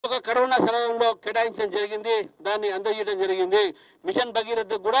ఒక కరోనా సమయంలో కేటాయించడం జరిగింది, దాన్ని అందజేయడం జరిగింది. మిషన్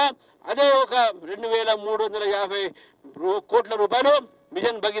భగీరథ కూడా అదే ఒక 2350 కోట్ల రూపాయలు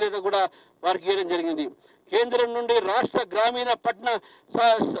మిషన్ భగీరథ కూడా వారికి ఇవ్వడం జరిగింది. కేంద్రం నుండి రాష్ట్ర గ్రామీణ పట్టణ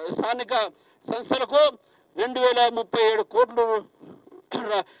స్థానిక సంస్థలకు 2037 కోట్లు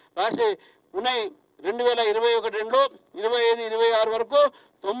రాసి ఉన్నాయి. 2021 25, 26 వరకు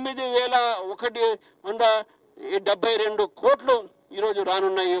 9172 కోట్లు ఈరోజు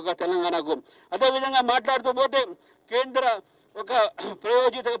రానున్నాయి ఒక తెలంగాణకు. అదేవిధంగా మాట్లాడుతూ పోతే కేంద్ర ఒక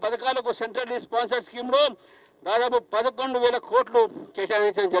ప్రయోజిత పథకాలకు సెంట్రల్లీ స్పాన్సర్డ్ స్కీమ్లో దాదాపు 11,000 కోట్లు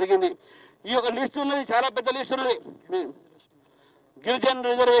కేటాయించడం జరిగింది. ఈ యొక్క లిస్టు ఉన్నది, చాలా పెద్ద లిస్టు ఉన్నది. గిరిజన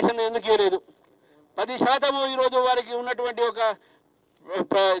రిజర్వేషన్ ఎందుకు ఇవ్వలేదు? 10% ఈరోజు వారికి ఉన్నటువంటి ఒక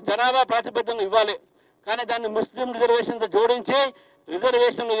జనాభా ప్రాతిపదికన ఇవ్వాలి, కానీ దాన్ని ముస్లిం రిజర్వేషన్తో జోడించి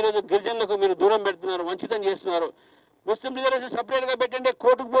రిజర్వేషన్లు ఈరోజు గిరిజనులకు మీరు దూరం పెడుతున్నారు, వంచితం చేస్తున్నారు. ముస్లిం రిజర్వేషన్ సపరేట్గా పెట్టండి,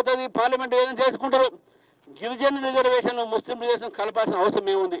 కోర్టుకు పోతుంది, పార్లమెంట్ ఏదైనా చేసుకుంటారు. గిరిజన రిజర్వేషన్ ముస్లిం రిజర్వేషన్ కలపాల్సిన అవసరం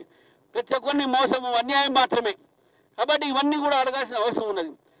ఏముంది? ప్రతి ఒక్కరిని మోసము, అన్యాయం మాత్రమే. కాబట్టి ఇవన్నీ కూడా అడగాల్సిన అవసరం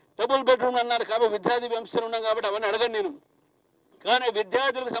ఉన్నది. డబుల్ బెడ్రూమ్ అన్నారు కాబట్టి విద్యార్థి వ్యవస్థలు ఉన్నాం కాబట్టి అవన్నీ అడగను నేను. కానీ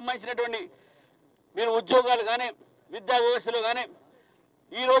విద్యార్థులకు సంబంధించినటువంటి మీరు ఉద్యోగాలు కానీ విద్యా వ్యవస్థలు కానీ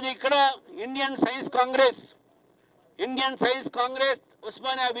ఈరోజు ఇక్కడ ఇండియన్ సైన్స్ కాంగ్రెస్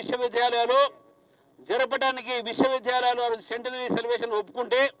ఉస్మానియా విశ్వవిద్యాలయాలు జరపడానికి విశ్వవిద్యాలయాలు సెంటనరీ సెలబ్రేషన్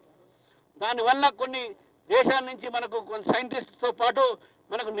ఒప్పుకుంటే దానివల్ల కొన్ని దేశాల నుంచి మనకు కొన్ని సైంటిస్ట్తో పాటు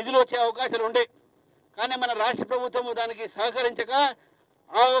మనకు నిధులు వచ్చే అవకాశాలు ఉండే. కానీ మన రాష్ట్ర ప్రభుత్వం దానికి సహకరించక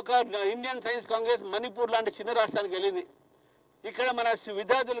ఆ ఒక ఇండియన్ సైన్స్ కాంగ్రెస్ మణిపూర్ లాంటి చిన్న రాష్ట్రానికి వెళ్ళింది. ఇక్కడ మన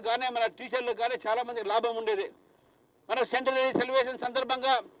విద్యార్థులు కానీ మన టీచర్లు కానీ చాలామందికి లాభం ఉండేది. మన సెంటనరీ సెలబ్రేషన్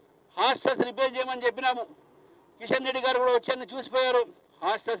సందర్భంగా హాస్టల్స్ రిపేర్ చేయమని చెప్పినాము. కిషన్ రెడ్డి గారు కూడా వచ్చి చూసిపోయారు,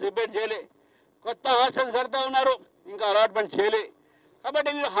 హాస్టల్స్ రిపేర్ చేయలే. కొత్త హాస్టల్స్ కడతా ఉన్నారు, ఇంకా అలాట్మెంట్ చేయలే. కాబట్టి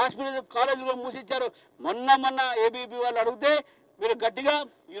మీరు హాస్పిటల్ కాలేజీలో మూసిచ్చారు. మొన్న ఏబీపీ వాళ్ళు అడిగితే మీరు గట్టిగా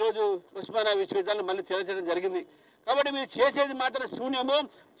ఈరోజు ఉస్మానియా విశ్వవిద్యాలయం మళ్ళీ తెరచడం జరిగింది. కాబట్టి మీరు చేసేది మాత్రం శూన్యము,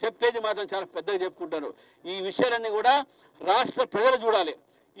 చెప్పేది మాత్రం చాలా పెద్దగా చెప్పుకుంటారు. ఈ విషయాలన్నీ కూడా రాష్ట్ర ప్రజలు చూడాలి,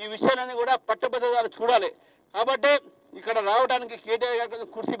 ఈ విషయాలన్నీ కూడా పట్టభద్రతలు చూడాలి. కాబట్టి ఇక్కడ రావడానికి కేటీఆర్ గారి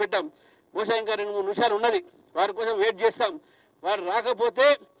కుర్చీ పెట్టాం. బహుశా ఇంకా 2-3 నిమిషాలు ఉన్నది, వారి కోసం వెయిట్ చేస్తాం. వారు రాకపోతే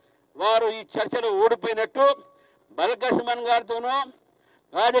వారు ఈ చర్చలో ఓడిపోయినట్టు. బల్కా సుమన్ గారితోనో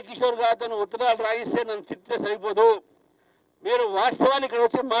రాజకిషోర్ గారితో ఉత్తరాలు రాయిస్తే నన్ను తిట్టితే సరిపోదు. మీరు వాస్తవాలు ఇక్కడ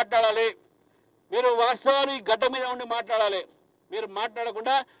వచ్చి మాట్లాడాలి, మీరు వాస్తవాలు ఈ గడ్డ మీద ఉండి మాట్లాడాలి. మీరు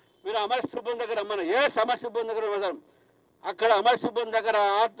మాట్లాడకుండా మీరు అమరస్థూపం దగ్గర రమ్మను, అమరస్థూపం దగ్గర వెళ్తాం. అక్కడ అమరస్థూపం దగ్గర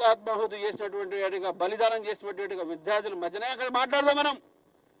ఆత్మాహుతి చేసినటువంటి వాటిగా, బలిదానం చేసినటువంటి విద్యార్థుల మధ్యనే అక్కడ మాట్లాడదాం మనం.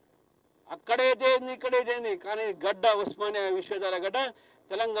 అక్కడైతే ఇక్కడైతే కానీ గడ్డ ఉస్మానియా విశ్వవిద్యాలయ గడ్డ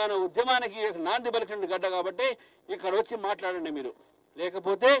తెలంగాణ ఉద్యమానికి నాంది పలికిన గడ్డ కాబట్టి ఇక్కడ వచ్చి మాట్లాడండి మీరు.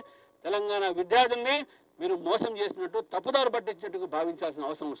 లేకపోతే తెలంగాణ విద్యార్థుల్ని మీరు మోసం చేసినట్టు, తప్పుదారు పట్టించినట్టు భావించాల్సిన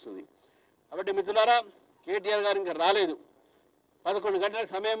అవసరం వస్తుంది. కాబట్టి మిత్రులారా, కేటీఆర్ గారు ఇంకా రాలేదు. 11 గంటలకు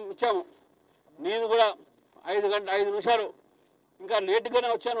సమయం ఇచ్చాము. నేను కూడా 5 నిమిషాలు ఇంకా లేటుగానే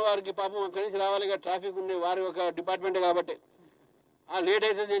వచ్చాను. వారికి పాపం అక్కడి నుంచి రావాలిగా, ట్రాఫిక్ ఉండే వారి ఒక డిపార్ట్మెంట్ కాబట్టి ఆ లేట్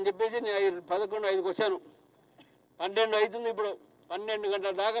అవుతుంది అని చెప్పేసి నేను 11:05కి వచ్చాను. 12 అవుతుంది. ఇప్పుడు 12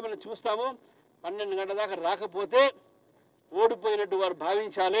 గంటల దాకా మనం చూస్తాము. 12 గంటల దాకా రాకపోతే ఓడిపోయినట్టు వారు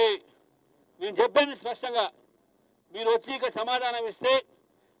భావించాలి. నేను చెప్పాను స్పష్టంగా, మీరు వచ్చి ఇక సమాధానం ఇస్తే,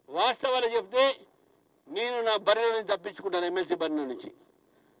 వాస్తవాలు చెప్తే నేను నా బరిలో నుంచి తప్పించుకుంటాను, ఎమ్మెల్సీ బరిలో నుంచి.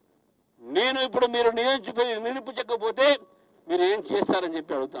 నేను ఇప్పుడు మీరు నిరూపించకపోతే మీరు ఏం చేస్తారని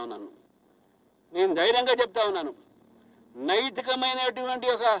చెప్పి అడుగుతా ఉన్నాను. నేను ధైర్యంగా చెప్తా ఉన్నాను, నైతికమైనటువంటి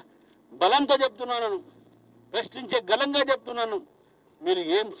ఒక బలంతో చెప్తున్నాను, ప్రశ్నించే గలంగా చెప్తున్నాను. మీరు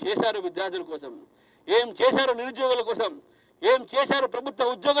ఏం చేశారు విద్యార్థుల కోసం, ఏం చేశారు నిరుద్యోగుల కోసం, ఏం చేశారు ప్రభుత్వ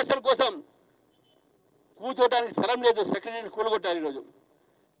ఉద్యోగస్తుల కోసం? కూర్చోటానికి స్థలం లేదు, సెక్రటరీని కూలగొట్టారు. ఈరోజు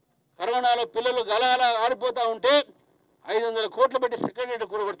కరోనాలో పిల్లలు గలాల ఆడిపోతూ ఉంటే 500 కోట్లు పెట్టి సెక్రటరీ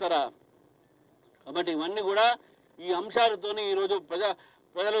కూలగొడతారా? కాబట్టి ఇవన్నీ కూడా ఈ అంశాలతోని ఈరోజు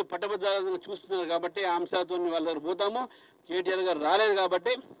ప్రజలు పట్టభద్రంగా చూస్తున్నారు. కాబట్టి ఆ అంశాలతో వాళ్ళ దగ్గర పోతాము. కేటీఆర్ గారు రాలేదు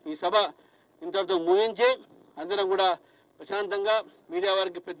కాబట్టి ఈ సభ ఇంతటితో ముగించి అందరం కూడా ప్రశాంతంగా, మీడియా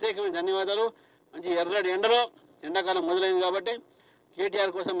వారికి ప్రత్యేకమైన ధన్యవాదాలు. మంచి ఎర్రటి ఎండలో, ఎండాకాలం మొదలైంది కాబట్టి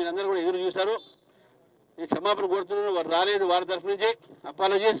కేటీఆర్ కోసం మీరందరూ కూడా ఎదురు చూశారు. నేను క్షమాపణ కోరుతున్నాను, వారు రాలేదు. వారి తరఫు నుంచి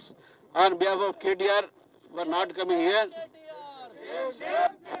apologies on behalf of KTR for not coming here.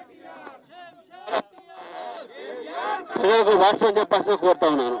 ప్రజలకు వాస్తవం చెప్పాల్సిన కోరుతా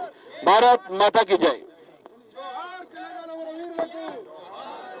ఉన్నాను. భారత్ మాతాకి జై.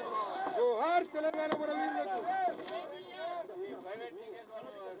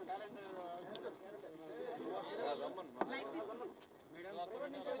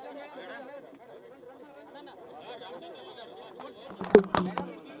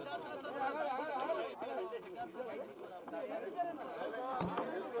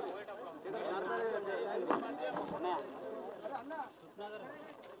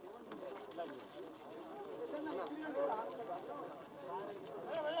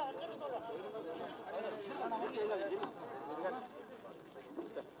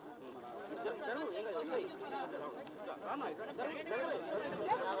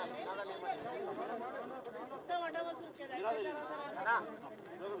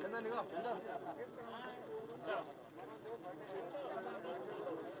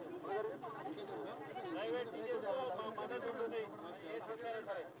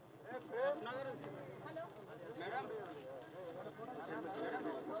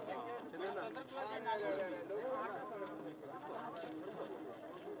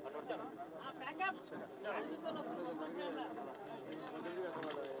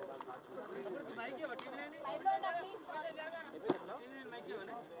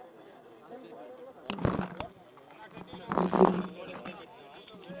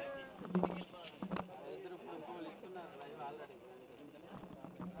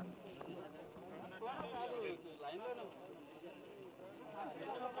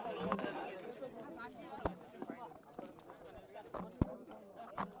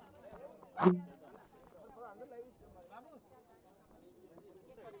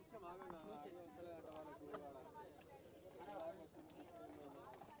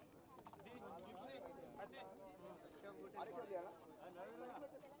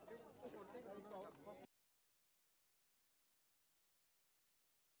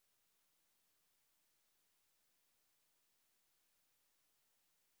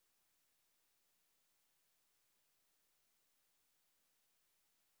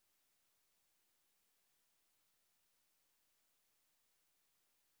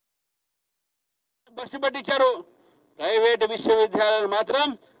 బస్సు పట్టించారు. ప్రైవేటు విశ్వవిద్యాలయాలు మాత్రం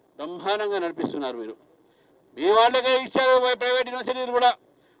బ్రహ్మాండంగా నడిపిస్తున్నారు. మీరు మీ వాళ్ళకే ఇచ్చారు ప్రైవేట్ యూనివర్సిటీలు కూడా.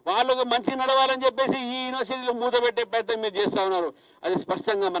 వాళ్ళకు మంచి నడవాలని చెప్పేసి ఈ యూనివర్సిటీలు మూత పెట్టే ప్రయత్నం మీరు చేస్తూ ఉన్నారు. అది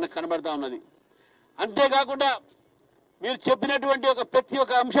స్పష్టంగా మనకు కనబడతా ఉన్నది. అంతేకాకుండా మీరు చెప్పినటువంటి ప్రతి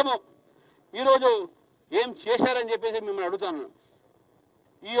ఒక్క అంశము ఈరోజు ఏం చేశారని చెప్పేసి మిమ్మల్ని అడుగుతాను.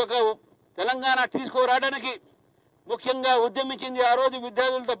 ఈ తెలంగాణ తీసుకురావడానికి ముఖ్యంగా ఉద్యమించింది ఆ రోజు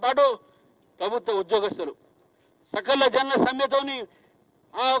విద్యార్థులతో పాటు ప్రభుత్వ ఉద్యోగస్తులు. సకల జనుల సమ్మెతోని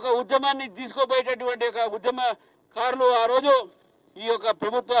ఆ ఉద్యమాన్ని తీసుకుపోయేటటువంటి ఉద్యమకారులు ఆ రోజు ఈ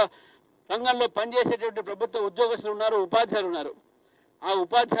ప్రభుత్వ రంగంలో పనిచేసేటువంటి ప్రభుత్వ ఉద్యోగస్తులు ఉన్నారు, ఉపాధ్యాయులు ఉన్నారు. ఆ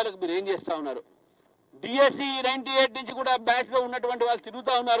ఉపాధ్యాయులకు మీరు ఏం చేస్తూ ఉన్నారు? డిఎస్సి 98 నుంచి కూడా బ్యాచ్లో ఉన్నటువంటి వాళ్ళు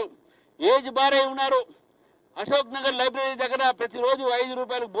తిరుగుతూ ఉన్నారు. ఏజ్ బారై ఉన్నారు. అశోక్ నగర్ లైబ్రరీ దగ్గర ప్రతిరోజు 5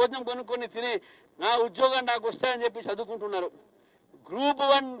 రూపాయలకు భోజనం కొనుక్కొని తిని నా ఉద్యోగం నాకు వస్తాయని చెప్పి చదువుకుంటున్నారు. గ్రూప్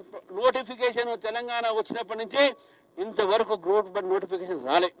 1 నోటిఫికేషన్ తెలంగాణ వచ్చినప్పటి నుంచి ఇంతవరకు గ్రూప్ 1 నోటిఫికేషన్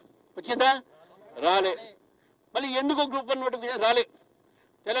రాలే. వచ్చిందా? రాలే. మళ్ళీ ఎందుకు గ్రూప్ 1 నోటిఫికేషన్ రాలే?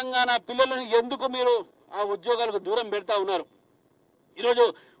 తెలంగాణ పిల్లలను ఎందుకు మీరు ఆ ఉద్యోగాలకు దూరం పెడతా ఉన్నారు? ఈరోజు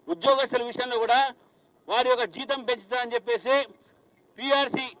ఉద్యోగస్తుల విషయంలో కూడా వారి జీతం పెంచుతా అని చెప్పేసి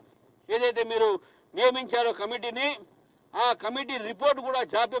పిఆర్సి ఏదైతే మీరు నియమించారో కమిటీని, ఆ కమిటీ రిపోర్ట్ కూడా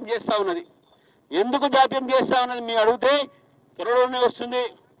జాప్యం చేస్తూ ఉన్నది. ఎందుకు జాప్యం చేస్తూ ఉన్నది మీరు అడిగితే త్వరలోనే వస్తుంది.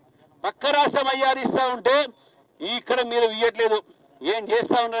 పక్క రాష్ట్రం అయ్యారు ఇస్తూ ఉంటే ఇక్కడ మీరు ఇవ్వట్లేదు, ఏం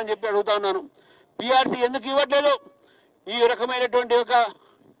చేస్తూ ఉన్నారని చెప్పి అడుగుతా ఉన్నాను. పిఆర్సి ఎందుకు ఇవ్వట్లేదు? ఈ రకమైనటువంటి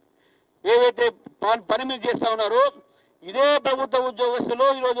ఏవైతే పని మీరు చేస్తూ ఉన్నారో ఇదే ప్రభుత్వ ఉద్యోగస్తులు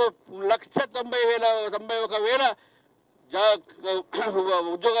ఈరోజు 1,91,000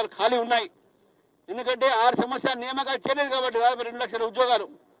 ఉద్యోగాలు ఖాళీ ఉన్నాయి. ఎందుకంటే 6 సంవత్సరాల నియామకాలు చేయలేదు కాబట్టి 2 లక్షల ఉద్యోగాలు.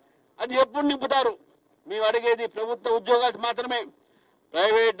 అది ఎప్పుడు నింపుతారు? మేము అడిగేది ప్రభుత్వ ఉద్యోగాలు మాత్రమే.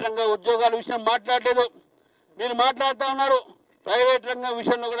 ప్రైవేట్ రంగ ఉద్యోగాల విషయం మాట్లాడలేదు. మీరు మాట్లాడుతూ ఉన్నారు. ప్రైవేట్ రంగం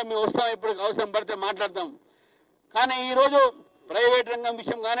విషయంలో కూడా మేము వస్తాం, ఇప్పుడు అవసరం పడితే మాట్లాడతాం. కానీ ఈరోజు ప్రైవేట్ రంగం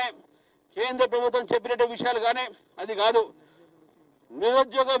విషయం కానీ కేంద్ర ప్రభుత్వం చెప్పినట్టు విషయాలు కానీ అది కాదు.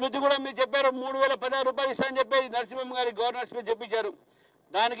 నిరుద్యోగ వృత్తి కూడా మీరు చెప్పారు 3,016 రూపాయలు ఇస్తామని చెప్పేసి నరసింహమ్మ గారి గవర్నర్స్ మీద చెప్పించారు.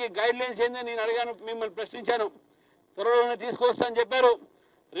 దానికి గైడ్ లైన్స్ ఏందని నేను అడిగాను, మిమ్మల్ని ప్రశ్నించాను. త్వరలోనే తీసుకొస్తానని చెప్పారు.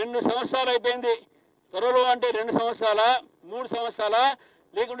 2 సంవత్సరాలు అయిపోయింది. త్వరలో అంటే 2 సంవత్సరాల 3 సంవత్సరాల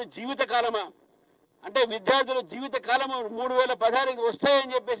లేకుంటే జీవితకాలమా? అంటే విద్యార్థులు జీవితకాలము 3,016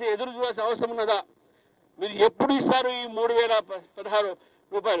 వస్తాయని చెప్పేసి ఎదురు చూడాల్సిన అవసరం ఉన్నదా? మీరు ఎప్పుడు ఇస్తారు ఈ 3,016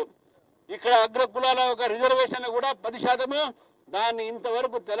 రూపాయలు? ఇక్కడ అగ్ర కులాల రిజర్వేషన్ కూడా 10% దాన్ని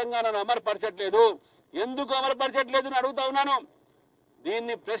ఇంతవరకు తెలంగాణలో అమలుపరచట్లేదు. ఎందుకు అమలుపరచట్లేదు అని అడుగుతా ఉన్నాను.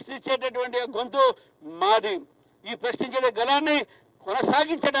 దీన్ని ప్రశ్నించేటటువంటి గొంతు మాది. ఈ ప్రశ్నించే గలాన్ని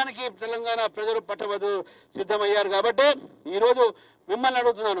కొనసాగించడానికి తెలంగాణ ప్రజలు పట్టబద్దు సిద్ధమయ్యారు. కాబట్టి ఈరోజు మిమ్మల్ని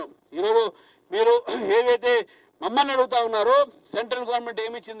అడుగుతున్నాను. ఈరోజు మీరు ఏవైతే మమ్మల్ని అడుగుతా ఉన్నారో సెంట్రల్ గవర్నమెంట్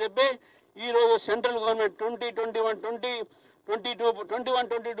ఏమిచ్చింది చెప్పి ఈరోజు సెంట్రల్ గవర్నమెంట్ 2021-20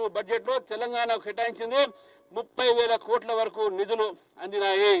 21-22 బడ్జెట్లో తెలంగాణ కేటాయించింది 30,000 కోట్ల వరకు నిధులు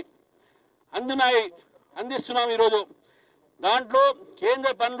అందిస్తున్నాం ఈరోజు. దాంట్లో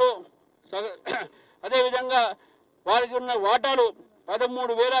కేంద్ర పనులు అదేవిధంగా వారికి ఉన్న వాటాలు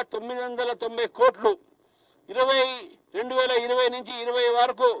 13,990 కోట్లు. 2020 నుంచి 20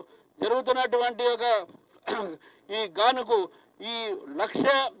 వరకు జరుగుతున్నటువంటి ఒక ఈ గానుకు ఈ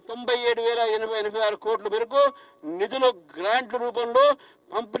 1,97,086 కోట్ల మేరకు నిధులు గ్రాంట్ల రూపంలో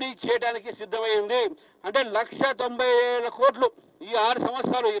పంపిణీ చేయడానికి సిద్ధమైంది. అంటే 1,90,000 కోట్లు ఈ 6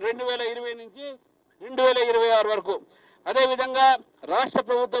 సంవత్సరాలు 2020 నుంచి 2026 వరకు. అదేవిధంగా రాష్ట్ర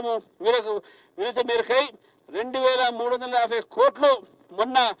ప్రభుత్వము విడత మేరకై 2,350 కోట్లు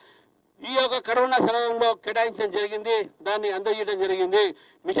మొన్న ఈ యొక్క కరోనా సమయంలో కేటాయించడం జరిగింది, దాన్ని అందజేయడం జరిగింది.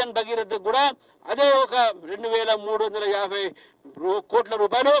 మిషన్ భగీరథ కూడా అదే ఒక 2,350 కోట్ల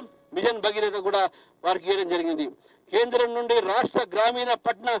రూపాయలు మిషన్ భగీరథ కూడా వారికి ఇవ్వడం జరిగింది. కేంద్రం నుండి రాష్ట్ర గ్రామీణ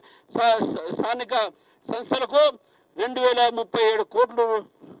పట్టణ స్థానిక సంస్థలకు 2,037 కోట్లు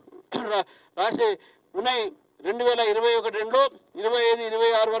రాసి ఉన్నాయి. 2021-22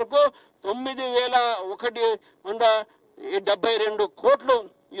 25-26 వరకు 9,172 కోట్లు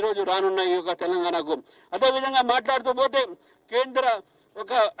ఈరోజు రానున్నాయి ఒక తెలంగాణకు. అదేవిధంగా మాట్లాడుతూ పోతే కేంద్ర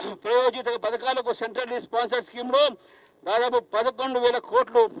ఒక ప్రయోజిత పథకాలకు సెంట్రల్లీ స్పాన్సర్డ్ స్కీమ్లో దాదాపు 11,000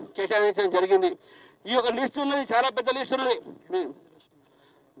 కోట్లు కేటాయించడం జరిగింది. ఈ యొక్క లిస్ట్ ఉన్నది, చాలా పెద్ద లిస్ట్ ఉన్నది.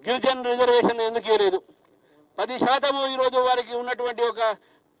 గిరిజన రిజర్వేషన్ ఎందుకు ఇవ్వలేదు? 10% ఈరోజు వారికి ఉన్నటువంటి ఒక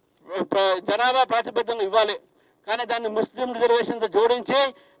జనాభా ప్రాతిపదికన ఇవ్వాలి, కానీ దాన్ని ముస్లిం రిజర్వేషన్తో జోడించి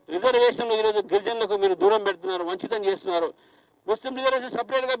రిజర్వేషన్లు ఈరోజు గిరిజనులకు మీరు దూరం పెడుతున్నారు, వంచితం చేస్తున్నారు. ముస్లిం రిజర్వేషన్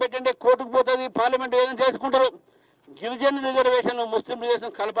సపరేట్గా పెట్టండి, కోర్టుకు పోతుంది, పార్లమెంట్ ఏదైనా చేసుకుంటారు. గిరిజన రిజర్వేషన్ ముస్లిం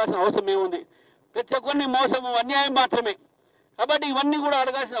రిజర్వేషన్ కలపాల్సిన అవసరం ఏముంది? ప్రతి ఒక్కరిని మోసము, అన్యాయం మాత్రమే. కాబట్టి ఇవన్నీ కూడా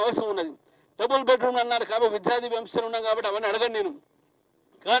అడగాల్సిన అవసరం ఉన్నది. డబుల్ బెడ్రూమ్ అన్నారు కాబట్టి విద్యార్థి వ్యవస్థలు ఉన్నాం కాబట్టి అవన్నీ అడగను నేను.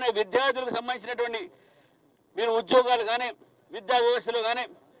 కానీ విద్యార్థులకు సంబంధించినటువంటి మీరు ఉద్యోగాలు కానీ విద్యా వ్యవస్థలో కానీ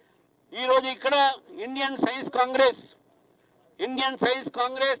ఈరోజు ఇక్కడ ఇండియన్ సైన్స్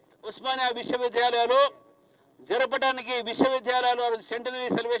కాంగ్రెస్ ఉస్మానియా విశ్వవిద్యాలయాలు జరపడానికి విశ్వవిద్యాలయాలు సెంటనరీ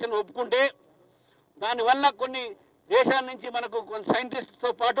సెలబ్రేషన్ ఒప్పుకుంటే దానివల్ల కొన్ని దేశాల నుంచి మనకు కొన్ని సైంటిస్ట్తో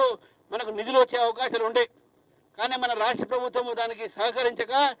పాటు మనకు నిధులు వచ్చే అవకాశాలు ఉండే. కానీ మన రాష్ట్ర ప్రభుత్వం దానికి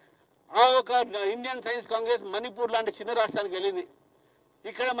సహకరించక ఆ ఒక ఇండియన్ సైన్స్ కాంగ్రెస్ మణిపూర్ లాంటి చిన్న రాష్ట్రానికి వెళ్ళింది.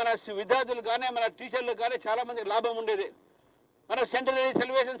 ఇక్కడ మన విద్యార్థులు కానీ మన టీచర్లు కానీ చాలామందికి లాభం ఉండేది. మన సెంటనరీ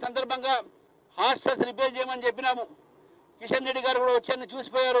సెలబ్రేషన్ సందర్భంగా హాస్టల్స్ రిపేర్ చేయమని చెప్పినాము. కిషన్ రెడ్డి గారు కూడా వచ్చి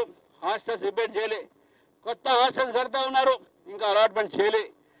చూసిపోయారు, హాస్టల్స్ రిపేర్ చేయలే. కొత్త హాస్టల్స్ కడతా ఉన్నారు, ఇంకా అలాట్మెంట్ చేయలే.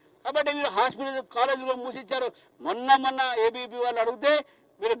 కాబట్టి మీరు హాస్పిటల్ కాలేజీలో మూసిచ్చారు. మొన్న ఏబీపీ వాళ్ళు అడిగితే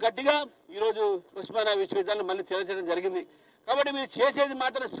మీరు గట్టిగా ఈరోజు ఉస్మానియా విశ్వవిద్యాలయం మళ్ళీ చేర్చడం జరిగింది. కాబట్టి మీరు చేసేది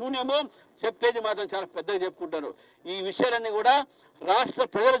మాత్రం శూన్యము, చెప్పేది మాత్రం చాలా పెద్దగా చెప్పుకుంటారు. ఈ విషయాలన్నీ కూడా రాష్ట్ర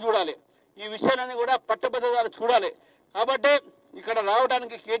ప్రజలు చూడాలి, ఈ విషయాలన్నీ కూడా పట్టభద్రతలు చూడాలి. కాబట్టి ఇక్కడ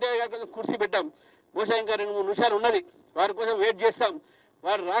రావడానికి కేటీఆర్ గారి కోసం కుర్చీ పెట్టాం. బహుశా ఇంకా 2-3 నిమిషాలు ఉన్నది, వారి కోసం వెయిట్ చేస్తాం.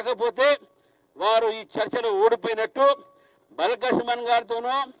 వారు రాకపోతే వారు ఈ చర్చలో ఓడిపోయినట్టు. బల్కసుమన్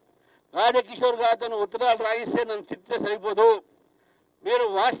గారితోనో రాజకిషోర్ గారితోనో ఉత్తరాలు రాయిస్తే నన్ను తిట్టితే సరిపోదు. మీరు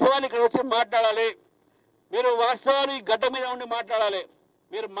వాస్తవాలు ఇక్కడ వచ్చి మాట్లాడాలి, మీరు వాస్తవాలు ఈ గడ్డ మీద ఉండి మాట్లాడాలి.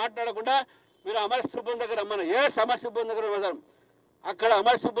 మీరు మాట్లాడకుండా మీరు అమర స్థూపం దగ్గర రమ్మని అమర స్థూపం దగ్గర వెళ్తాం. అక్కడ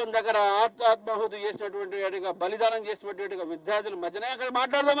అమర స్థూపం దగ్గర ఆత్మాహుతి చేసినటువంటి బలిదానం చేసినటువంటి విద్యార్థుల మధ్యనే అక్కడ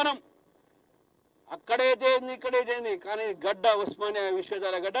మాట్లాడదాం మనం. అక్కడైతే ఇక్కడైతే కానీ గడ్డ ఉస్మానియా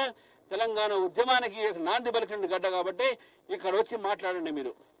విశ్వవిద్యాలయ గడ్డ తెలంగాణ ఉద్యమానికి నాంది పలికిన గడ్డ కాబట్టి ఇక్కడ వచ్చి మాట్లాడండి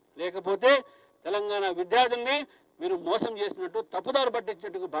మీరు. లేకపోతే తెలంగాణ విద్యార్థుల్ని మీరు మోసం చేసినట్టు, తప్పుదారు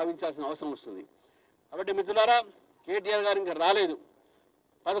పట్టించినట్టు భావించాల్సిన అవసరం వస్తుంది. కాబట్టి మిత్రులారా, కేటీఆర్ గారు ఇంకా రాలేదు.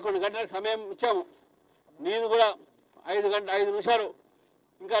 11 గంటల సమయం ఇచ్చాము. నేను కూడా 5 నిమిషాలు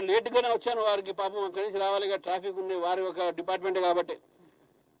ఇంకా లేటుగానే వచ్చాను. వారికి పాపం అక్కడి నుంచి రావాలిగా, ట్రాఫిక్ ఉంది, వారి ఒక డిపార్ట్మెంట్ కాబట్టి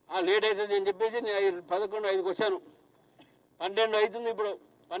లేట్ అవుతుంది అని చెప్పేసి నేను 11:05కి వచ్చాను. 12 అవుతుంది. ఇప్పుడు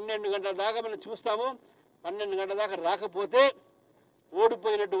 12 గంటల దాకా మనం చూస్తాము. 12 గంటల దాకా రాకపోతే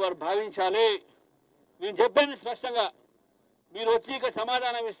ఓడిపోయినట్టు వారు భావించాలి. నేను చెప్పాను స్పష్టంగా, మీరు వచ్చి ఇక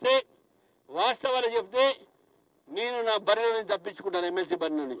సమాధానం ఇస్తే, వాస్తవాలు చెప్తే నేను నా బరిలో నుంచి తప్పించుకుంటాను, ఎమ్మెల్సీ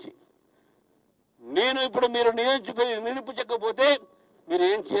బరిలో నుంచి. నేను ఇప్పుడు మీరు నిరూపించకపోతే మీరు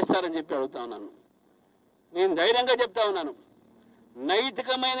ఏం చేస్తారని చెప్పి అడుగుతా ఉన్నాను. నేను ధైర్యంగా చెప్తా ఉన్నాను,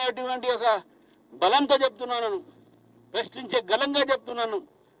 నైతికమైనటువంటి ఒక బలంతో చెప్తున్నాను, ప్రశ్నించే గలంగా చెప్తున్నాను.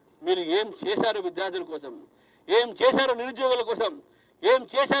 మీరు ఏం చేశారు విద్యార్థుల కోసం, ఏం చేశారు నిరుద్యోగుల కోసం, ఏం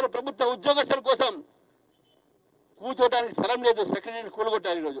చేశారు ప్రభుత్వ ఉద్యోగస్తుల కోసం? కూర్చోటానికి స్థలం లేదు, సెక్రటరీని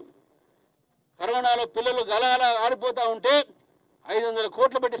కూలగొట్టారు. ఈరోజు కరోనాలో పిల్లలు గలాల ఆడిపోతూ ఉంటే 500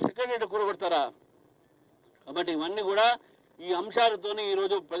 కోట్లు పెట్టి సెక్రటరీ కూలగొడతారా? కాబట్టి ఇవన్నీ కూడా ఈ అంశాలతోని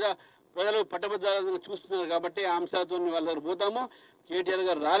ఈరోజు ప్రజలు పట్టభద్రంగా చూస్తున్నారు కాబట్టి ఆ అంశాలతో వాళ్ళ దగ్గర పోతాము. కేటీఆర్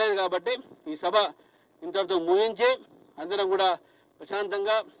గారు రాలేదు కాబట్టి ఈ సభ ఇంతటితో ముగించి అందరం కూడా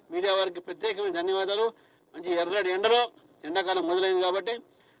ప్రశాంతంగా మీడియా వారికి ప్రత్యేకమైన ధన్యవాదాలు. మంచి ఎర్రటి ఎండాకాలం మొదలైంది కాబట్టి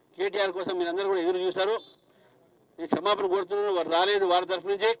కేటీఆర్ కోసం మీరందరూ కూడా ఎదురు చూశారు. నేను క్షమాపణ కోరుతున్నాను, వారు రాలేదు. వారి తరఫు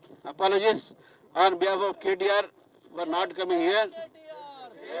నుంచి apologies on behalf of KTR for not coming here.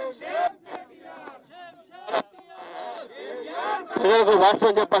 ప్రజలకు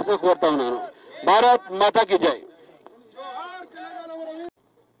వాస్తవం చెప్పాల్సిన కోరుతా ఉన్నాను. భారత్ మాతాకి జై.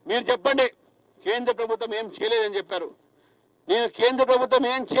 మీరు చెప్పండి, కేంద్ర ప్రభుత్వం ఏం చేయలేదని చెప్పారు. నేను కేంద్ర ప్రభుత్వం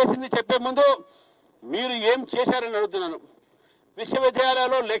ఏం చేసింది చెప్పే ముందు మీరు ఏం చేశారని అడుగుతున్నాను.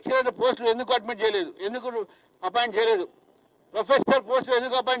 విశ్వవిద్యాలయాల్లో లెక్చరర్ పోస్టులు ఎందుకు అపాయింట్ చేయలేదు? ప్రొఫెసర్ పోస్టులు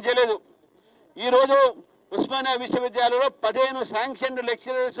ఎందుకు అపాయింట్ చేయలేదు? ఈరోజు ఉస్మానియా విశ్వవిద్యాలయంలో 15 శాంక్షన్డ్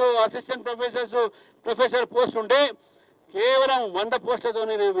లెక్చరర్స్, అసిస్టెంట్ ప్రొఫెసర్ పోస్టులు ఉంటే కేవలం 100 పోస్టులతో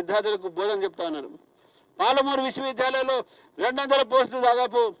విద్యార్థులకు బోధన చెప్తా ఉన్నారు. పాలమూరు విశ్వవిద్యాలయంలో 200 పోస్టులు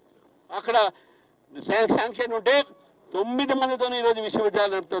దాదాపు అక్కడ శాంక్షన్ ఉంటే 9 మందితో ఈరోజు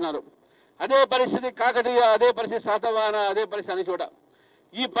విశ్వవిద్యాలయం నడుపుతున్నారు. అదే పరిస్థితి కాకతీయ, అదే పరిస్థితి శాతవాహన, అదే పరిస్థితి అన్ని చోట.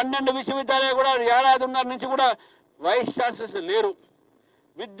 ఈ 12 విశ్వవిద్యాలయాలు కూడా ఏడాదిన్నర నుంచి కూడా వైస్ ఛాన్సలర్స్ లేరు.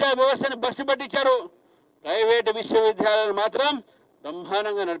 విద్యా వ్యవస్థను బస్సు పట్టించారు. ప్రైవేటు విశ్వవిద్యాలయాలు మాత్రం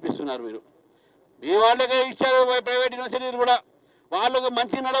బ్రహ్మాండంగా నడిపిస్తున్నారు. మీరు మీ వాళ్ళకే ఇచ్చారు ప్రైవేట్ యూనివర్సిటీలు కూడా. వాళ్ళకు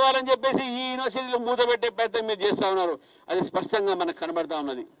మంచి నడవాలని చెప్పేసి ఈ యూనివర్సిటీలు మూతపెట్టే ప్రయత్నం మీరు చేస్తూ ఉన్నారు. అది స్పష్టంగా మనకు కనబడతా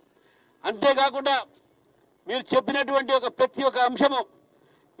ఉన్నది. అంతేకాకుండా మీరు చెప్పినటువంటి ప్రతి ఒక్క అంశము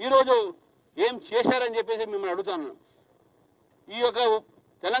ఈరోజు ఏం చేశారని చెప్పేసి మిమ్మల్ని అడుగుతాను. ఈ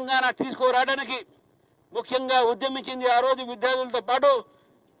తెలంగాణ తీసుకురావడానికి ముఖ్యంగా ఉద్యమించింది ఆ రోజు విద్యార్థులతో పాటు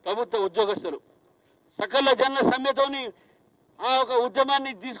ప్రభుత్వ ఉద్యోగస్తులు. సకల జన సమ్మెతోని ఆ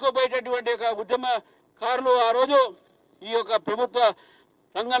ఉద్యమాన్ని తీసుకోబోయేటటువంటి ఉద్యమకారులు ఆ రోజు ఈ ప్రభుత్వ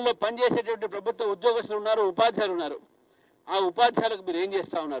రంగంలో పనిచేసేటువంటి ప్రభుత్వ ఉద్యోగస్తులు ఉన్నారు, ఉపాధ్యాయులు ఉన్నారు. ఆ ఉపాధ్యాయులకు మీరు ఏం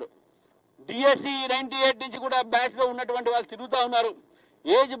చేస్తూ ఉన్నారు? డిఎస్సి 98 నుంచి కూడా బ్యాచ్లో ఉన్నటువంటి వాళ్ళు తిరుగుతూ ఉన్నారు.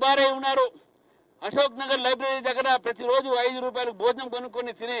 ఏజ్ బారే ఉన్నారు. అశోక్ నగర్ లైబ్రరీ దగ్గర ప్రతిరోజు 5 రూపాయలకు భోజనం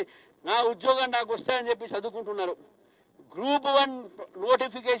కొనుక్కొని తిని నా ఉద్యోగం నాకు వస్తాయని చెప్పి చదువుకుంటున్నారు. గ్రూప్ 1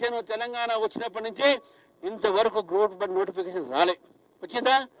 నోటిఫికేషన్ తెలంగాణ వచ్చినప్పటి నుంచి ఇంతవరకు గ్రూప్ 1 నోటిఫికేషన్ రాలే.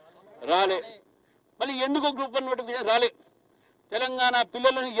 వచ్చిందా? రాలే. మళ్ళీ ఎందుకు గ్రూప్ 1 నోటిఫికేషన్ రాలే? తెలంగాణ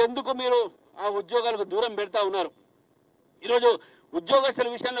పిల్లలను ఎందుకు మీరు ఆ ఉద్యోగాలకు దూరం పెడతా ఉన్నారు? ఈరోజు ఉద్యోగస్తుల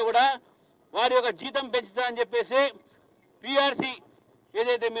విషయంలో కూడా వారి జీతం పెంచుతా అని చెప్పేసి పిఆర్సి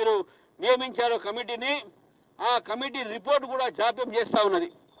ఏదైతే మీరు నియమించారో కమిటీని, ఆ కమిటీ రిపోర్ట్ కూడా జాప్యం చేస్తూ ఉన్నది.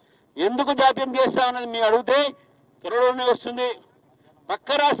 ఎందుకు జాప్యం చేస్తూ ఉన్నది మీరు అడిగితే త్వరలోనే వస్తుంది. పక్క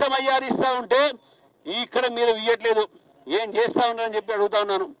రాష్ట్రం అయ్యారు ఇస్తూ ఉంటే ఇక్కడ మీరు ఇవ్వట్లేదు, ఏం చేస్తూ ఉన్నారని చెప్పి అడుగుతా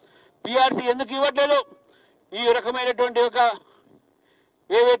ఉన్నాను. పిఆర్సి ఎందుకు ఇవ్వట్లేదు? ఈ రకమైనటువంటి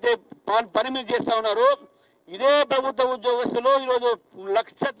ఏవైతే పని మీరు చేస్తూ ఉన్నారో ఇదే ప్రభుత్వ ఉద్యోగస్తులు ఈరోజు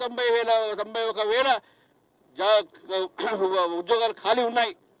 1,91,000 ఉద్యోగాలు ఖాళీ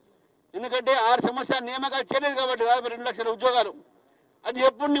ఉన్నాయి. ఎందుకంటే 6 సంవత్సరాలు నియామకాలు చేయలేదు కాబట్టి దాదాపు 2 లక్షల ఉద్యోగాలు. అది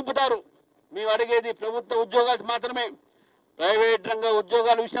ఎప్పుడు నింపుతారు? మేము అడిగేది ప్రభుత్వ ఉద్యోగాలు మాత్రమే. ప్రైవేట్ రంగ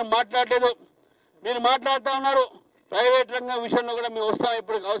ఉద్యోగాల విషయం మాట్లాడలేదు. మీరు మాట్లాడుతూ ఉన్నారు. ప్రైవేట్ రంగం విషయంలో కూడా మేము వస్తాం,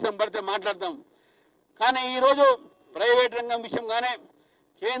 ఇప్పుడు అవసరం పడితే మాట్లాడతాం. కానీ ఈరోజు ప్రైవేట్ రంగం విషయం కానీ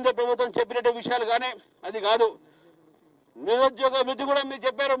కేంద్ర ప్రభుత్వం చెప్పినట్టు విషయాలు కానీ అది కాదు. నిరుద్యోగ వృత్తి కూడా మీరు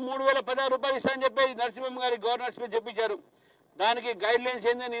చెప్పారు 3,016 రూపాయలు ఇస్తామని చెప్పి నరసింహం గారి గవర్నర్స్ మీద చెప్పించారు. దానికి గైడ్ లైన్స్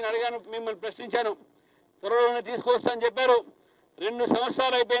ఏందని నేను అడిగాను, మిమ్మల్ని ప్రశ్నించాను. త్వరలోనే తీసుకొస్తామని చెప్పారు. 2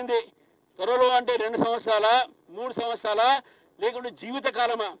 సంవత్సరాలు అయిపోయింది. త్వరలో అంటే 2 సంవత్సరాలా, 3 సంవత్సరాలా, లేకుంటే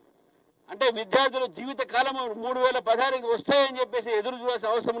జీవితకాలమా? అంటే విద్యార్థులు జీవితకాలం 3,016కి వస్తాయని చెప్పేసి ఎదురు చూడాల్సిన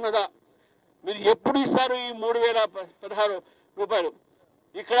అవసరం ఉన్నదా? మీరు ఎప్పుడు ఇస్తారు ఈ 3,016 రూపాయలు?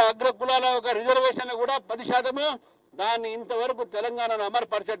 ఇక్కడ అగ్ర కులాల రిజర్వేషన్ కూడా 10%, దాన్ని ఇంతవరకు తెలంగాణను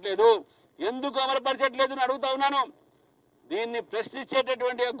అమలుపరచట్లేదు. ఎందుకు అమలుపరచట్లేదు అని అడుగుతా ఉన్నాను. దీన్ని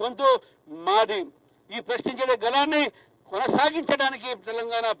ప్రశ్నించేటటువంటి గొంతు మాది. ఈ ప్రశ్నించే గలాన్ని కొనసాగించడానికి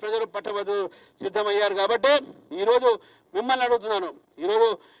తెలంగాణ ప్రజలు పట్టబద్దు సిద్ధమయ్యారు. కాబట్టి ఈరోజు మిమ్మల్ని అడుగుతున్నాను. ఈరోజు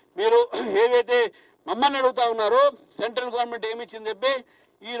మీరు ఏవైతే మమ్మల్ని అడుగుతా ఉన్నారో సెంట్రల్ గవర్నమెంట్ ఏమిచ్చింది చెప్పి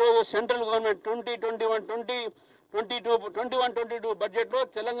ఈరోజు సెంట్రల్ గవర్నమెంట్ 2021-22 బడ్జెట్లో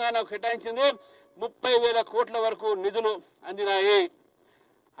తెలంగాణ కేటాయించింది 30,000 కోట్ల వరకు నిధులు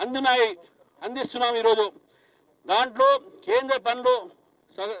అందిస్తున్నాం ఈరోజు. దాంట్లో కేంద్ర పనులు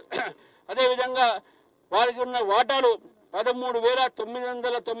అదేవిధంగా వారికి ఉన్న వాటాలు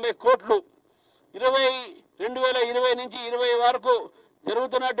 13,990 కోట్లు. 2020 నుంచి 20 వరకు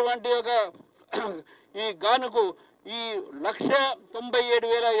జరుగుతున్నటువంటి ఈ గానుకు ఈ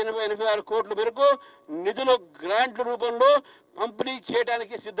 1,97,886 కోట్ల మేరకు నిధులు గ్రాంట్ల రూపంలో పంపిణీ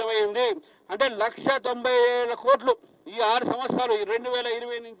చేయడానికి సిద్ధమైంది. అంటే 1,90,000 కోట్లు ఈ 6 సంవత్సరాలు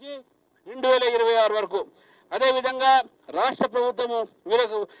 2020 నుంచి 2026 వరకు. అదేవిధంగా రాష్ట్ర ప్రభుత్వము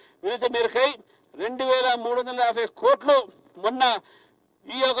విడత మేరకై 2,350 కోట్లు మొన్న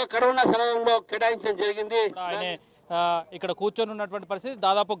ఈ యొక్క కరోనా సమయంలో కేటాయించడం జరిగింది. ఇక్కడ కూర్చొని ఉన్నటువంటి పరిస్థితి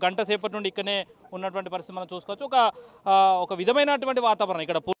దాదాపు గంట సేపటి నుండి ఇక్కడనే ఉన్నటువంటి పరిస్థితి మనం చూసుకోవచ్చు. ఒక విధమైనటువంటి వాతావరణం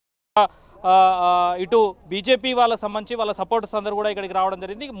ఇక్కడ ఇటు బీజేపీ వాళ్ళకి సంబంధించి వాళ్ళ సపోర్టర్స్ అందరూ కూడా ఇక్కడికి రావడం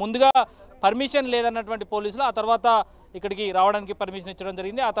జరిగింది. ముందుగా పర్మిషన్ లేదన్నటువంటి పోలీసులు ఆ తర్వాత ఇక్కడికి రావడానికి పర్మిషన్ ఇచ్చడం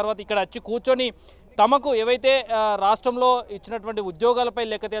జరిగింది. ఆ తర్వాత ఇక్కడ వచ్చి కూర్చొని తమకు ఏవైతే రాష్ట్రంలో ఇచ్చినటువంటి ఉద్యోగాలపై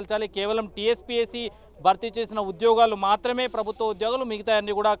లెక్క తేల్చాలి, కేవలం టీఎస్పీఎస్సీ భర్తీ చేసిన ఉద్యోగాలు మాత్రమే ప్రభుత్వ ఉద్యోగాలు, మిగతా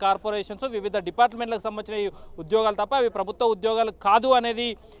అన్ని కూడా కార్పొరేషన్స్ వివిధ డిపార్ట్మెంట్లకు సంబంధించిన ఉద్యోగాలు తప్ప అవి ప్రభుత్వ ఉద్యోగాలు కాదు అనేది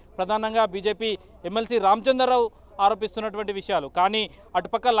ప్రధానంగా బీజేపీ ఎమ్మెల్సీ రామచంద్రరావు ఆరోపిస్తున్నటువంటి విషయాలు. కానీ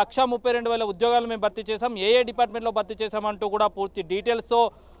అటుపక్క 1,32,000 ఉద్యోగాలు మేము భర్తీ చేసాం, ఏ డిపార్ట్మెంట్లో భర్తీ చేసామంటూ కూడా పూర్తి డీటెయిల్స్తో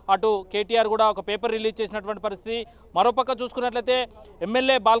అటు కేటీఆర్ కూడా ఒక పేపర్ రిలీజ్ చేసినటువంటి పరిస్థితి. మరోపక్క చూసుకున్నట్లయితే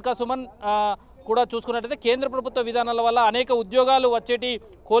ఎమ్మెల్యే బాల్కా సుమన్ కూడా చూసుకున్నట్లయితే కేంద్ర ప్రభుత్వ విధానాల వల్ల అనేక ఉద్యోగాలు వచ్చేటి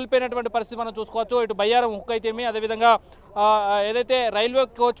కోల్పోయినటువంటి పరిస్థితి మనం చూసుకోవచ్చు. ఇటు బయ్యారం ఉక్కు అయితేమి, అదేవిధంగా ఏదైతే రైల్వే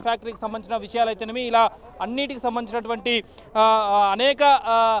కోచ్ ఫ్యాక్టరీకి సంబంధించిన విషయాలు అయితేనేమి, ఇలా అన్నిటికి సంబంధించినటువంటి అనేక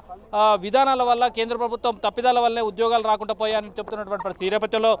విధానాల వల్ల కేంద్ర ప్రభుత్వం తప్పిదాల వల్లే ఉద్యోగాలు రాకుండా పోయాయని చెప్తున్నటువంటి పరిస్థితి. ఈ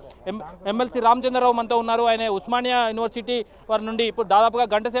నేపథ్యంలో ఎమ్మెల్సీ రామచంద్రరావు మనతో ఉన్నారు. ఆయన ఉస్మానియా యూనివర్సిటీ వారి నుండి ఇప్పుడు దాదాపుగా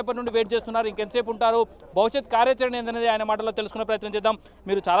గంట సేపటి నుండి వెయిట్ చేస్తున్నారు. ఇంకెంతసేపు ఉంటారు, భవిష్యత్ కార్యాచరణ ఏందనేది ఆయన మాటల్లో తెలుసుకునే ప్రయత్నం చేద్దాం.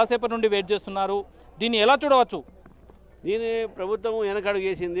 మీరు చాలాసేపటి నుండి వెయిట్ చేస్తున్నారు, దీన్ని ఎలా చూడవచ్చు? దీని ప్రభుత్వం వెనకడుగు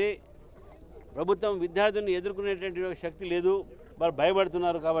చేసింది. ప్రభుత్వం విద్యార్థులను ఎదుర్కొనేటువంటి శక్తి లేదు, వాళ్ళు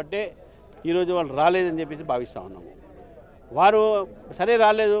భయపడుతున్నారు. కాబట్టి ఈరోజు వాళ్ళు రాలేదని చెప్పేసి భావిస్తూ ఉన్నాము. వారు సరే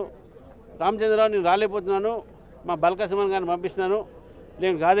రాలేదు, రామచంద్రరావు నేను రాలేకపోతున్నాను, మా బల్కా సుమన్ గారిని పంపిస్తున్నాను,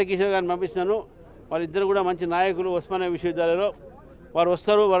 నేను గాదే కిషోర్ గారిని పంపిస్తున్నాను, వాళ్ళిద్దరు కూడా మంచి నాయకులు ఉస్మానియా విశ్వవిద్యాలయంలో, వారు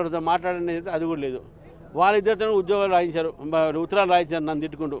వస్తారు, వాళ్ళతో మాట్లాడనేది అది కూడా లేదు. వాళ్ళిద్దరితో ఉద్యోగాలు రాయించారు, ఉత్తరాలు రాయించారు నన్ను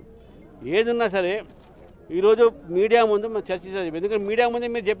తిట్టుకుంటూ. ఏదున్నా సరే ఈరోజు మీడియా ముందు మనం చర్చించాలి. ఎందుకంటే మీడియా ముందే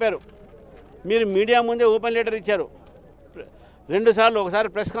మీరు చెప్పారు, మీరు మీడియా ముందే ఓపెన్ లెటర్ ఇచ్చారు 2 సార్లు. ఒకసారి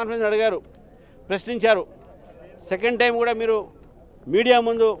ప్రెస్ కాన్ఫరెన్స్ అడిగారు, ప్రశ్నించారు. సెకండ్ టైం కూడా మీరు మీడియా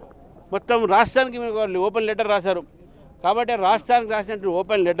ముందు మొత్తం రాష్ట్రానికి మీరు ఓపెన్ లెటర్ రాశారు. కాబట్టి రాష్ట్రానికి రాసినటువంటి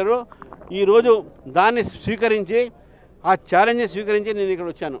ఓపెన్ లెటరు ఈరోజు దాన్ని స్వీకరించి, ఆ ఛాలెంజ్ని స్వీకరించి నేను ఇక్కడ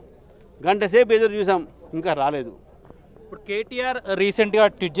వచ్చాను. గంట సేపు ఎదురు చూసాం, ఇంకా రాలేదు. ఇప్పుడు కేటీఆర్ రీసెంట్గా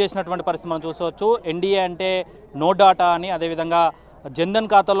ట్వీట్ చేసినటువంటి పరిస్థితి మనం చూసుకోవచ్చు. ఎన్డీఏ అంటే నో డాటా అని, అదేవిధంగా జన్ధన్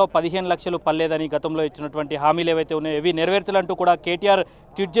ఖాతాలో 15 లక్షలు పర్లేదని గతంలో ఇచ్చినటువంటి హామీలు ఏవైతే ఉన్నాయో ఇవి నెరవేర్చాలంటూ కూడా కేటీఆర్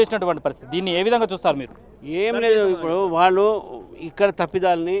ట్వీట్ చేసినటువంటి పరిస్థితి. దీన్ని ఏ విధంగా చూస్తారు మీరు? ఏం లేదు, ఇప్పుడు వాళ్ళు ఇక్కడ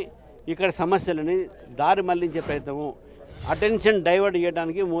తప్పిదాలని, ఇక్కడ సమస్యలని దారి మళ్లించే ప్రయత్నము, అటెన్షన్ డైవర్ట్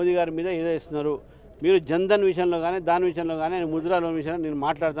చేయడానికి మోదీ గారి మీద ఏదో ఇస్తున్నారు. మీరు జన్ధన్ విషయంలో కానీ దాని విషయంలో కానీ ముద్రా లోన్ విషయంలో నేను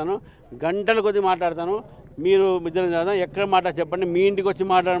మాట్లాడతాను, గంటల కొద్ది మాట్లాడతాను. మీరు ఇద్దరు చదువు ఎక్కడ మాట చెప్పండి, మీ ఇంటికి వచ్చి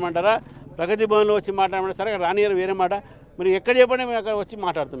మాట్లాడమంటారా, ప్రగతి భవన్లో వచ్చి మాట్లాడమంటారా? సరే రానియర్ వేరే మాట, మీరు ఎక్కడ చెప్పండి మేము అక్కడ వచ్చి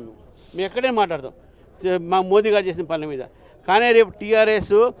మాట్లాడతాం. మేము ఎక్కడే మాట్లాడతాం మా మోదీ గారు చేసిన పనుల మీద. కానీ రేపు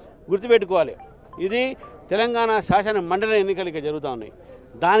టీఆర్ఎస్ గుర్తుపెట్టుకోవాలి, ఇది తెలంగాణ శాసన మండలి ఎన్నికలు ఇక జరుగుతూ ఉన్నాయి.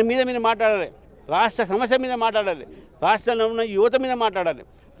 దాని మీద మీరు మాట్లాడాలి, రాష్ట్ర సమస్య మీద మాట్లాడాలి, రాష్ట్రంలో ఉన్న యువత మీద మాట్లాడాలి,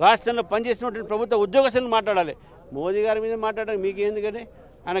 రాష్ట్రంలో పనిచేసినటువంటి ప్రభుత్వ ఉద్యోగస్తులను మాట్లాడాలి. మోదీ గారి మీద మాట్లాడాలి మీకు ఎందుకంటే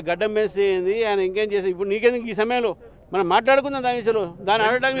ఆయన గడ్డం వేస్తే ఏంది, ఆయన ఇంకేం చేస్తే ఇప్పుడు నీకెందుకు ఈ సమయంలో మనం మాట్లాడుకుందాం దాని విషయంలో. దాన్ని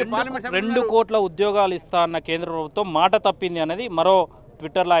అడగడానికి 2 కోట్ల ఉద్యోగాలు ఇస్తా అన్న కేంద్ర ప్రభుత్వం మాట తప్పింది అనేది మరో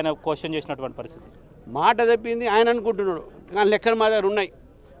ట్విట్టర్లో ఆయన క్వశ్చన్ చేసినటువంటి పరిస్థితి. మాట తప్పింది ఆయన అనుకుంటున్నాడు, కానీ లెక్కలు మా దగ్గర ఉన్నాయి.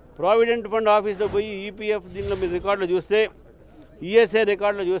 ప్రావిడెంట్ ఫండ్ ఆఫీస్లో పోయి ఈపీఎఫ్ దీనిలో మీరు రికార్డులు చూస్తే, ఈఎస్ఐ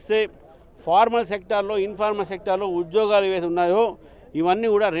రికార్డులు చూస్తే, ఫార్మల్ సెక్టార్లో ఇన్ఫార్మల్ సెక్టార్లో ఉద్యోగాలు ఏవైతే ఉన్నాయో ఇవన్నీ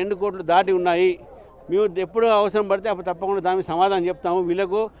కూడా 2 కోట్లు దాటి ఉన్నాయి. మేము ఎప్పుడు అవసరం పడితే అప్పుడు తప్పకుండా దాని మీద సమాధానం చెప్తాము.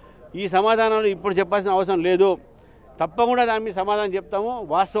 వీళ్ళకు ఈ సమాధానాలు ఇప్పుడు చెప్పాల్సిన అవసరం లేదు, తప్పకుండా దాని మీద సమాధానం చెప్తాము,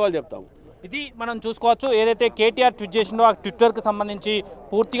 వాస్తవాలు చెప్తాము. ఇది మనం చూసుకోవచ్చు. ఏదైతే కేటీఆర్ ట్వీట్ చేసిండో ఆ ట్విట్టర్కి సంబంధించి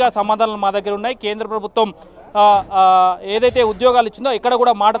పూర్తిగా సమాధానాలు మా దగ్గర ఉన్నాయి. కేంద్ర ప్రభుత్వం ఏదైతే ఉద్యోగాలు ఇచ్చిందో ఇక్కడ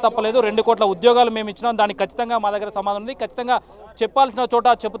కూడా మాట తప్పలేదు. 2 కోట్ల ఉద్యోగాలు మేము ఇచ్చినాం, దానికి ఖచ్చితంగా మా దగ్గర సమాధానం ఉంది, ఖచ్చితంగా చెప్పాల్సిన చోట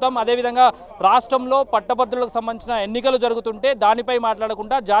చెబుతాం. అదేవిధంగా రాష్ట్రంలో పట్టభద్రులకు సంబంధించిన ఎన్నికలు జరుగుతుంటే దానిపై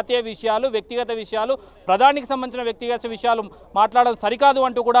మాట్లాడకుండా జాతీయ విషయాలు, వ్యక్తిగత విషయాలు, ప్రధానికి సంబంధించిన వ్యక్తిగత విషయాలు మాట్లాడడం సరికాదు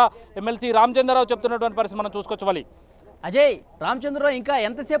అంటూ కూడా ఎమ్మెల్సీ రామచంద్రరావు చెప్తున్నటువంటి పరిస్థితి మనం చూసుకోవచ్చు. వలి అజయ్, రామచంద్రరావు ఇంకా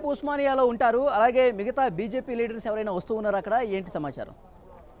ఎంతసేపు ఉస్మానియాలో ఉంటారు? అలాగే మిగతా బీజేపీ లీడర్స్ ఎవరైనా వస్తూ ఉన్నారు అక్కడ, ఏంటి సమాచారం?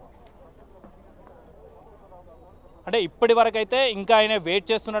 అంటే ఇప్పటి వరకు అయితే ఇంకా ఆయన వెయిట్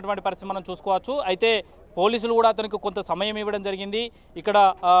చేస్తున్నటువంటి పరిస్థితి మనం చూసుకోవచ్చు. అయితే పోలీసులు కూడా అతనికి కొంత సమయం ఇవ్వడం జరిగింది. ఇక్కడ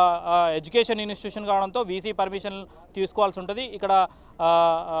ఎడ్యుకేషన్ ఇన్స్టిట్యూషన్ కావడంతో వీసీ పర్మిషన్ తీసుకోవాల్సి ఉంటుంది. ఇక్కడ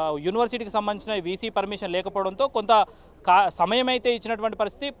యూనివర్సిటీకి సంబంధించిన వీసీ పర్మిషన్ లేకపోవడంతో కొంత సమయం అయితే ఇచ్చినటువంటి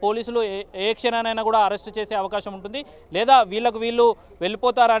పరిస్థితి. పోలీసులు ఏ క్షణానైనా కూడా అరెస్ట్ చేసే అవకాశం ఉంటుంది, లేదా వీళ్ళు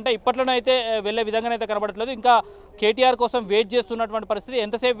వెళ్ళిపోతారా అంటే ఇప్పట్లోనే అయితే వెళ్ళే విధంగానైతే కనబడట్లేదు. ఇంకా కేటీఆర్ కోసం వెయిట్ చేస్తున్నటువంటి పరిస్థితి.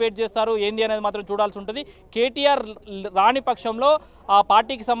 ఎంతసేపు వెయిట్ చేస్తారు ఏంది అనేది మాత్రం చూడాల్సి ఉంటుంది. కేటీఆర్ రాని పక్షంలో ఆ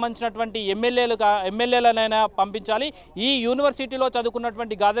పార్టీకి సంబంధించినటువంటి ఎమ్మెల్యేలనైనా పంపించాలి. ఈ యూనివర్సిటీలో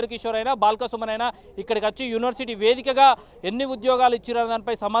చదువుకున్నటువంటి గాదర్ కిషోర్ అయినా బాల్క సుమన్ అయినా ఇక్కడికి వచ్చి యూనివర్సిటీ వేదికగా ఎన్ని ఉద్యోగాలు ఇచ్చారనే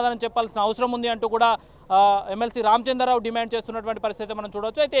దానిపై సమాధానం చెప్పాల్సిన అవసరం ఉంది అంటూ కూడా MLC రామచంద్రరావు డిమాండ్ చేస్తున్నటువంటి పరిస్థితి మనం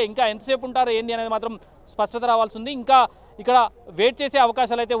చూడవచ్చు. అయితే ఇంకా ఎంతసేపు ఉంటారు ఏంది అనేది మాత్రం స్పష్టత రావాల్సి ఉంది. ఇంకా ఇక్కడ వెయిట్ చేసే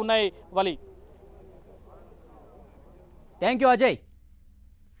అవకాశాలు అయితే ఉన్నాయి. వలి, థ్యాంక్ యూ అజయ్.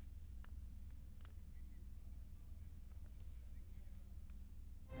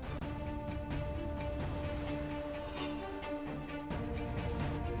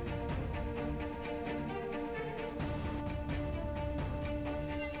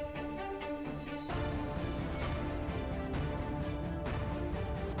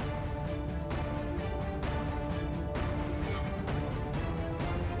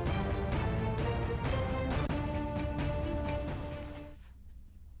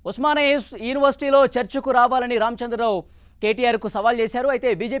 ఉస్మానియా యూనివర్సిటీలో చర్చకు రావాలని రామచంద్రరావు కేటీఆర్కు సవాల్ చేశారు. అయితే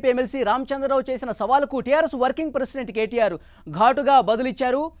బీజేపీ ఎమ్మెల్సీ రామచంద్రరావు చేసిన సవాలుకు టీఆర్ఎస్ వర్కింగ్ ప్రెసిడెంట్ కేటీఆర్ ఘాటుగా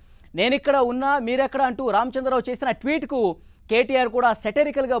బదులిచ్చారు. నేనిక్కడ ఉన్నా మీరెక్కడ అంటూ రామచంద్రరావు చేసిన ట్వీట్కు కేటీఆర్ కూడా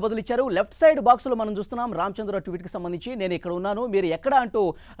సెటరికల్గా బదులిచ్చారు. లెఫ్ట్ సైడ్ బాక్స్లో మనం చూస్తున్నాం రామచంద్రరావు ట్వీట్కి సంబంధించి. నేను ఇక్కడ ఉన్నాను మీరు ఎక్కడ అంటూ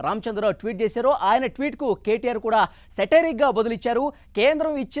రామచంద్రరావు ట్వీట్ చేశారు. ఆయన ట్వీట్కు కేటీఆర్ కూడా సెటరిక్గా బదులిచ్చారు.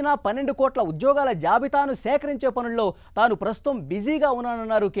 కేంద్రం ఇచ్చిన 12 కోట్ల ఉద్యోగాల జాబితాను సేకరించే పనుల్లో తాను ప్రస్తుతం బిజీగా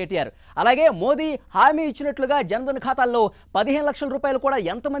ఉన్నానన్నారు కేటీఆర్. అలాగే మోదీ హామీ ఇచ్చినట్లుగా జన్ధన్ ఖాతాల్లో 15 లక్షల రూపాయలు కూడా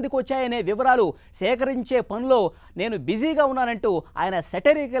ఎంతమందికి వచ్చాయనే వివరాలు సేకరించే పనిలో నేను బిజీగా ఉన్నానంటూ ఆయన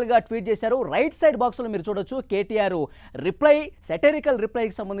సెటరికల్గా ట్వీట్ చేశారు. రైట్ సైడ్ బాక్స్లో మీరు చూడొచ్చు కేటీఆర్ రిప్లై, సెటరికల్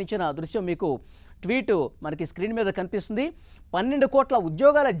రిప్లైకి సంబంధించిన దృశ్యం మీకు ట్వీట్ మనకి స్క్రీన్ మీద కనిపిస్తుంది. 12 కోట్ల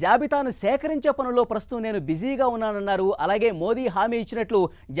ఉద్యోగాల జాబితాను సేకరించే పనుల్లో ప్రస్తుతం నేను బిజీగా ఉన్నానన్నారు. అలాగే మోదీ హామీ ఇచ్చినట్లు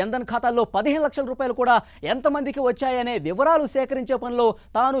జన్ధన్ ఖాతాల్లో 15 లక్షల రూపాయలు కూడా ఎంతమందికి వచ్చాయనే వివరాలు సేకరించే పనిలో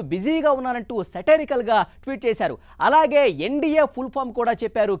తాను బిజీగా ఉన్నానంటూ సెటరికల్గా ట్వీట్ చేశారు. అలాగే ఎన్డీఏ ఫుల్ ఫామ్ కూడా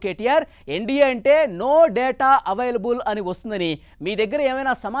చెప్పారు కేటీఆర్. ఎన్డీఏ అంటే నో డేటా అవైలబుల్ అని వస్తుందని, మీ దగ్గర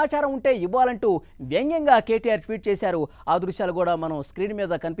ఏమైనా సమాచారం ఉంటే ఇవ్వాలంటూ వ్యంగ్యంగా కేటీఆర్ ట్వీట్ చేశారు. ఆ దృశ్యాలు కూడా మనం స్క్రీన్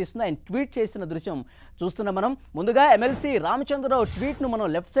మీద కనిపిస్తుంది. ఆయన ట్వీట్ చేసిన దృశ్యం చూస్తున్నాం మనం. ముందుగా ఎమ్మెల్సీ రామచంద్రరావు ట్వీట్ను మనం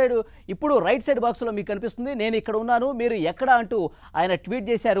లెఫ్ట్ సైడ్, ఇప్పుడు రైట్ సైడ్ బాక్స్లో మీకు కనిపిస్తుంది. నేను ఇక్కడ ఉన్నాను మీరు ఎక్కడ అంటూ ఆయన ట్వీట్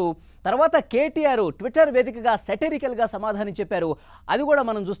చేశారు. తర్వాత కేటీఆర్ ట్విట్టర్ వేదికగా సెటరికల్గా సమాధానం చెప్పారు. అది కూడా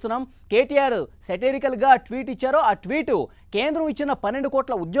మనం చూస్తున్నాం. కేటీఆర్ సెటరికల్గా ట్వీట్ ఇచ్చారో ఆ ట్వీటు కేంద్రం ఇచ్చిన 12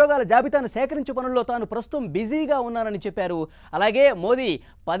 కోట్ల ఉద్యోగాల జాబితాను సేకరించే పనుల్లో తాను ప్రస్తుతం బిజీగా ఉన్నానని చెప్పారు. అలాగే మోదీ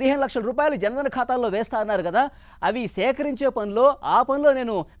 15 లక్షల రూపాయలు జన్ధన్ ఖాతాల్లో వేస్తా అన్నారు కదా, అవి సేకరించే పనిలో ఆ పనిలో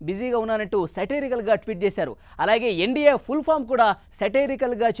నేను బిజీగా ఉన్నానంటూ సెటరికల్గా ట్వీట్ చేశారు. అలాగే ఎన్డీఏ ఫుల్ ఫామ్ కూడా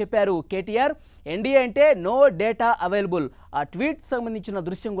సెటరికల్గా చెప్పారు కేటీఆర్. ఎన్డీఏ అంటే నో డేటా అవైలబుల్. ఆ ట్వీట్ సంబంధించిన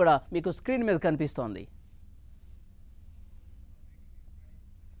దృశ్యం కూడా మీకు స్క్రీన్ మీద కనిపిస్తోంది.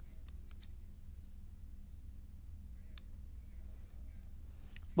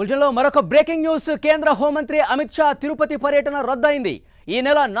 బులెటిన్లో మరొక బ్రేకింగ్ న్యూస్. కేంద్ర హోంమంత్రి అమిత్ షా తిరుపతి పర్యటన రద్దయింది. ఈ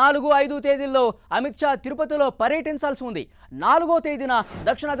నెల 4, 5 తేదీల్లో అమిత్ షా తిరుపతిలో పర్యటించాల్సి ఉంది. 4వ తేదీన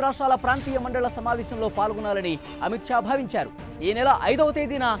దక్షిణాది రాష్ట్రాల ప్రాంతీయ మండళ్ల సమావేశంలో పాల్గొనాలని అమిత్ షా భావించారు. ఈ నెల 5వ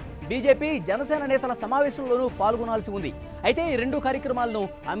తేదీన బీజేపీ జనసేన నేతల సమావేశంలోనూ పాల్గొనాల్సి ఉంది. అయితే ఈ 2 కార్యక్రమాలను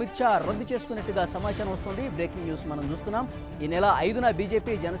అమిత్ షా రద్దు చేసుకున్నట్టుగా సమాచారం వస్తుంది. బ్రేకింగ్ న్యూస్ మనం చూస్తున్నాం. ఈ నెల 5న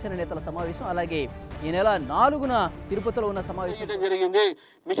బీజేపీ జనసేన నేతల సమావేశం, అలాగే ఈ నెల 4న తిరుపతిలో ఉన్న సమావేశం జరిగింది.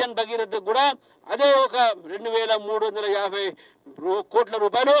 మిషన్ భగీరథ కూడా అదే ఒక 2350 కోట్ల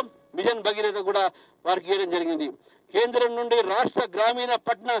రూపాయలు మిషన్ భగీరథ కూడా వారికి ఇవ్వడం జరిగింది. కేంద్రం నుండి రాష్ట్ర గ్రామీణ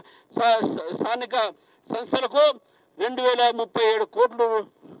పట్టణ స్థానిక సంస్థలకు 2037 కోట్లు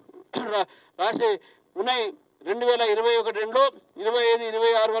రాసి ఉన్నాయి. 2021-22,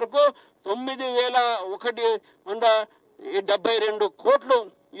 25-26 వరకు 9172 కోట్లు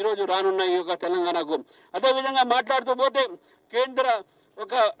ఈరోజు రానున్నాయి ఒక తెలంగాణకు. అదేవిధంగా మాట్లాడుతూ పోతే కేంద్ర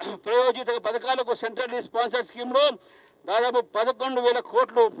ఒక ప్రయోజిత పథకాలకు సెంట్రల్లీ స్పాన్సర్డ్ స్కీమ్లో దాదాపు 11,000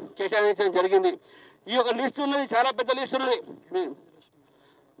 కోట్లు కేటాయించడం జరిగింది. ఈ యొక్క లిస్ట్ ఉన్నది, చాలా పెద్ద లిస్ట్ ఉన్నది.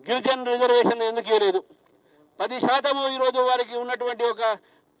 గిరిజన రిజర్వేషన్ ఎందుకు ఇవ్వలేదు? 10% ఈరోజు వారికి ఉన్నటువంటి ఒక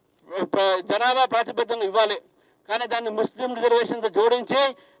జనాభా ప్రాతిపదికన ఇవ్వాలి, కానీ దాన్ని ముస్లిం రిజర్వేషన్తో జోడించి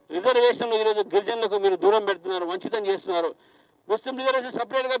రిజర్వేషన్లు ఈరోజు గిరిజనులకు మీరు దూరం పెడుతున్నారు, వంచితం చేస్తున్నారు. ముస్లిం రిజర్వేషన్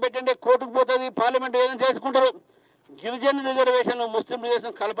సపరేట్గా పెట్టండి, కోర్టుకు పోతుంది, పార్లమెంట్ ఏదైనా చేసుకుంటారు. గిరిజన రిజర్వేషన్ ముస్లిం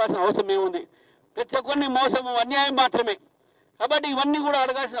రిజర్వేషన్ కలపాల్సిన అవసరం ఏముంది? ప్రతి ఒక్కరిని మోసము అన్యాయం మాత్రమే. కాబట్టి ఇవన్నీ కూడా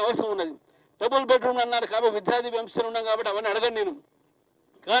అడగాల్సిన అవసరం ఉన్నది. డబుల్ బెడ్రూమ్ అన్నారు కాబట్టి విద్యార్థి వ్యవస్థలు ఉన్నాం కాబట్టి అవన్నీ అడగను నేను.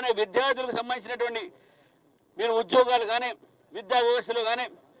 కానీ విద్యార్థులకు సంబంధించినటువంటి మీరు ఉద్యోగాలు కానీ విద్యా వ్యవస్థలో కానీ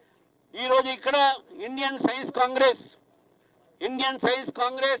ఈరోజు ఇక్కడ ఇండియన్ సైన్స్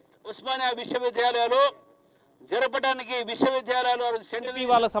కాంగ్రెస్ ఉస్మానియా విశ్వవిద్యాలయాలు జరపడానికి విశ్వవిద్యాలయాలు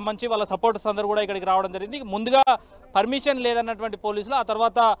సెంట్రల్ వాళ్ళకి సంబంధించి వాళ్ళ సపోర్టర్స్ అందరూ కూడా ఇక్కడికి రావడం జరిగింది. ముందుగా పర్మిషన్ లేదన్నటువంటి పోలీసులు ఆ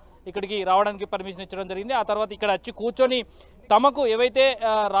తర్వాత ఇక్కడికి రావడానికి పర్మిషన్ ఇచ్చడం జరిగింది. ఆ తర్వాత ఇక్కడ వచ్చి కూర్చొని తమకు ఏవైతే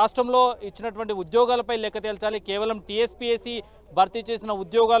రాష్ట్రంలో ఇచ్చినటువంటి ఉద్యోగాలపై లెక్క తేల్చాలి, కేవలం టీఎస్పీఎస్సీ భర్తీ చేసిన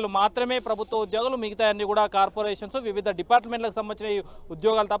ఉద్యోగాలు మాత్రమే ప్రభుత్వ ఉద్యోగాలు, మిగతా అన్ని కూడా కార్పొరేషన్స్ వివిధ డిపార్ట్మెంట్లకు సంబంధించిన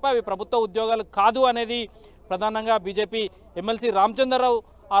ఉద్యోగాలు తప్ప అవి ప్రభుత్వ ఉద్యోగాలు కాదు అనేది ప్రధానంగా బీజేపీ ఎమ్మెల్సీ రామచంద్రరావు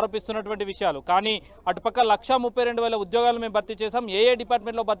ఆరోపిస్తున్నటువంటి విషయాలు. కానీ అటుపక్క 132,000 ఉద్యోగాలు మేము భర్తీ చేసాం, ఏ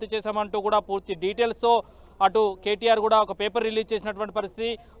డిపార్ట్మెంట్లో భర్తీ చేసామంటూ కూడా పూర్తి డీటెయిల్స్తో అటు కేటీఆర్ కూడా ఒక పేపర్ రిలీజ్ చేసినటువంటి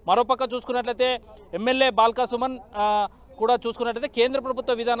పరిస్థితి. మరోపక్క చూసుకున్నట్లయితే ఎమ్మెల్యే బాల్కా సుమన్ కూడా చూసుకున్నట్లయితే కేంద్ర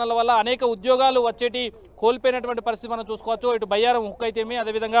ప్రభుత్వ విధానాల వల్ల అనేక ఉద్యోగాలు వచ్చేటి కోల్పోయినటువంటి పరిస్థితి మనం చూసుకోవచ్చు. ఇటు బయ్యారం హుక్ అయితేమి,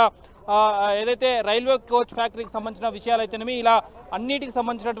 అదేవిధంగా ఏదైతే రైల్వే కోచ్ ఫ్యాక్టరీకి సంబంధించిన విషయాలు అయితేనేమి, ఇలా అన్నిటికి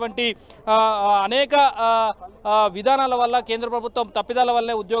సంబంధించినటువంటి అనేక విధానాల వల్ల కేంద్ర ప్రభుత్వం తప్పిదాల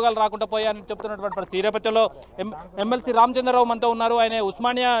వల్లే ఉద్యోగాలు రాకుండా పోయాయని చెప్తున్నటువంటి పరిస్థితి. ఈ నేపథ్యంలో ఎమ్మెల్సీ రామచంద్రరావు మనతో ఉన్నారు. ఆయన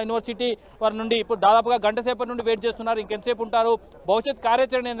ఉస్మానియా యూనివర్సిటీ వారి నుండి ఇప్పుడు దాదాపుగా గంట సేపటి నుండి వెయిట్ చేస్తున్నారు. ఇంకెంతసేపు ఉంటారు, భవిష్యత్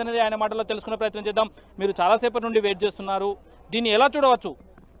కార్యాచరణ ఏందనేది ఆయన మాటల్లో తెలుసుకునే ప్రయత్నం చేద్దాం. మీరు చాలాసేపటి నుండి వెయిట్ చేస్తున్నారు, దీన్ని ఎలా చూడవచ్చు?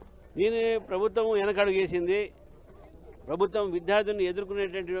 దీని ప్రభుత్వం వెనకడుగు వేసింది. ప్రభుత్వం విద్యార్థులను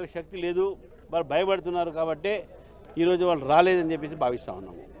ఎదుర్కొనేటువంటి శక్తి లేదు, వారు భయపడుతున్నారు. కాబట్టి ఈరోజు వాళ్ళు రాలేదని చెప్పేసి భావిస్తూ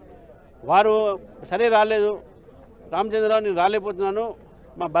ఉన్నాము. వారు సరే రాలేదు, రామచంద్రరావు నేను రాలేకపోతున్నాను,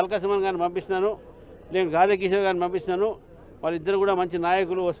 మా బల్కా సుమన్ గారిని పంపిస్తున్నాను, నేను గాదే కిషోర్ గారిని పంపిస్తున్నాను, వాళ్ళిద్దరు కూడా మంచి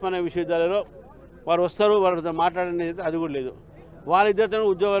నాయకులు ఉస్మానియా విశ్వవిద్యాలయంలో, వారు వస్తారు, వారితో మాట్లాడనేది అది కూడా లేదు. వాళ్ళిద్దరితో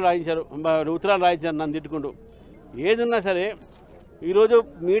ఉద్యోగాలు రాయించారు, ఉత్తరాలు రాయించారు నన్ను తిట్టుకుంటూ. ఏదున్నా సరే ఈరోజు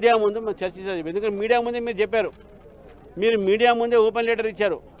మీడియా ముందు మనం చర్చించాలి. ఎందుకంటే మీడియా ముందే మీరు చెప్పారు, మీరు మీడియా ముందే ఓపెన్ లెటర్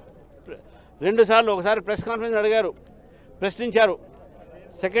ఇచ్చారు 2 సార్లు. ఒకసారి ప్రెస్ కాన్ఫరెన్స్ అడిగారు, ప్రశ్నించారు.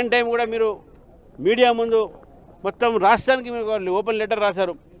 సెకండ్ టైం కూడా మీరు మీడియా ముందు మొత్తం రాష్ట్రానికి మీరు ఓపెన్ లెటర్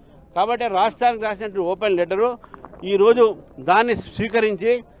రాశారు. కాబట్టి రాష్ట్రానికి రాసినట్టు ఓపెన్ లెటరు ఈరోజు దాన్ని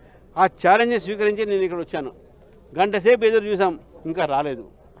స్వీకరించి, ఆ ఛాలెంజ్ స్వీకరించి నేను ఇక్కడ వచ్చాను. గంట సేపు ఎదురు చూసాం, ఇంకా రాలేదు.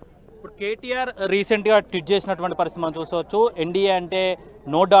 ఇప్పుడు కేటీఆర్ రీసెంట్గా ట్వీట్ చేసినటువంటి పరిస్థితి మనం చూసుకోవచ్చు. ఎన్డీఏ అంటే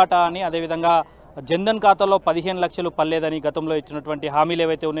నో డాటా అని, అదేవిధంగా జన్ధన్ ఖాతాలో 15 లక్షలు పర్లేదని, గతంలో ఇచ్చినటువంటి హామీలు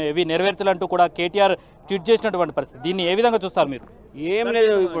ఏవైతే ఉన్నాయో ఇవి నెరవేర్చాలంటూ కూడా కేటీఆర్ ట్వీట్ చేసినటువంటి పరిస్థితి. దీన్ని ఏ విధంగా చూస్తారు మీరు? ఏం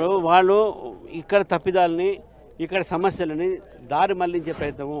లేదు, ఇప్పుడు వాళ్ళు ఇక్కడ తప్పిదాలని, ఇక్కడ సమస్యలని దారి మళ్లించే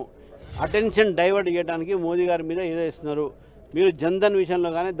ప్రయత్నము, అటెన్షన్ డైవర్ట్ చేయడానికి మోదీ గారి మీద ఏదో ఇస్తున్నారు. మీరు జన్ధన్ విషయంలో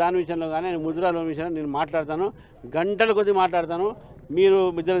కానీ దాని విషయంలో కానీ, ముద్రా లోన్ విషయంలో నేను మాట్లాడతాను, గంటల కొద్ది మాట్లాడతాను. మీరు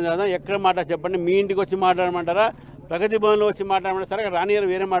ఇద్దరు చదువు ఎక్కడ మాట చెప్పండి, మీ ఇంటికి వచ్చి మాట్లాడమంటారా, ప్రగతి భవన్లో వచ్చి మాట్లాడమంటారా? సరే రానియర్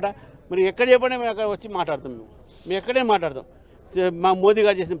వేరే మాట, మీరు ఎక్కడ చెప్పండి, మేము అక్కడ వచ్చి మాట్లాడతాం. మేము ఎక్కడే మాట్లాడతాం మా మోదీ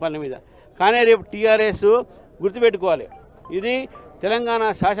గారు చేసిన పనుల మీద. కానీ రేపు టీఆర్ఎస్ గుర్తుపెట్టుకోవాలి, ఇది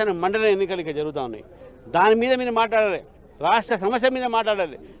తెలంగాణ శాసన మండలి ఎన్నికలు ఇక్కడ జరుగుతూ ఉన్నాయి. దాని మీద మీరు మాట్లాడాలి, రాష్ట్ర సమస్య మీద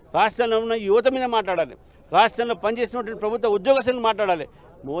మాట్లాడాలి, రాష్ట్రంలో ఉన్న యువత మీద మాట్లాడాలి, రాష్ట్రంలో పనిచేసినటువంటి ప్రభుత్వ ఉద్యోగస్తులను మాట్లాడాలి.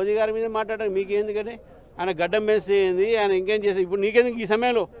 మోదీ గారి మీద మాట్లాడాలి మీకు ఎందుకంటే ఆయన గడ్డం వేస్తే ఏంది, ఆయన ఇంకేం చేస్తే ఇప్పుడు నీకెందుకు ఈ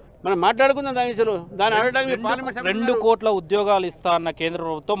సమయంలో మనం మాట్లాడుకుందాం దాని విషయంలో. దాన్ని అడగడానికి 2 కోట్ల ఉద్యోగాలు ఇస్తా అన్న కేంద్ర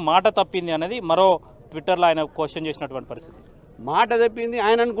ప్రభుత్వం మాట తప్పింది అనేది మరో ట్విట్టర్లో ఆయన క్వశ్చన్ చేసినటువంటి పరిస్థితి. మాట తప్పింది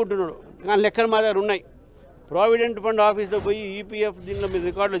ఆయన అనుకుంటున్నాడు, కానీ లెక్కలు మా దగ్గర ఉన్నాయి. ప్రావిడెంట్ ఫండ్ ఆఫీస్లో పోయి ఈపీఎఫ్ దీనిలో మీరు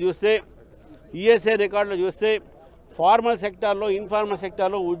రికార్డులో చూస్తే, ఈఎస్ఐ రికార్డులో చూస్తే, ఫార్మల్ సెక్టార్లో ఇన్ఫార్మల్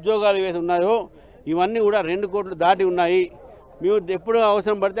సెక్టార్లో ఉద్యోగాలు ఏవైతే ఉన్నాయో ఇవన్నీ కూడా 2 కోట్లు దాటి ఉన్నాయి. మేము ఎప్పుడు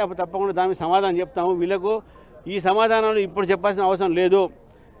అవసరం పడితే అప్పుడు తప్పకుండా దానికి సమాధానం చెప్తాము. వీళ్ళకు ఈ సమాధానాలు ఇప్పుడు చెప్పాల్సిన అవసరం లేదు,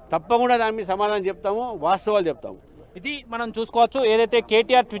 తప్పకుండా దాని మీద సమాధానం చెప్తాము, వాస్తవాలు చెప్తాము. ఇది మనం చూసుకోవచ్చు. ఏదైతే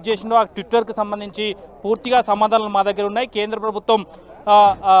కేటీఆర్ ట్వీట్ చేసిందో ఆ ట్విట్టర్కి సంబంధించి పూర్తిగా సమాధానాలు మా దగ్గర ఉన్నాయి. కేంద్ర ప్రభుత్వం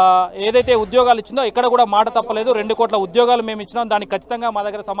ఏదైతే ఉద్యోగాలు ఇచ్చిందో ఇక్కడ కూడా మాట తప్పలేదు. 2 కోట్ల ఉద్యోగాలు మేము ఇచ్చినాం, దానికి ఖచ్చితంగా మా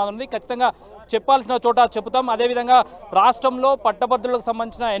దగ్గర సమాధానం ఉంది, ఖచ్చితంగా చెప్పాల్సిన చోట చెబుతాం. అదేవిధంగా రాష్ట్రంలో పట్టభద్రులకు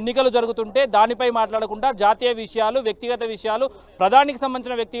సంబంధించిన ఎన్నికలు జరుగుతుంటే దానిపై మాట్లాడకుండా జాతీయ విషయాలు, వ్యక్తిగత విషయాలు, ప్రధానికి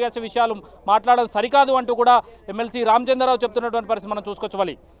సంబంధించిన వ్యక్తిగత విషయాలు మాట్లాడడం సరికాదు అంటూ కూడా ఎమ్మెల్సీ రామచంద్రరావు చెప్తున్నటువంటి పరిస్థితి మనం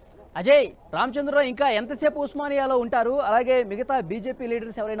చూసుకోవచ్చు. అజయ్, రామచంద్రరావు ఇంకా ఎంతసేపు ఉస్మానియాలో ఉంటారు? అలాగే మిగతా బీజేపీ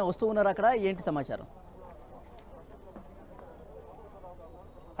లీడర్స్ ఎవరైనా వస్తూ ఉన్నారు అక్కడ, ఏంటి సమాచారం?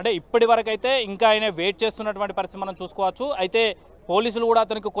 అంటే ఇప్పటి వరకు అయితే ఇంకా ఆయన వెయిట్ చేస్తున్నటువంటి పరిస్థితి మనం చూసుకోవచ్చు. అయితే పోలీసులు కూడా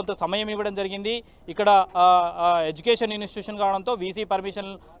అతనికి కొంత సమయం ఇవ్వడం జరిగింది. ఇక్కడ ఎడ్యుకేషన్ ఇన్స్టిట్యూషన్ కావడంతో వీసీ పర్మిషన్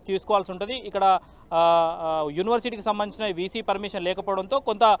తీసుకోవాల్సి ఉంటుంది. ఇక్కడ యూనివర్సిటీకి సంబంధించిన వీసీ పర్మిషన్ లేకపోవడంతో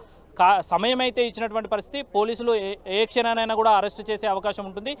కొంత సమయం అయితే ఇచ్చినటువంటి పరిస్థితి. పోలీసులు ఏ క్షణానైనా కూడా అరెస్ట్ చేసే అవకాశం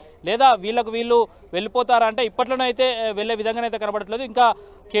ఉంటుంది, లేదా వీళ్ళు వెళ్ళిపోతారంటే ఇప్పట్లోనే అయితే వెళ్ళే విధంగానైతే కనబడట్లేదు. ఇంకా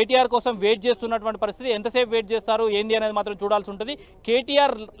కేటీఆర్ కోసం వెయిట్ చేస్తున్నటువంటి పరిస్థితి. ఎంతసేపు వెయిట్ చేస్తారు ఏంది అనేది మాత్రం చూడాల్సి ఉంటుంది.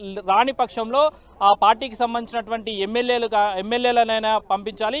 కేటీఆర్ రాని పక్షంలో ఆ పార్టీకి సంబంధించినటువంటి ఎమ్మెల్యేలనైనా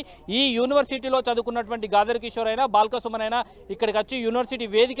పంపించాలి. ఈ యూనివర్సిటీలో చదువుకున్నటువంటి గాదర్ కిషోర్ అయినా బాల్కసుమన్ అయినా ఇక్కడికి వచ్చి యూనివర్సిటీ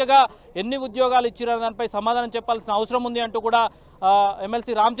వేదికగా ఎన్ని ఉద్యోగాలు ఇచ్చారనే దానిపై సమాధానం చెప్పాల్సిన అవసరం ఉంది అంటూ కూడా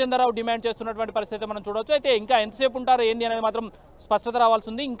ఎమ్మెల్సీ రామచంద్రరావు డిమాండ్ చేస్తున్నటువంటి పరిస్థితి మనం చూడవచ్చు. అయితే ఇంకా ఎంతసేపు ఉంటారో ఏంది అనేది మాత్రం స్పష్టత రావాల్సి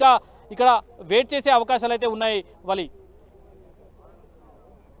ఉంది. ఇంకా ఇక్కడ వెయిట్ చేసే అవకాశాలు అయితే ఉన్నాయి. వలి,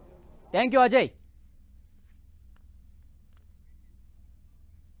 థ్యాంక్ యూ అజయ్.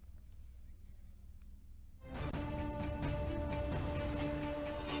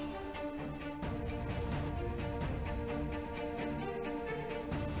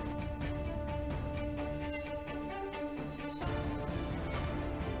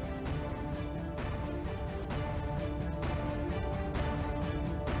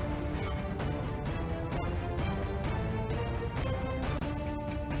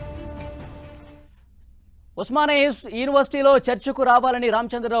 ఉస్మానియా యూనివర్సిటీలో చర్చకు రావాలని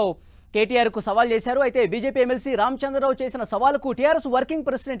రామచంద్రరావు కేటీఆర్కు సవాల్ చేశారు. అయితే బీజేపీ ఎమ్మెల్సీ రామచంద్రరావు చేసిన సవాలుకు టీఆర్ఎస్ వర్కింగ్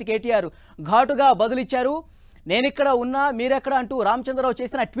ప్రెసిడెంట్ కేటీఆర్ ఘాటుగా బదులిచ్చారు. నేనిక్కడ ఉన్నా మీరెక్కడ అంటూ రామచంద్రరావు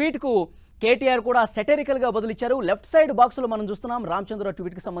చేసిన ట్వీట్కు కేటీఆర్ కూడా సెటరికల్గా బదులిచ్చారు. లెఫ్ట్ సైడ్ బాక్స్లో మనం చూస్తున్నాం రామచంద్రరావు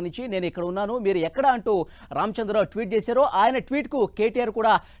ట్వీట్కి సంబంధించి. నేను ఇక్కడ ఉన్నాను మీరు ఎక్కడ అంటూ రామచంద్రరావు ట్వీట్ చేశారు. ఆయన ట్వీట్కు కేటీఆర్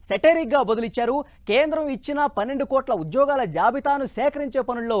కూడా సెటరిక్గా బదులిచ్చారు. కేంద్రం ఇచ్చిన 12 కోట్ల ఉద్యోగాల జాబితాను సేకరించే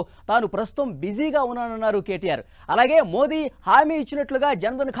పనుల్లో తాను ప్రస్తుతం బిజీగా ఉన్నానన్నారు కేటీఆర్. అలాగే మోదీ హామీ ఇచ్చినట్లుగా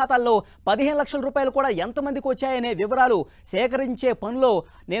జన్ధన్ ఖాతాల్లో 15 లక్షల రూపాయలు కూడా ఎంతమందికి వచ్చాయనే వివరాలు సేకరించే పనిలో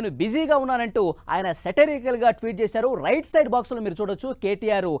నేను బిజీగా ఉన్నానంటూ ఆయన సెటరికల్గా ట్వీట్ చేశారు. రైట్ సైడ్ బాక్స్లో మీరు చూడొచ్చు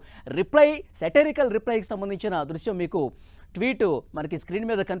కేటీఆర్ సెటరికల్ రిప్లైకి సంబంధించిన దృశ్యం మీకు ట్వీట్ మనకి స్క్రీన్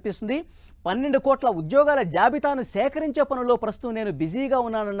మీద కనిపిస్తుంది. 12 కోట్ల ఉద్యోగాల జాబితాను సేకరించే పనుల్లో ప్రస్తుతం నేను బిజీగా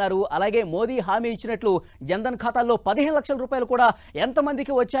ఉన్నానన్నారు. అలాగే మోదీ హామీ ఇచ్చినట్లు జన్ధన్ ఖాతాల్లో 15 లక్షల రూపాయలు కూడా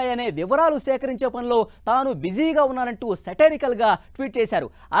ఎంతమందికి వచ్చాయనే వివరాలు సేకరించే పనిలో తాను బిజీగా ఉన్నానంటూ సెటరికల్గా ట్వీట్ చేశారు.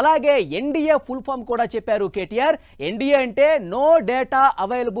 అలాగే ఎన్డీఏ ఫుల్ ఫామ్ కూడా చెప్పారు కేటీఆర్. ఎన్డీఏ అంటే నో డేటా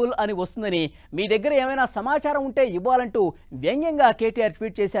అవైలబుల్ అని వస్తుందని, మీ దగ్గర ఏమైనా సమాచారం ఉంటే ఇవ్వాలంటూ వ్యంగ్యంగా కేటీఆర్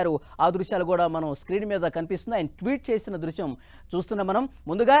ట్వీట్ చేశారు. ఆ దృశ్యాలు కూడా మనం స్క్రీన్ మీద కనిపిస్తుంది. ఆయన ట్వీట్ చేసిన దృశ్యం చూస్తున్నాం మనం.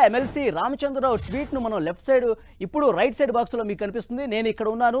 ముందుగా ఎమ్మెల్సీ రామచంద్రరావు ట్వీట్ను మనం లెఫ్ట్ సైడ్, ఇప్పుడు రైట్ సైడ్ బాక్స్లో మీకు కనిపిస్తుంది. నేను ఇక్కడ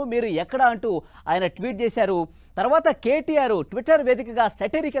ఉన్నాను మీరు ఎక్కడ అంటూ ఆయన ట్వీట్ చేశారు. తర్వాత కేటీఆర్ ట్విట్టర్ వేదికగా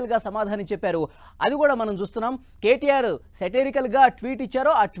సెటరికల్గా సమాధానం చెప్పారు. అది కూడా మనం చూస్తున్నాం. కేటీఆర్ సెటరికల్గా ట్వీట్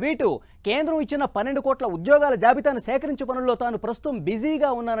ఇచ్చారు. ఆ ట్వీటు కేంద్రం ఇచ్చిన 12 కోట్ల ఉద్యోగాల జాబితాను సేకరించే పనుల్లో తాను ప్రస్తుతం బిజీగా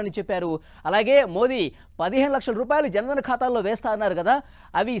ఉన్నానని చెప్పారు. అలాగే మోదీ 15 లక్షల రూపాయలు జన్ధన్ ఖాతాల్లో వేస్తా అన్నారు కదా,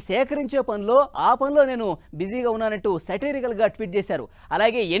 అవి సేకరించే పనిలో ఆ పనిలో నేను బిజీగా ఉన్నానంటూ సెటరికల్గా ట్వీట్ చేశారు.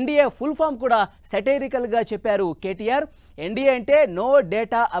 అలాగే ఎన్డీఏ ఫుల్ ఫామ్ కూడా సెటరికల్గా చెప్పారు కేటీఆర్. ఎన్డీఏ అంటే నో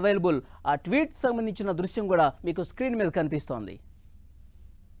డేటా అవైలబుల్. ఆ ట్వీట్ సంబంధించిన దృశ్యం కూడా మీకు స్క్రీన్ మీద కనిపిస్తోంది.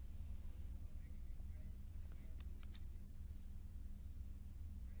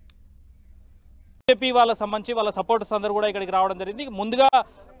 బీజేపీ వాళ్ళ సంబంధించి వాళ్ళ సపోర్టర్స్ అందరూ కూడా ఇక్కడికి రావడం జరిగింది. ముందుగా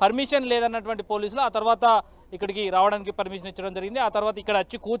పర్మిషన్ లేదన్నటువంటి పోలీసులు ఆ తర్వాత ఇక్కడికి రావడానికి పర్మిషన్ ఇచ్చడం జరిగింది. ఆ తర్వాత ఇక్కడ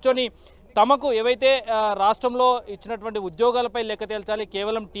వచ్చి కూర్చొని తమకు ఏవైతే రాష్ట్రంలో ఇచ్చినటువంటి ఉద్యోగాలపై లెక్క తేల్చాలి,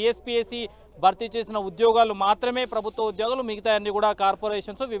 కేవలం టీఎస్పీఎస్సీ భర్తీ చేసిన ఉద్యోగాలు మాత్రమే ప్రభుత్వ ఉద్యోగాలు, మిగతా అన్ని కూడా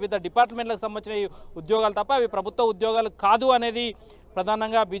కార్పొరేషన్స్ వివిధ డిపార్ట్మెంట్లకు సంబంధించిన ఉద్యోగాలు తప్ప అవి ప్రభుత్వ ఉద్యోగాలు కాదు అనేది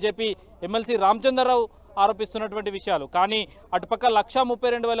ప్రధానంగా బీజేపీ ఎమ్మెల్సీ రామచంద్రరావు ఆరోపిస్తున్నటువంటి విషయాలు. కానీ అటుపక్క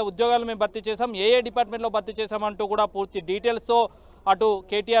 132,000 ఉద్యోగాలు మేము భర్తీ చేశాం, ఏ డిపార్ట్మెంట్లో భర్తీ చేశామంటూ కూడా పూర్తి డీటెయిల్స్తో అటు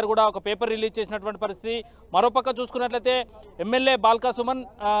కేటీఆర్ కూడా ఒక పేపర్ రిలీజ్ చేసినటువంటి పరిస్థితి. మరోపక్క చూసుకున్నట్లయితే ఎమ్మెల్యే బాల్కసుమన్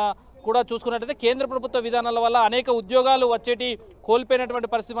కూడా చూసుకున్నట్లయితే కేంద్ర ప్రభుత్వ విధానాల వల్ల అనేక ఉద్యోగాలు వచ్చేటి కోల్పోయినటువంటి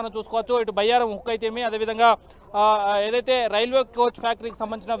పరిస్థితి మనం చూసుకోవచ్చు. ఇటు బయ్యారం హుక్ అయితేమి, అదేవిధంగా ఏదైతే రైల్వే కోచ్ ఫ్యాక్టరీకి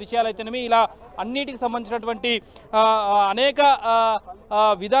సంబంధించిన విషయాలు అయితేనేమి, ఇలా అన్నిటికి సంబంధించినటువంటి అనేక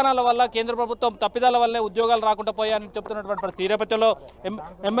విధానాల వల్ల కేంద్ర ప్రభుత్వం తప్పిదాల వల్లే ఉద్యోగాలు రాకుండా పోయాయని చెప్తున్నటువంటి పరిస్థితి. ఈ నేపథ్యంలో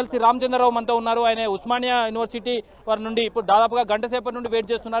ఎమ్మెల్సీ రామచంద్రరావు మనతో ఉన్నారు. ఆయన ఉస్మానియా యూనివర్సిటీ వారి నుండి ఇప్పుడు దాదాపుగా గంట సేపటి నుండి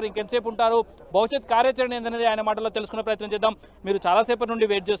వెయిట్ చేస్తున్నారు. ఇంకెంతసేపు ఉంటారు, భవిష్యత్ కార్యాచరణ ఏందనేది ఆయన మాటల్లో తెలుసుకునే ప్రయత్నం చేద్దాం. మీరు చాలాసేపటి నుండి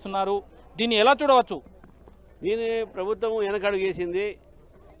వెయిట్ చేస్తున్నారు, దీన్ని ఎలా చూడవచ్చు? దీని ప్రభుత్వం వెనకడుగు వేసింది.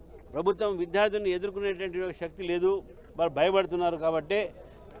 ప్రభుత్వం విద్యార్థులను ఎదుర్కొనేటువంటి శక్తి లేదు, వారు భయపడుతున్నారు. కాబట్టి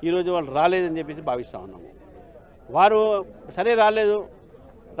ఈరోజు వాళ్ళు రాలేదని చెప్పేసి భావిస్తూ ఉన్నాము. వారు సరే రాలేదు,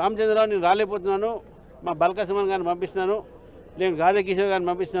 రామచంద్రరావు నేను రాలేకపోతున్నాను, మా బల్కసుమన్ గారిని పంపిస్తున్నాను, నేను గాదర్ కిషోర్ గారిని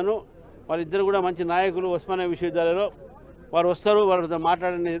పంపిస్తున్నాను, వాళ్ళిద్దరు కూడా మంచి నాయకులు ఉస్మానియా విశ్వవిద్యాలయంలో, వారు వస్తారు, వారితో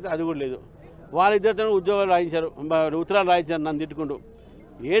మాట్లాడనేది అది కూడా లేదు. వాళ్ళిద్దరితో ఉద్యోగాలు రాయించారు, ఉత్తరాలు రాయించారు నన్ను తిట్టుకుంటూ.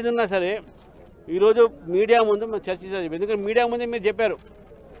 ఏదున్నా సరే ఈరోజు మీడియా ముందు మేము చర్చించాలి. ఎందుకంటే మీడియా ముందే మీరు చెప్పారు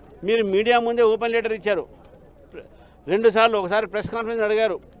మీరు మీడియా ముందే ఓపెన్ లెటర్ ఇచ్చారు 2 సార్లు, ఒకసారి ప్రెస్ కాన్ఫరెన్స్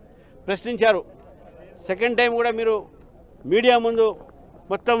అడిగారు, ప్రశ్నించారు. సెకండ్ టైం కూడా మీరు మీడియా ముందు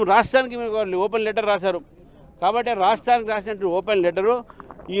మొత్తం రాష్ట్రానికి మీరు ఓపెన్ లెటర్ రాశారు. కాబట్టి రాష్ట్రానికి రాసినట్టు ఓపెన్ లెటరు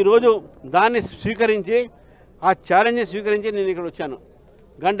ఈరోజు దాన్ని స్వీకరించి, ఆ ఛాలెంజ్ని స్వీకరించి నేను ఇక్కడ వచ్చాను.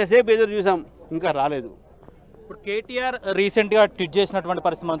 గంట సేపు ఎదురు చూసాం, ఇంకా రాలేదు. ఇప్పుడు కేటీఆర్ రీసెంట్గా ట్వీట్ చేసినటువంటి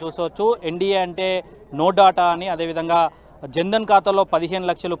పరిస్థితి మనం చూసుకోవచ్చు. ఎన్డీఏ అంటే నో డాటా అని, అదేవిధంగా జన్ధన్ ఖాతాలో 15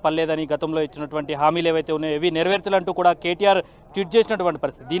 లక్షలు పర్లేదని గతంలో ఇచ్చినటువంటి హామీలు ఏవైతే ఉన్నాయో ఇవి నెరవేర్చాలంటూ కూడా కేటీఆర్ ట్వీట్ చేసినటువంటి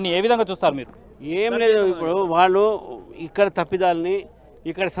పరిస్థితి. దీన్ని ఏ విధంగా చూస్తారు మీరు? ఏం లేదు, ఇప్పుడు వాళ్ళు ఇక్కడ తప్పిదాలని,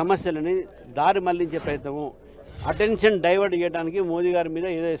 ఇక్కడ సమస్యలని దారి మళ్లించే ప్రయత్నము, అటెన్షన్ డైవర్ట్ చేయడానికి మోదీ గారి మీద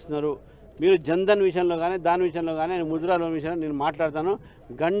ఏదో ఇస్తున్నారు. మీరు జన్ధన్ విషయంలో కానీ దాని విషయంలో కానీ ముద్రా లోన్ విషయంలో నేను మాట్లాడతాను,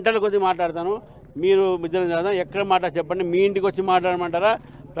 గంటల కొద్ది మాట్లాడతాను. మీరు ఇద్దరు చదువు ఎక్కడ మాట చెప్పండి, మీ ఇంటికి వచ్చి మాట్లాడమంటారా,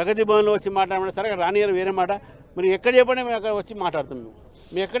 ప్రగతి భవన్లో వచ్చి మాట్లాడమంటారా? సరే రానియర్ వేరే మాట, మీరు ఎక్కడ చెప్పండి, మేము అక్కడ వచ్చి మాట్లాడతాం.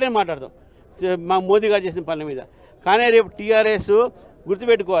 మేము ఎక్కడే మాట్లాడతాం మా మోదీ గారు చేసిన పనుల మీద. కానీ రేపు టీఆర్ఎస్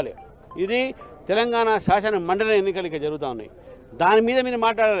గుర్తుపెట్టుకోవాలి, ఇది తెలంగాణ శాసన మండలి ఎన్నికలు ఇక జరుగుతూ ఉన్నాయి. దాని మీద మీరు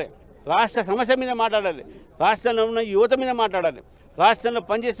మాట్లాడాలి, రాష్ట్ర సమస్య మీద మాట్లాడాలి, రాష్ట్రంలో ఉన్న యువత మీద మాట్లాడాలి, రాష్ట్రంలో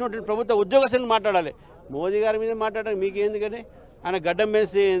పనిచేసినటువంటి ప్రభుత్వ ఉద్యోగస్తులను మాట్లాడాలి. మోదీ గారి మీద మాట్లాడాలి మీకేందుకని? ఆయన గడ్డం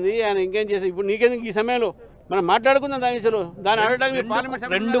పెంచితే ఏంది, ఆయన ఇంకేం చేస్తే ఇప్పుడు నీకెందుకు ఈ సమయంలో మనం మాట్లాడుకుందాం దాని విషయంలో. దాన్ని అడగడానికి పార్లమెంట్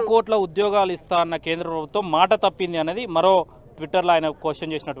 2 కోట్ల ఉద్యోగాలు ఇస్తా అన్న కేంద్ర ప్రభుత్వం మాట తప్పింది అనేది మరో ట్విట్టర్లో ఆయన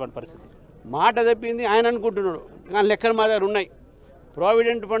క్వశ్చన్ చేసినటువంటి పరిస్థితి. మాట తప్పింది ఆయన అనుకుంటున్నాడు, కానీ లెక్కలు మా దగ్గర ఉన్నాయి.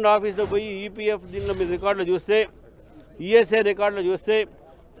 ప్రావిడెంట్ ఫండ్ ఆఫీస్లో పోయి ఈపీఎఫ్ దీనిలో మీరు రికార్డులు చూస్తే, ఈఎస్ఐ రికార్డులు చూస్తే,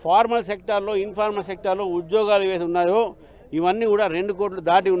 ఫార్మల్ సెక్టార్లో ఇన్ఫార్మల్ సెక్టార్లో ఉద్యోగాలు ఏవైతే ఉన్నాయో ఇవన్నీ కూడా 2 కోట్లు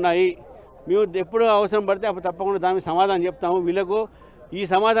దాటి ఉన్నాయి. మేము ఎప్పుడు అవసరం పడితే అప్పుడు తప్పకుండా దానికి సమాధానం చెప్తాము. వీళ్ళకు ఈ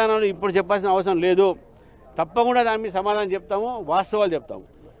సమాధానాలు ఇప్పుడు చెప్పాల్సిన అవసరం లేదు, తప్పకుండా దాని మీద సమాధానం చెప్తాము, వాస్తవాలు చెప్తాము.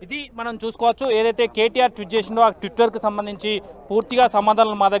 ఇది మనం చూసుకోవచ్చు. ఏదైతే కేటీఆర్ ట్వీట్ చేసిండో ఆ ట్విట్టర్కి సంబంధించి పూర్తిగా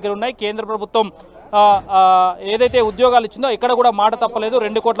సమాధానాలు మా దగ్గర ఉన్నాయి. కేంద్ర ప్రభుత్వం ఏదైతే ఉద్యోగాలు ఇచ్చిందో ఇక్కడ కూడా మాట తప్పలేదు.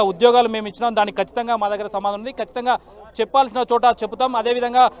 2 కోట్ల ఉద్యోగాలు మేము ఇచ్చినాం, దానికి ఖచ్చితంగా మా దగ్గర సమాధానం ఉంది, ఖచ్చితంగా చెప్పాల్సిన చోట చెబుతాం.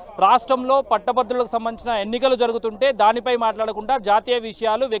 అదేవిధంగా రాష్ట్రంలో పట్టభద్రులకు సంబంధించిన ఎన్నికలు జరుగుతుంటే దానిపై మాట్లాడకుండా జాతీయ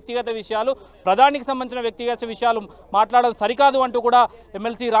విషయాలు, వ్యక్తిగత విషయాలు, ప్రధానికి సంబంధించిన వ్యక్తిగత విషయాలు మాట్లాడడం సరికాదు అంటూ కూడా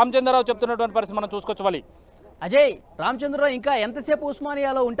ఎమ్మెల్సీ రామచంద్రరావు చెప్తున్నటువంటి పరిస్థితి మనం చూసుకోవాలి. అజయ్, రామచంద్రరావు ఇంకా ఎంతసేపు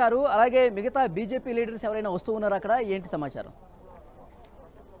ఉస్మానియాలో ఉంటారు? అలాగే మిగతా బీజేపీ లీడర్స్ ఎవరైనా వస్తూ ఉన్నారా అక్కడ? ఏంటి సమాచారం?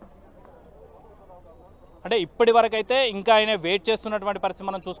 అంటే ఇప్పటి వరకు అయితే ఇంకా ఆయన వెయిట్ చేస్తున్నటువంటి పరిస్థితి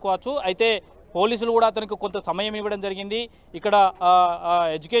మనం చూసుకోవచ్చు. అయితే పోలీసులు కూడా అతనికి కొంత సమయం ఇవ్వడం జరిగింది. ఇక్కడ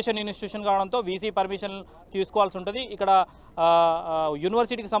ఎడ్యుకేషన్ ఇన్స్టిట్యూషన్ కావడంతో వీసీ పర్మిషన్ తీసుకోవాల్సి ఉంటుంది. ఇక్కడ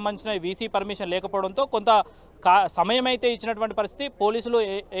యూనివర్సిటీకి సంబంధించిన వీసీ పర్మిషన్ లేకపోవడంతో కొంత సమయం అయితే ఇచ్చినటువంటి పరిస్థితి. పోలీసులు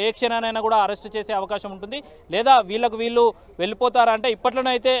ఏ క్షణానైనా కూడా అరెస్ట్ చేసే అవకాశం ఉంటుంది, లేదా వీళ్ళు వెళ్ళిపోతారా అంటే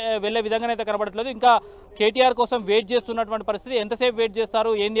ఇప్పట్లోనే అయితే వెళ్ళే విధంగానైతే కనబడట్లేదు. ఇంకా కేటీఆర్ కోసం వెయిట్ చేస్తున్నటువంటి పరిస్థితి. ఎంతసేపు వెయిట్ చేస్తారు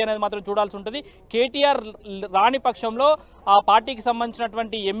ఏంది అనేది మాత్రం చూడాల్సి ఉంటుంది. కేటీఆర్ రాని పక్షంలో ఆ పార్టీకి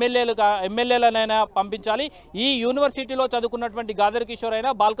సంబంధించినటువంటి ఎమ్మెల్యేలనైనా పంపించాలి. ఈ యూనివర్సిటీలో చదువుకున్నటువంటి గాదర్ కిషోర్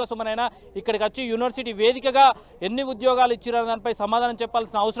అయినా, బాల్కసుమన్ అయినా ఇక్కడికి వచ్చి యూనివర్సిటీ వేదికగా ఎన్ని ఉద్యోగాలు ఇచ్చారనే దానిపై సమాధానం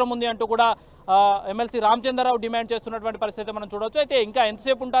చెప్పాల్సిన అవసరం ఉంది అంటూ కూడా ఎమ్మెల్సీ రామచంద్రరావు డిమాండ్ చేస్తున్నటువంటి పరిస్థితి మనం చూడవచ్చు. అయితే ఇంకా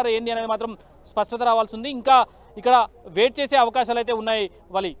ఎంతసేపు ఉంటారు ఏంది అనేది మాత్రం స్పష్టత రావాల్సి ఉంది. ఇంకా ఇక్కడ వెయిట్ చేసే అవకాశాలు అయితే ఉన్నాయి.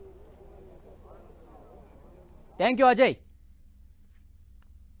 వలి, థ్యాంక్ యూ అజయ్.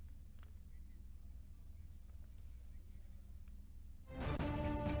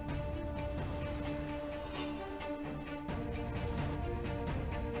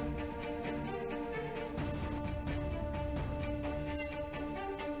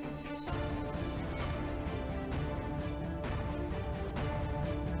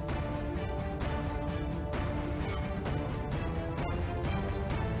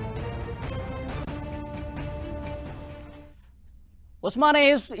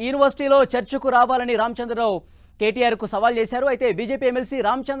 ఉస్మానియా యూనివర్సిటీలో చర్చకు రావాలని రామచంద్రరావు కేటీఆర్కు సవాల్ చేశారు. అయితే బీజేపీ ఎమ్మెల్సీ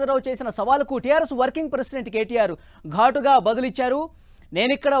రామచంద్రరావు చేసిన సవాలుకు టీఆర్ఎస్ వర్కింగ్ ప్రెసిడెంట్ కేటీఆర్ ఘాటుగా బదులిచ్చారు.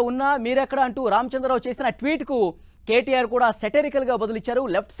 నేనిక్కడ ఉన్నా మీరెక్కడ అంటూ రామచంద్రరావు చేసిన ట్వీట్కు కేటీఆర్ కూడా సెటరికల్గా బదులిచ్చారు.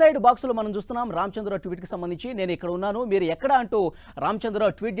 లెఫ్ట్ సైడ్ బాక్స్లో మనం చూస్తున్నాం రామచంద్రరావు ట్వీట్కి సంబంధించి. నేను ఇక్కడ ఉన్నాను మీరు ఎక్కడ అంటూ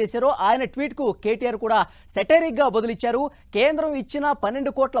రామచంద్రరావు ట్వీట్ చేశారు. ఆయన ట్వీట్కు కేటీఆర్ కూడా సెటరిక్గా బదులిచ్చారు. కేంద్రం ఇచ్చిన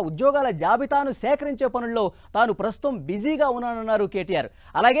 12 కోట్ల ఉద్యోగాల జాబితాను సేకరించే పనుల్లో తాను ప్రస్తుతం బిజీగా ఉన్నానన్నారు కేటీఆర్.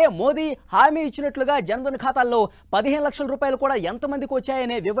 అలాగే మోదీ హామీ ఇచ్చినట్లుగా జన్ధన్ ఖాతాల్లో 15 లక్షల రూపాయలు కూడా ఎంతమందికి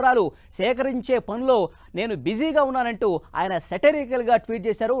వచ్చాయనే వివరాలు సేకరించే పనిలో నేను బిజీగా ఉన్నానంటూ ఆయన సెటరికల్గా ట్వీట్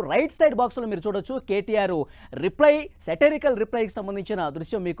చేశారు. రైట్ సైడ్ బాక్స్లో మీరు చూడొచ్చు కేటీఆర్ రిప్లై, సెటరికల్ రిప్లైకి సంబంధించిన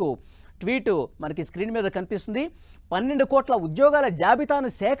దృశ్యం మీకు ట్వీట్ మనకి స్క్రీన్ మీద కనిపిస్తుంది. 12 కోట్ల ఉద్యోగాల జాబితాను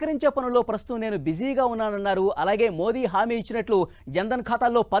సేకరించే పనుల్లో ప్రస్తుతం నేను బిజీగా ఉన్నానన్నారు. అలాగే మోదీ హామీ ఇచ్చినట్లు జన్ధన్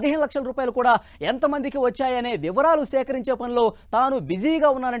ఖాతాల్లో 15 లక్షల రూపాయలు కూడా ఎంతమందికి వచ్చాయనే వివరాలు సేకరించే పనిలో తాను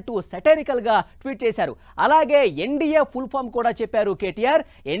బిజీగా ఉన్నానంటూ సెటరికల్గా ట్వీట్ చేశారు. అలాగే ఎన్డీఏ ఫుల్ ఫామ్ కూడా చెప్పారు కేటీఆర్.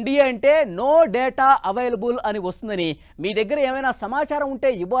 ఎన్డీఏ అంటే నో డేటా అవైలబుల్ అని వస్తుందని, మీ దగ్గర ఏమైనా సమాచారం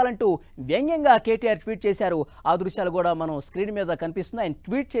ఉంటే ఇవ్వాలంటూ వ్యంగ్యంగా కేటీఆర్ ట్వీట్ చేశారు. ఆ దృశ్యాలు కూడా మనం స్క్రీన్ మీద కనిపిస్తుంది. ఆయన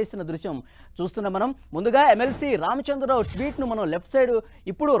ట్వీట్ చేసిన దృశ్యం చూస్తున్నాం మనం. ముందుగా ఎమ్మెల్సీ రామచంద్రరావు ట్వీట్ను మనం లెఫ్ట్ సైడ్,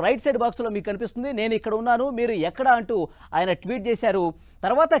 ఇప్పుడు రైట్ సైడ్ బాక్స్లో మీకు కనిపిస్తుంది. నేను ఇక్కడ ఉన్నాను, మీరు ఎక్కడ అంటూ ఆయన ట్వీట్ చేశారు.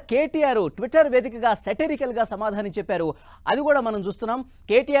 తర్వాత కేటీఆర్ ట్విట్టర్ వేదికగా సెటరికల్గా సమాధానం చెప్పారు. అది కూడా మనం చూస్తున్నాం.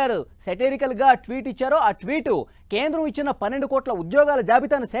 కేటీఆర్ సెటరికల్గా ట్వీట్ ఇచ్చారో ఆ ట్వీటు కేంద్రం ఇచ్చిన 12 కోట్ల ఉద్యోగాల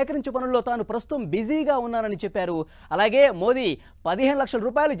జాబితాను సేకరించే పనుల్లో తాను ప్రస్తుతం బిజీగా ఉన్నానని చెప్పారు. అలాగే మోదీ 15 లక్షల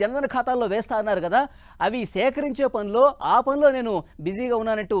రూపాయలు జన్ధన్ ఖాతాల్లో వేస్తా అన్నారు కదా, అవి సేకరించే పనిలో ఆ పనిలో నేను బిజీగా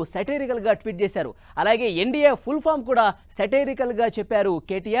ఉన్నానంటూ సెటరికల్గా ట్వీట్ చేశారు. అలాగే ఎన్డీఏ ఫుల్ ఫామ్ కూడా సెటరికల్గా చెప్పారు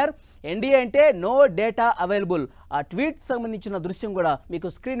కేటీఆర్. ఎన్డీఏ అంటే నో డేటా అవైలబుల్. ఆ ట్వీట్ సంబంధించిన దృశ్యం కూడా మీకు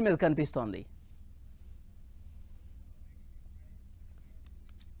స్క్రీన్ మీద కనిపిస్తోంది.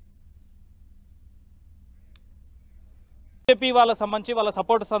 బీజేపీ వాళ్ళ సంబంధించి వాళ్ళ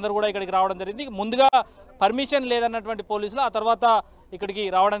సపోర్టర్స్ అందరూ కూడా ఇక్కడికి రావడం జరిగింది. ముందుగా పర్మిషన్ లేదన్నటువంటి పోలీసులు ఆ తర్వాత ఇక్కడికి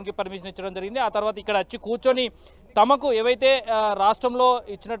రావడానికి పర్మిషన్ ఇచ్చడం జరిగింది. ఆ తర్వాత ఇక్కడ వచ్చి కూర్చొని తమకు ఏవైతే రాష్ట్రంలో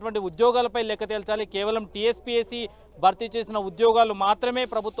ఇచ్చినటువంటి ఉద్యోగాలపై లెక్క తేల్చాలి, కేవలం టీఎస్పీఎస్సీ భర్తీ చేసిన ఉద్యోగాలు మాత్రమే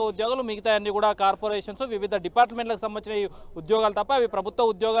ప్రభుత్వ ఉద్యోగాలు, మిగతా అన్ని కూడా కార్పొరేషన్స్ వివిధ డిపార్ట్మెంట్లకు సంబంధించిన ఉద్యోగాలు తప్ప అవి ప్రభుత్వ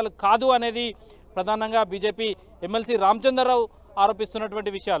ఉద్యోగాలు కాదు అనేది ప్రధానంగా బీజేపీ ఎమ్మెల్సీ రామచంద్రరావు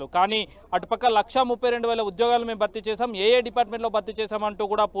ఆరోపిస్తున్నటువంటి విషయాలు. కానీ అటుపక్క 132,000 ఉద్యోగాలు మేము భర్తీ చేసాం, ఏ డిపార్ట్మెంట్లో భర్తీ చేసామంటూ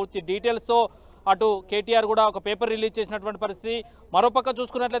కూడా పూర్తి డీటెయిల్స్తో అటు కేటీఆర్ కూడా ఒక పేపర్ రిలీజ్ చేసినటువంటి పరిస్థితి. మరోపక్క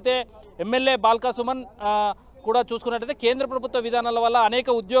చూసుకున్నట్లయితే ఎమ్మెల్యే బాల్కా సుమన్ కూడా చూసుకున్నట్లయితే కేంద్ర ప్రభుత్వ విధానాల వల్ల అనేక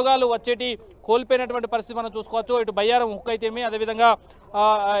ఉద్యోగాలు వచ్చేటి కోల్పోయినటువంటి పరిస్థితి మనం చూసుకోవచ్చు. ఇటు బయ్యారం హుక్ అయితేమి, అదేవిధంగా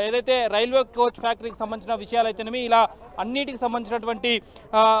ఏదైతే రైల్వే కోచ్ ఫ్యాక్టరీకి సంబంధించిన విషయాలు అయితేనేమి, ఇలా అన్నిటికి సంబంధించినటువంటి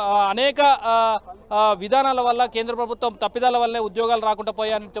అనేక విధానాల వల్ల కేంద్ర ప్రభుత్వం తప్పిదాల వల్లే ఉద్యోగాలు రాకుండా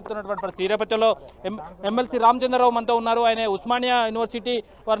పోయాయని చెప్తున్నటువంటి పరిస్థితి. ఈ నేపథ్యంలో ఎమ్మెల్సీ రామచంద్రరావు మనతో ఉన్నారు. ఆయన ఉస్మానియా యూనివర్సిటీ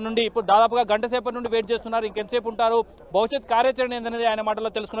వారి నుండి ఇప్పుడు దాదాపుగా గంట సేపటి నుండి వెయిట్ చేస్తున్నారు. ఇంకెంతసేపు ఉంటారు, భవిష్యత్ కార్యాచరణ ఏందనేది ఆయన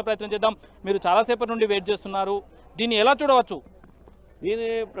మాటల్లో తెలుసుకునే ప్రయత్నం చేద్దాం. మీరు చాలాసేపటి నుండి వెయిట్ చేస్తున్నారు, దీన్ని ఎలా చూడవచ్చు? దీని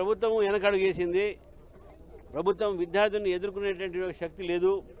ప్రభుత్వం వెనకడుగు వేసింది. ప్రభుత్వం విద్యార్థులను ఎదుర్కొనేటువంటి శక్తి లేదు,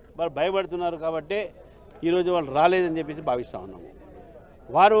 వారు భయపడుతున్నారు. కాబట్టి ఈరోజు వాళ్ళు రాలేదని చెప్పేసి భావిస్తూ ఉన్నాము.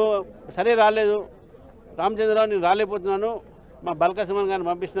 వారు సరే రాలేదు, రామచంద్రరావు నేను రాలేకపోతున్నాను, మా బల్కా సుమన్ గారిని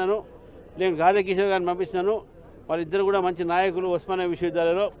పంపిస్తున్నాను, నేను గాదే కిషోర్ గారిని పంపిస్తున్నాను, వాళ్ళిద్దరు కూడా మంచి నాయకులు ఉస్మానియా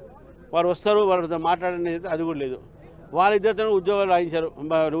విశ్వవిద్యాలయంలో, వారు వస్తారు, వారితో మాట్లాడనేది అది కూడా లేదు. వాళ్ళిద్దరితో ఉద్యోగాలు రాయించారు,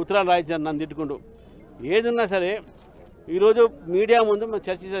 ఉత్తరాలు రాయించారు నన్ను తిట్టుకుంటూ. ఏదున్నా సరే ఈరోజు మీడియా ముందు మనం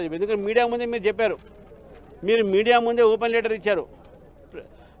చర్చించాలి. ఎందుకంటే మీడియా ముందే మీరు చెప్పారు, మీరు మీడియా ముందే ఓపెన్ లెటర్ ఇచ్చారు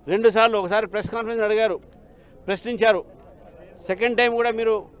 2 సార్లు. ఒకసారి ప్రెస్ కాన్ఫరెన్స్ అడిగారు, ప్రశ్నించారు. సెకండ్ టైం కూడా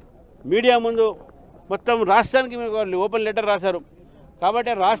మీరు మీడియా ముందు మొత్తం రాష్ట్రానికి మీరు ఓపెన్ లెటర్ రాశారు.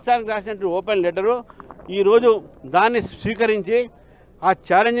 కాబట్టి రాష్ట్రానికి రాసినట్టు ఓపెన్ లెటరు ఈరోజు దాన్ని స్వీకరించి, ఆ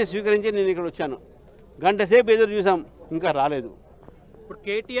ఛాలెంజ్ని స్వీకరించి నేను ఇక్కడ వచ్చాను. గంట సేపు ఎదురు చూసాం, ఇంకా రాలేదు. ఇప్పుడు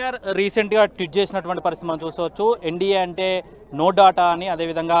కేటీఆర్ రీసెంట్గా ట్వీట్ చేసినటువంటి పరిస్థితి మనం చూసుకోవచ్చు. ఎన్డీఏ అంటే నో డాటా అని,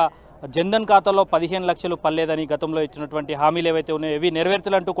 అదేవిధంగా జన్ధన్ ఖాతాలో 15 లక్షలు పర్లేదని గతంలో ఇచ్చినటువంటి హామీలు ఏవైతే ఉన్నాయో ఇవి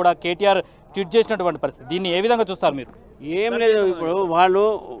నెరవేర్చాలంటూ కూడా కేటీఆర్ ట్వీట్ చేసినటువంటి పరిస్థితి. దీన్ని ఏ విధంగా చూస్తారు మీరు? ఏం లేదు, ఇప్పుడు వాళ్ళు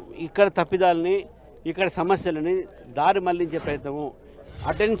ఇక్కడ తప్పిదాలని, ఇక్కడ సమస్యలని దారి మళ్లించే ప్రయత్నము,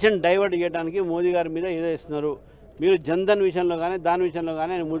 అటెన్షన్ డైవర్ట్ చేయడానికి మోదీ గారి మీద ఏదో ఇస్తున్నారు. మీరు జన్ధన్ విషయంలో కానీ దాని విషయంలో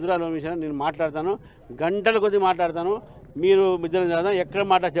కానీ ముద్రా లోన్ విషయంలో నేను మాట్లాడతాను, గంటల కొద్ది మాట్లాడతాను. మీరు ఇద్దరు చదువు ఎక్కడ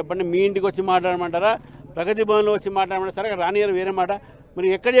మాట చెప్పండి, మీ ఇంటికి వచ్చి మాట్లాడమంటారా, ప్రగతి భవన్లో వచ్చి మాట్లాడమంటారా? సరే రానియర్ వేరే మాట, మీరు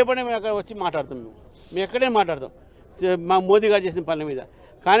ఎక్కడ చెప్పండి మేము అక్కడ వచ్చి మాట్లాడతాం. మేము ఎక్కడే మాట్లాడతాం మా మోదీ గారు చేసిన పనుల మీద.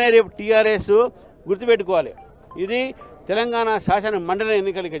 కానీ రేపు టీఆర్ఎస్ గుర్తుపెట్టుకోవాలి, ఇది తెలంగాణ శాసన మండలి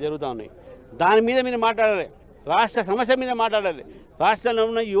ఎన్నికలు ఇక జరుగుతూ ఉన్నాయి. దాని మీద మీరు మాట్లాడాలి, రాష్ట్ర సమస్య మీద మాట్లాడాలి, రాష్ట్రంలో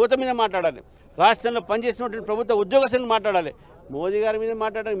ఉన్న యువత మీద మాట్లాడాలి, రాష్ట్రంలో పనిచేసినటువంటి ప్రభుత్వ ఉద్యోగస్తులను మాట్లాడాలి. మోదీ గారి మీద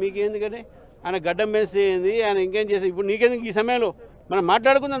మాట్లాడాలి మీకు ఎందుకంటే ఆయన గడ్డం పెంచితే ఏంది, ఆయన ఇంకేం చేస్తే ఇప్పుడు నీకెందుకు ఈ సమయంలో మనం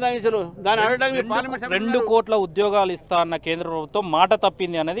మాట్లాడుకుందాం దాని విషయంలో. దాన్ని అడగడానికి పార్లమెంట్ 2 కోట్ల ఉద్యోగాలు ఇస్తా అన్న కేంద్ర ప్రభుత్వం మాట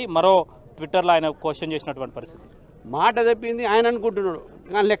తప్పింది అనేది మరో ట్విట్టర్లో ఆయన క్వశ్చన్ చేసినటువంటి పరిస్థితి. మాట తప్పింది ఆయన అనుకుంటున్నాడు,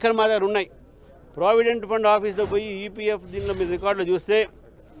 కానీ లెక్కలు మా దగ్గర ఉన్నాయి. ప్రావిడెంట్ ఫండ్ ఆఫీస్లో పోయి ఈపీఎఫ్ దీనిలో మీరు రికార్డులో చూస్తే,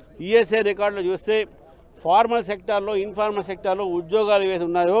 ఈఎస్ఐ రికార్డులో చూస్తే, ఫార్మల్ సెక్టార్లో ఇన్ఫార్మల్ సెక్టార్లో ఉద్యోగాలు ఏవైతే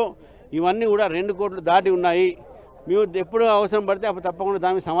ఉన్నాయో ఇవన్నీ కూడా 2 కోట్లు దాటి ఉన్నాయి. మేము ఎప్పుడు అవసరం పడితే అప్పుడు తప్పకుండా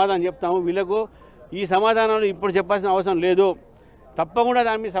దానికి సమాధానం చెప్తాము. వీళ్ళకు ఈ సమాధానాలు ఇప్పుడు చెప్పాల్సిన అవసరం లేదు, తప్పకుండా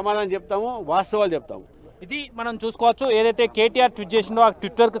దాని మీద సమాధానం చెప్తాము, వాస్తవాలు చెప్తాము. ఇది మనం చూసుకోవచ్చు. ఏదైతే కేటీఆర్ ట్వీట్ చేసిండో ఆ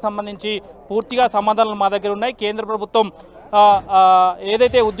ట్విట్టర్కి సంబంధించి పూర్తిగా సమాధానాలు మా దగ్గర ఉన్నాయి. కేంద్ర ప్రభుత్వం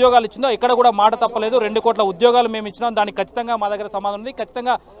ఏదైతే ఉద్యోగాలు ఇచ్చిందో ఇక్కడ కూడా మాట తప్పలేదు. 2 కోట్ల ఉద్యోగాలు మేము ఇచ్చినాం, దానికి ఖచ్చితంగా మా దగ్గర సమాధానం ఉంది,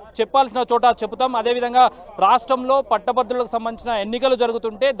 ఖచ్చితంగా చెప్పాల్సిన చోట చెబుతాం. అదేవిధంగా రాష్ట్రంలో పట్టభద్రులకు సంబంధించిన ఎన్నికలు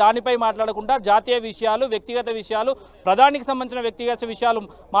జరుగుతుంటే దానిపై మాట్లాడకుండా జాతీయ విషయాలు, వ్యక్తిగత విషయాలు, ప్రధానికి సంబంధించిన వ్యక్తిగత విషయాలు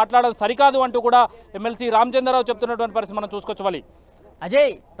మాట్లాడడం సరికాదు అంటూ కూడా ఎమ్మెల్సీ రామచంద్రరావు చెప్తున్నటువంటి పరిస్థితి మనం చూసుకోవాలి.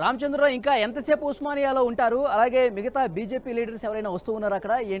 అజయ్, రామచంద్రరావు ఇంకా ఎంతసేపు ఉస్మానియాలో ఉంటారు? అలాగే మిగతా బీజేపీ లీడర్స్ ఎవరైనా వస్తూ ఉన్నారా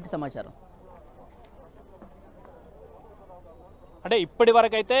అక్కడ? ఏంటి సమాచారం? అంటే ఇప్పటి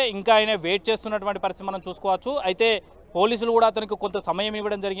వరకు అయితే ఇంకా ఆయన వెయిట్ చేస్తున్నటువంటి పరిస్థితి మనం చూసుకోవచ్చు. అయితే పోలీసులు కూడా అతనికి కొంత సమయం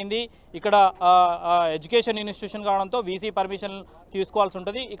ఇవ్వడం జరిగింది. ఇక్కడ ఎడ్యుకేషన్ ఇన్స్టిట్యూషన్ కావడంతో వీసీ పర్మిషన్ తీసుకోవాల్సి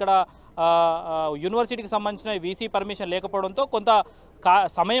ఉంటుంది. ఇక్కడ యూనివర్సిటీకి సంబంధించిన వీసీ పర్మిషన్ లేకపోవడంతో కొంత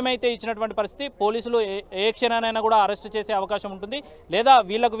సమయం అయితే ఇచ్చినటువంటి పరిస్థితి. పోలీసులు ఏ క్షణానైనా కూడా అరెస్ట్ చేసే అవకాశం ఉంటుంది, లేదా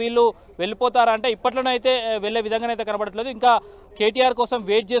వీళ్ళు వెళ్ళిపోతారా అంటే ఇప్పట్లోనే అయితే వెళ్ళే విధంగానైతే కనబడట్లేదు. ఇంకా కేటీఆర్ కోసం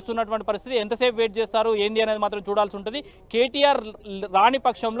వెయిట్ చేస్తున్నటువంటి పరిస్థితి. ఎంతసేపు వెయిట్ చేస్తారు ఏంది అనేది మాత్రం చూడాల్సి ఉంటుంది. కేటీఆర్ రాని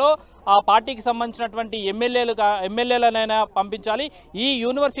పక్షంలో ఆ పార్టీకి సంబంధించినటువంటి ఎమ్మెల్యేలనైనా పంపించాలి. ఈ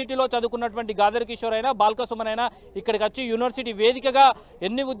యూనివర్సిటీలో చదువుకున్నటువంటి గాదర్ కిషోర్ అయినా, బాల్కసుమన్ అయినా ఇక్కడికి వచ్చి యూనివర్సిటీ వేదికగా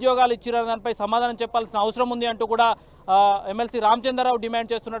ఎన్ని ఉద్యోగాలు ఇచ్చారనే దానిపై సమాధానం చెప్పాల్సిన అవసరం ఉంది అంటూ కూడా ఎమ్మెల్సీ రామచంద్రరావు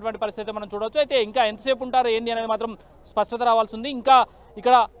డిమాండ్ చేస్తున్నటువంటి పరిస్థితి మనం చూడవచ్చు. అయితే ఇంకా ఎంతసేపు ఉంటారు ఏంది అనేది మాత్రం స్పష్టత రావాల్సి ఉంది. ఇంకా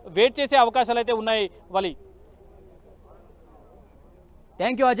ఇక్కడ వెయిట్ చేసే అవకాశాలు అయితే ఉన్నాయి. వలి,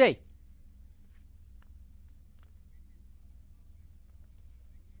 థ్యాంక్ యూ అజయ్.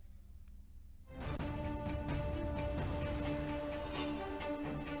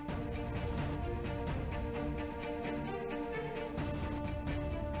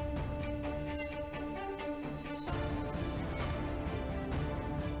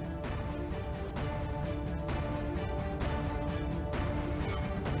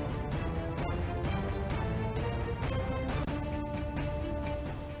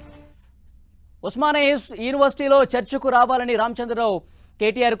 ఉస్మానియా యూనివర్సిటీలో చర్చకు రావాలని రామచంద్రరావు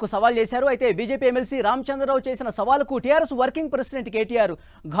కేటీఆర్కు సవాల్ చేశారు. అయితే బీజేపీ ఎమ్మెల్సీ రామచంద్రరావు చేసిన సవాలుకు టీఆర్ఎస్ వర్కింగ్ ప్రెసిడెంట్ కేటీఆర్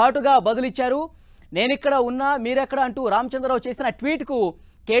ఘాటుగా బదులిచ్చారు. నేనిక్కడ ఉన్నా మీరెక్కడ అంటూ రామచంద్రరావు చేసిన ట్వీట్కు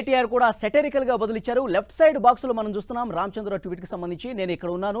కేటీఆర్ కూడా సెటరికల్గా బదులిచ్చారు. లెఫ్ట్ సైడ్ బాక్స్లో మనం చూస్తున్నాం రామచంద్రరావు ట్వీట్కి సంబంధించి. నేను ఇక్కడ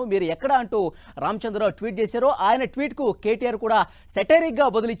ఉన్నాను మీరు ఎక్కడ అంటూ రామచంద్రరావు ట్వీట్ చేశారు. ఆయన ట్వీట్కు కేటీఆర్ కూడా సెటరిక్గా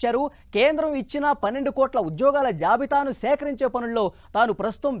బదులిచ్చారు. కేంద్రం ఇచ్చిన 12 కోట్ల ఉద్యోగాల జాబితాను సేకరించే పనుల్లో తాను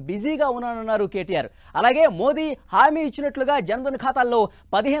ప్రస్తుతం బిజీగా ఉన్నానన్నారు కేటీఆర్. అలాగే మోదీ హామీ ఇచ్చినట్లుగా జన్ధన్ ఖాతాల్లో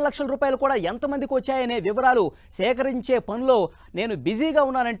 15 లక్షల రూపాయలు కూడా ఎంతమందికి వచ్చాయనే వివరాలు సేకరించే పనిలో నేను బిజీగా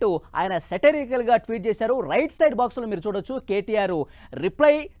ఉన్నానంటూ ఆయన సెటరికల్గా ట్వీట్ చేశారు. రైట్ సైడ్ బాక్స్లో మీరు చూడొచ్చు కేటీఆర్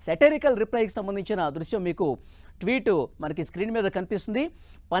సెటరికల్ రిప్లైకి సంబంధించిన దృశ్యం మీకు ట్వీట్ మనకి స్క్రీన్ మీద కనిపిస్తుంది.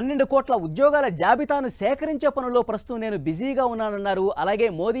 12 కోట్ల ఉద్యోగాల జాబితాను సేకరించే పనుల్లో ప్రస్తుతం నేను బిజీగా ఉన్నానన్నారు. అలాగే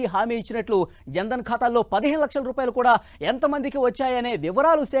మోదీ హామీ ఇచ్చినట్లు జన్ధన్ ఖాతాల్లో 15 లక్షల రూపాయలు కూడా ఎంతమందికి వచ్చాయనే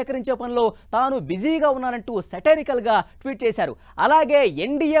వివరాలు సేకరించే పనిలో తాను బిజీగా ఉన్నానంటూ సెటరికల్గా ట్వీట్ చేశారు. అలాగే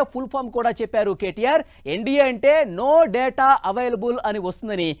ఎన్డీఏ ఫుల్ ఫామ్ కూడా చెప్పారు కేటీఆర్. ఎన్డీఏ అంటే నో డేటా అవైలబుల్ అని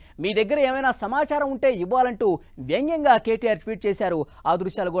వస్తుందని, మీ దగ్గర ఏమైనా సమాచారం ఉంటే ఇవ్వాలంటూ వ్యంగ్యంగా కేటీఆర్ ట్వీట్ చేశారు. ఆ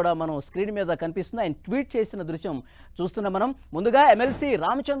దృశ్యాలు కూడా మనం స్క్రీన్ మీద కనిపిస్తుంది. ఆయన ట్వీట్ చేసిన దృశ్యం చూస్తున్నాం మనం. ముందుగా ఎమ్మెల్సీ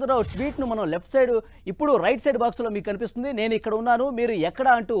రామచంద్రరావు ట్వీట్ను మనం లెఫ్ట్ సైడ్, ఇప్పుడు రైట్ సైడ్ బాక్స్లో మీకు కనిపిస్తుంది. నేను ఇక్కడ ఉన్నాను మీరు ఎక్కడ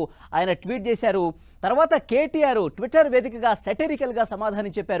అంటూ ఆయన ట్వీట్ చేశారు. తర్వాత కేటీఆర్ ట్విట్టర్ వేదికగా సెటరికల్గా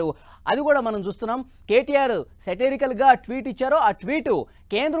సమాధానం చెప్పారు. అది కూడా మనం చూస్తున్నాం. కేటీఆర్ సెటరికల్గా ట్వీట్ ఇచ్చారో ఆ ట్వీటు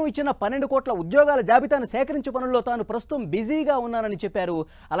కేంద్రం ఇచ్చిన 12 కోట్ల ఉద్యోగాల జాబితాను సేకరించే పనుల్లో తాను ప్రస్తుతం బిజీగా ఉన్నానని చెప్పారు.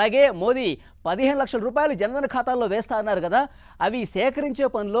 అలాగే మోదీ 15 లక్షల రూపాయలు జన్ధన్ ఖాతాల్లో వేస్తా అన్నారు కదా, అవి సేకరించే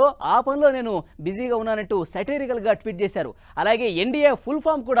పనిలో ఆ పనిలో నేను బిజీగా ఉన్నానంటూ సెటరికల్గా ట్వీట్ చేశారు. అలాగే ఎన్డీఏ ఫుల్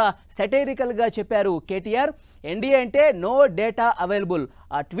ఫామ్ కూడా సెటరికల్గా చెప్పారు కేటీఆర్. ఎన్డీఏ అంటే నో డేటా అవైలబుల్.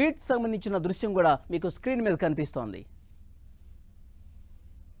 ఆ ట్వీట్ సంబంధించిన దృశ్యం కూడా మీకు స్క్రీన్ మీద కనిపిస్తోంది.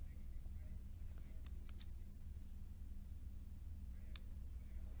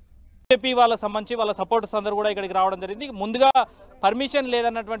 బీజేపీ వాళ్ళ సంబంధించి వాళ్ళ సపోర్టర్స్ అందరూ కూడా ఇక్కడికి రావడం జరిగింది. ముందుగా పర్మిషన్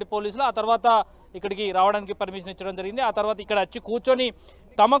లేదన్నటువంటి పోలీసులు ఆ తర్వాత ఇక్కడికి రావడానికి పర్మిషన్ ఇచ్చడం జరిగింది. ఆ తర్వాత ఇక్కడ వచ్చి కూర్చొని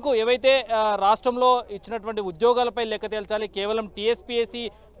తమకు ఏవైతే రాష్ట్రంలో ఇచ్చినటువంటి ఉద్యోగాలపై లెక్క తేల్చాలి, కేవలం టీఎస్పీఎస్సీ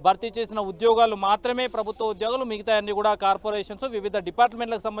భర్తీ చేసిన ఉద్యోగాలు మాత్రమే ప్రభుత్వ ఉద్యోగాలు, మిగతా అన్ని కూడా కార్పొరేషన్స్ వివిధ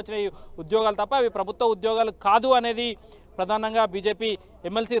డిపార్ట్మెంట్లకు సంబంధించిన ఉద్యోగాలు తప్ప అవి ప్రభుత్వ ఉద్యోగాలు కాదు అనేది ప్రధానంగా బీజేపీ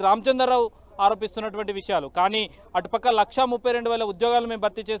ఎమ్మెల్సీ రామచంద్రరావు ఆరోపిస్తున్నటువంటి విషయాలు. కానీ అటుపక్క 132,000 ఉద్యోగాలు మేము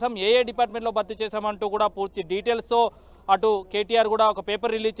భర్తీ చేసాం, ఏ డిపార్ట్మెంట్లో భర్తీ చేసామంటూ కూడా పూర్తి డీటెయిల్స్తో అటు కేటీఆర్ కూడా ఒక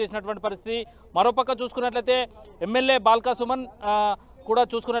పేపర్ రిలీజ్ చేసినటువంటి పరిస్థితి. మరోపక్క చూసుకున్నట్లయితే ఎమ్మెల్యే బాల్కసుమన్ కూడా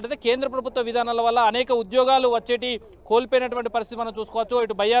చూసుకున్నట్లయితే కేంద్ర ప్రభుత్వ విధానాల వల్ల అనేక ఉద్యోగాలు వచ్చేటి కోల్పోయినటువంటి పరిస్థితి మనం చూసుకోవచ్చు.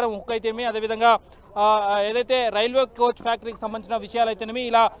 ఇటు బయ్యారం ఉక్కు అయితేమి, అదేవిధంగా ఏదైతే రైల్వే కోచ్ ఫ్యాక్టరీకి సంబంధించిన విషయాలైతేనేమి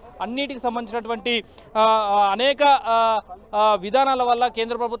ఇలా అన్నిటికి సంబంధించినటువంటి అనేక విధానాల వల్ల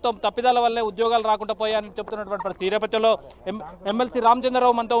కేంద్ర ప్రభుత్వం తప్పిదాల వల్లే ఉద్యోగాలు రాకుండా పోయాయని చెప్తున్నటువంటి పరిస్థితి. ఈ నేపథ్యంలో MLC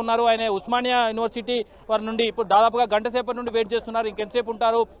రామచంద్రరావు మనతో ఉన్నారు. ఆయన ఉస్మానియా యూనివర్సిటీ వారి నుండి ఇప్పుడు దాదాపుగా గంట సేపటి నుండి వెయిట్ చేస్తున్నారు. ఇంకెంతసేపు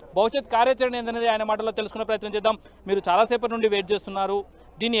ఉంటారు, భవిష్యత్ కార్యాచరణ ఏందనేది ఆయన మాటల్లో తెలుసుకునే ప్రయత్నం చేద్దాం. మీరు చాలాసేపటి నుండి వెయిట్ చేస్తున్నారు,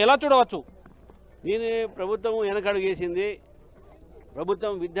 దీన్ని ఎలా చూడవచ్చు? దీని ప్రభుత్వం వెనకడుగు వేసింది.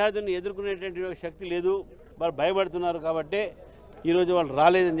 ప్రభుత్వం విద్యార్థులను ఎదుర్కొనేటువంటి శక్తి లేదు, వాళ్ళు భయపడుతున్నారు కాబట్టి ఈరోజు వాళ్ళు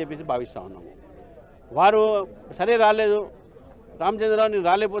రాలేదని చెప్పేసి భావిస్తూ ఉన్నాము. వారు సరే రాలేదు, రామచంద్రరావు నేను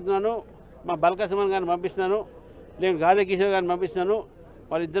రాలేకపోతున్నాను, మా బల్కసుమన్ గారిని పంపిస్తున్నాను, నేను గాదే కిషోర్ గారిని పంపిస్తున్నాను,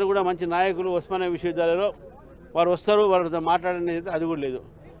 వాళ్ళిద్దరు కూడా మంచి నాయకులు ఉస్మానియా విశ్వవిద్యాలయంలో, వారు వస్తారు, వాళ్ళతో మాట్లాడనేది అది కూడా లేదు.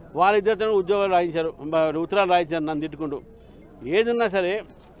 వాళ్ళిద్దరితో ఉద్యోగాలు రాయించారు, ఉత్తరాలు రాయించారు నన్ను తిట్టుకుంటూ. ఏదున్నా సరే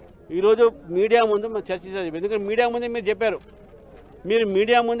ఈరోజు మీడియా ముందు మనం చర్చించాలి. ఎందుకంటే మీడియా ముందే మీరు చెప్పారు, మీరు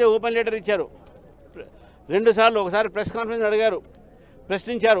మీడియా ముందే ఓపెన్ లెటర్ ఇచ్చారు 2 సార్లు. ఒకసారి ప్రెస్ కాన్ఫరెన్స్ అడిగారు,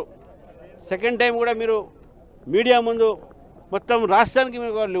 ప్రశ్నించారు. సెకండ్ టైం కూడా మీరు మీడియా ముందు మొత్తం రాష్ట్రానికి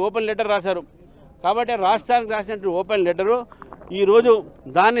మీరు ఓపెన్ లెటర్ రాశారు. కాబట్టి రాష్ట్రానికి రాసినట్టు ఓపెన్ లెటరు ఈరోజు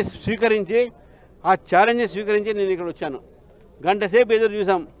దాన్ని స్వీకరించి, ఆ ఛాలెంజ్ని స్వీకరించి నేను ఇక్కడ వచ్చాను. గంట సేపు ఎదురు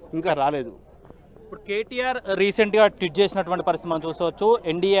చూసాం, ఇంకా రాలేదు. ఇప్పుడు కేటీఆర్ రీసెంట్గా ట్వీట్ చేసినటువంటి పరిస్థితి మనం చూసుకోవచ్చు.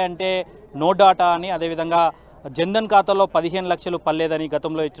 ఎన్డీఏ అంటే నో డాటా అని, అదేవిధంగా జన్ధన్ ఖాతాలో 15 లక్షలు పర్లేదని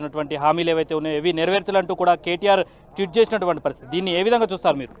గతంలో ఇచ్చినటువంటి హామీలు ఏవైతే ఉన్నాయో ఇవి నెరవేర్చాలంటూ కూడా కేటీఆర్ ట్వీట్ చేసినటువంటి పరిస్థితి. దీన్ని ఏ విధంగా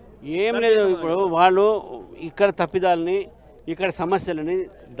చూస్తారు మీరు? ఏం లేదు, ఇప్పుడు వాళ్ళు ఇక్కడ తప్పిదాలని, ఇక్కడ సమస్యలని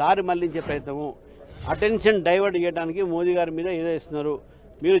దారి మళ్లించే ప్రయత్నము, అటెన్షన్ డైవర్ట్ చేయడానికి మోదీ గారి మీద ఏదో ఇస్తున్నారు.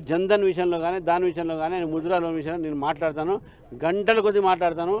 మీరు జన్ధన్ విషయంలో కానీ దాని విషయంలో కానీ ముద్రా లోన్ విషయంలో నేను మాట్లాడతాను, గంటల కొద్ది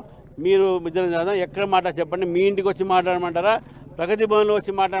మాట్లాడతాను. మీరు ఇద్దరు కదా ఎక్కడ మాట చెప్పండి, మీ ఇంటికి వచ్చి మాట్లాడమంటారా, ప్రగతి భవన్లో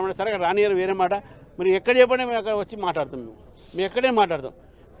వచ్చి మాట్లాడమంటారా? సరే రానియర్ వేరే మాట, మీరు ఎక్కడ చెప్పండి మేము అక్కడ వచ్చి మాట్లాడతాం. మేము ఎక్కడే మాట్లాడతాం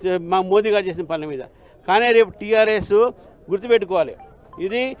మా మోదీ గారు చేసిన పనుల మీద. కానీ రేపు టీఆర్ఎస్ గుర్తుపెట్టుకోవాలి,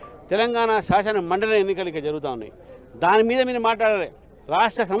 ఇది తెలంగాణ శాసన మండలి ఎన్నికలు ఇక జరుగుతూ ఉన్నాయి. దాని మీద మీరు మాట్లాడాలి,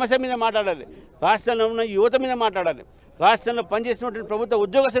 రాష్ట్ర సమస్య మీద మాట్లాడాలి, రాష్ట్రంలో ఉన్న యువత మీద మాట్లాడాలి, రాష్ట్రంలో పనిచేసినటువంటి ప్రభుత్వ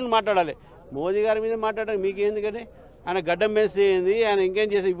ఉద్యోగస్తులను మాట్లాడాలి. మోదీ గారి మీద మాట్లాడాలి మీకు ఎందుకంటే ఆయన గడ్డం వేస్తే ఏంది, ఆయన ఇంకేం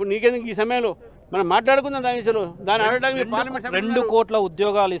చేస్తారు? ఇప్పుడు నీకెందుకు ఈ సమయంలో మనం మాట్లాడుకుందాం దాని విషయంలో. దాన్ని అడగడానికి 2 కోట్ల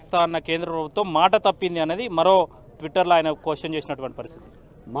ఉద్యోగాలు ఇస్తా అన్న కేంద్ర ప్రభుత్వం మాట తప్పింది అనేది మరో ట్విట్టర్లో ఆయన క్వశ్చన్ చేసినటువంటి పరిస్థితి.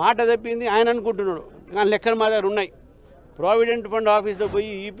 మాట తప్పింది ఆయన అనుకుంటున్నాడు, కానీ లెక్కలు మా దగ్గర ఉన్నాయి. ప్రావిడెంట్ ఫండ్ ఆఫీస్లో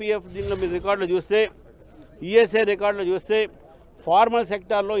పోయి ఈపీఎఫ్ దీనిలో మీరు రికార్డులు చూస్తే, ఈఎస్ఐ రికార్డులు చూస్తే, ఫార్మల్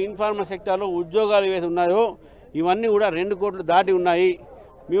సెక్టార్లో ఇన్ఫార్మల్ సెక్టార్లో ఉద్యోగాలు ఏవైతే ఉన్నాయో ఇవన్నీ కూడా 2 కోట్లు దాటి ఉన్నాయి.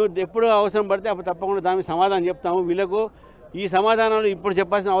 మేము ఎప్పుడు అవసరం పడితే అప్పుడు తప్పకుండా దానికి సమాధానం చెప్తాము. వీళ్ళకు ఈ సమాధానాలు ఇప్పుడు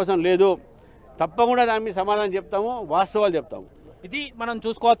చెప్పాల్సిన అవసరం లేదు, తప్పకుండా దాని మీద సమాధానం చెప్తాము, వాస్తవాలు చెప్తాము. ఇది మనం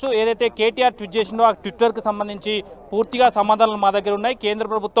చూసుకోవచ్చు. ఏదైతే కేటీఆర్ ట్వీట్ చేసిందో ఆ ట్విట్టర్కి సంబంధించి పూర్తిగా సమాధానాలు మా దగ్గర ఉన్నాయి. కేంద్ర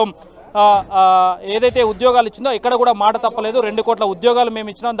ప్రభుత్వం ఏదైతే ఉద్యోగాలు ఇచ్చిందో ఇక్కడ కూడా మాట తప్పలేదు. 2 కోట్ల ఉద్యోగాలు మేము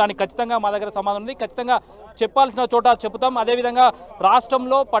ఇచ్చినాం, దానికి ఖచ్చితంగా మా దగ్గర సమాధానం ఉంది, ఖచ్చితంగా చెప్పాల్సిన చోట చెబుతాం. అదేవిధంగా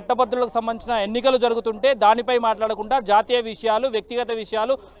రాష్ట్రంలో పట్టభద్రులకు సంబంధించిన ఎన్నికలు జరుగుతుంటే దానిపై మాట్లాడకుండా జాతీయ విషయాలు, వ్యక్తిగత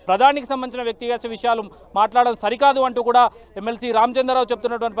విషయాలు, ప్రధానికి సంబంధించిన వ్యక్తిగత విషయాలు మాట్లాడడం సరికాదు అంటూ కూడా MLC రామచంద్రరావు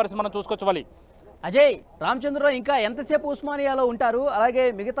చెప్తున్నటువంటి పరిస్థితి మనం చూసుకోవచ్చు. వలి అజయ్, రామచంద్రరావు ఇంకా ఎంతసేపు ఉస్మానియాలో ఉంటారు? అలాగే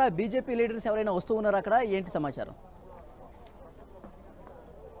మిగతా బీజేపీ లీడర్స్ ఎవరైనా వస్తూ ఉన్నారు అక్కడ? ఏంటి సమాచారం?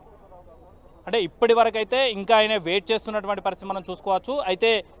 అంటే ఇప్పటి వరకు అయితే ఇంకా ఆయన వెయిట్ చేస్తున్నటువంటి పరిస్థితి మనం చూసుకోవచ్చు. అయితే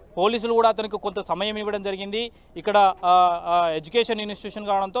పోలీసులు కూడా అతనికి కొంత సమయం ఇవ్వడం జరిగింది. ఇక్కడ ఎడ్యుకేషన్ ఇన్స్టిట్యూషన్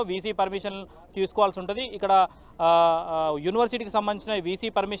కావడంతో వీసీ పర్మిషన్ తీసుకోవాల్సి ఉంటుంది. ఇక్కడ యూనివర్సిటీకి సంబంధించిన వీసీ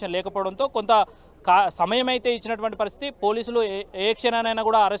పర్మిషన్ లేకపోవడంతో కొంత సమయం అయితే ఇచ్చినటువంటి పరిస్థితి. పోలీసులు ఏ క్షణానైనా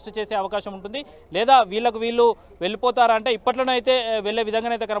కూడా అరెస్ట్ చేసే అవకాశం ఉంటుంది, లేదా వీళ్ళు వెళ్ళిపోతారా అంటే ఇప్పట్లోనే అయితే వెళ్ళే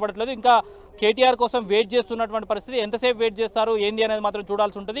విధంగానైతే కనబడట్లేదు. ఇంకా కేటీఆర్ కోసం వెయిట్ చేస్తున్నటువంటి పరిస్థితి. ఎంతసేపు వెయిట్ చేస్తారు ఏంది అనేది మాత్రం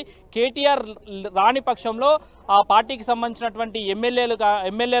చూడాల్సి ఉంటుంది. కేటీఆర్ రాని పక్షంలో ఆ పార్టీకి సంబంధించినటువంటి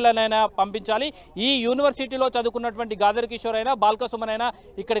ఎమ్మెల్యేలనైనా పంపించాలి. ఈ యూనివర్సిటీలో చదువుకున్నటువంటి గాదర్ కిషోర్ అయినా బాల్కసుమన్ అయినా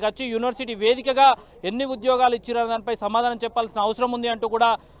ఇక్కడికి వచ్చి యూనివర్సిటీ వేదికగా ఎన్ని ఉద్యోగాలు ఇచ్చారనే దానిపై సమాధానం చెప్పాల్సిన అవసరం ఉంది అంటూ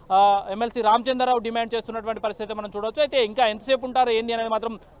కూడా MLC రామచంద్రరావు డిమాండ్ చేస్తున్నటువంటి పరిస్థితి మనం చూడవచ్చు. అయితే ఇంకా ఎంతసేపు ఉంటారు ఏంది అనేది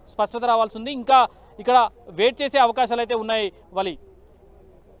మాత్రం స్పష్టత రావాల్సి ఉంది. ఇంకా ఇక్కడ వెయిట్ చేసే అవకాశాలు అయితే ఉన్నాయి. వలి,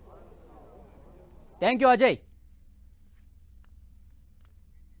 థ్యాంక్ యూ అజయ్.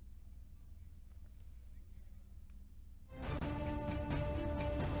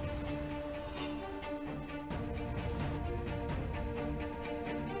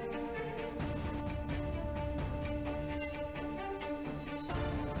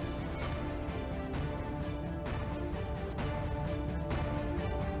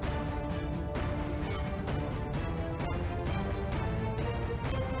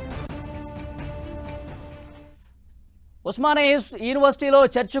 ఉస్మానియా యూనివర్సిటీలో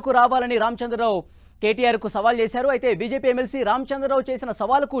చర్చకు రావాలని రామచంద్రరావు కేటీఆర్కు సవాల్ చేశారు. అయితే బీజేపీ ఎమ్మెల్సీ రామచంద్రరావు చేసిన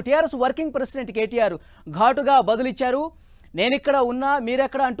సవాలుకు టీఆర్ఎస్ వర్కింగ్ ప్రెసిడెంట్ కేటీఆర్ ఘాటుగా బదులిచ్చారు. నేనిక్కడ ఉన్నా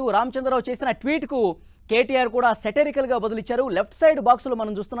మీరెక్కడ అంటూ రామచంద్రరావు చేసిన ట్వీట్కు కేటీఆర్ కూడా సెటరికల్గా బదులిచ్చారు. లెఫ్ట్ సైడ్ బాక్స్లో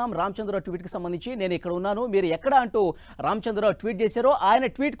మనం చూస్తున్నాం రామచంద్రరావు ట్వీట్కి సంబంధించి. నేను ఇక్కడ ఉన్నాను మీరు ఎక్కడ అంటూ రామచంద్రరావు ట్వీట్ చేశారు. ఆయన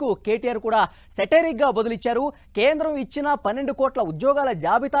ట్వీట్కు కేటీఆర్ కూడా సెటరిక్గా బదులిచ్చారు. కేంద్రం ఇచ్చిన 12 కోట్ల ఉద్యోగాల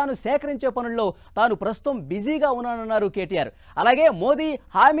జాబితాను సేకరించే పనుల్లో తాను ప్రస్తుతం బిజీగా ఉన్నానన్నారు కేటీఆర్. అలాగే మోదీ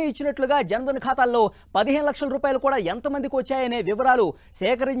హామీ ఇచ్చినట్లుగా జన్ధన్ ఖాతాల్లో 15 లక్షల రూపాయలు కూడా ఎంతమందికి వచ్చాయనే వివరాలు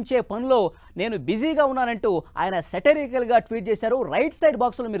సేకరించే పనిలో నేను బిజీగా ఉన్నానంటూ ఆయన సెటరికల్గా ట్వీట్ చేశారు. రైట్ సైడ్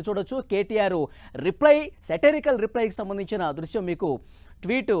బాక్స్లో మీరు చూడొచ్చు కేటీఆర్ రిప్లై సెటరికల్ రిప్లైకి సంబంధించిన దృశ్యం మీకు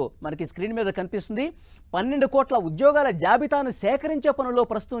ట్వీట్ మనకి స్క్రీన్ మీద కనిపిస్తుంది. 12 కోట్ల ఉద్యోగాల జాబితాను సేకరించే పనుల్లో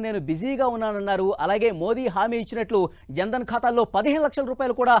ప్రస్తుతం నేను బిజీగా ఉన్నానన్నారు. అలాగే మోదీ హామీ ఇచ్చినట్లు జన్ధన్ ఖాతాల్లో 15 లక్షల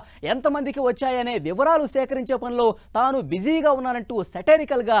రూపాయలు కూడా ఎంతమందికి వచ్చాయనే వివరాలు సేకరించే పనిలో తాను బిజీగా ఉన్నానంటూ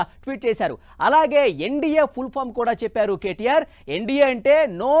సెటరికల్గా ట్వీట్ చేశారు. అలాగే ఎన్డీఏ ఫుల్ ఫామ్ కూడా చెప్పారు కేటీఆర్. ఎన్డీఏ అంటే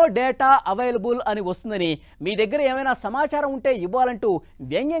నో డేటా అవైలబుల్ అని వస్తుందని, మీ దగ్గర ఏమైనా సమాచారం ఉంటే ఇవ్వాలంటూ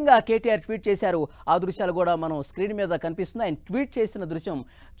వ్యంగ్యంగా కేటీఆర్ ట్వీట్ చేశారు. ఆ దృశ్యాలు కూడా మనం స్క్రీన్ మీద కనిపిస్తుంది. ఆయన ట్వీట్ చేసిన దృశ్యం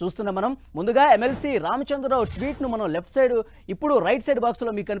చూస్తున్నాం మనం. ముందుగా ఎమ్మెల్సీ రామచంద్రరావు ట్వీట్ను మనం లెఫ్ట్ సైడ్, ఇప్పుడు రైట్ సైడ్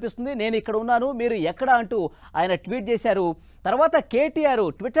బాక్స్లో మీకు కనిపిస్తుంది. నేను ఇక్కడ ఉన్నాను మీరు ఎక్కడ అంటూ ఆయన ట్వీట్ చేశారు. తర్వాత కేటీఆర్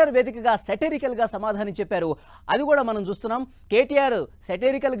ట్విట్టర్ వేదికగా సెటరికల్గా సమాధానం చెప్పారు. అది కూడా మనం చూస్తున్నాం. కేటీఆర్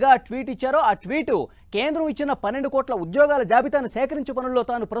సెటరికల్గా ట్వీట్ ఇచ్చారో ఆ ట్వీటు కేంద్రం ఇచ్చిన 12 కోట్ల ఉద్యోగాల జాబితాను సేకరించే పనుల్లో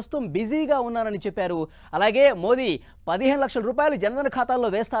తాను ప్రస్తుతం బిజీగా ఉన్నానని చెప్పారు. అలాగే మోదీ 15 లక్షల రూపాయలు జన్ధన్ ఖాతాల్లో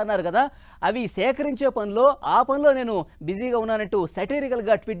వేస్తా అన్నారు కదా, అవి సేకరించే పనిలో ఆ పనిలో నేను బిజీగా ఉన్నానంటూ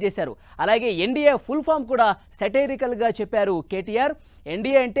సెటరికల్గా ట్వీట్ చేశారు. అలాగే ఎన్డీఏ ఫుల్ ఫామ్ కూడా సెటరికల్గా చెప్పారు కేటీఆర్.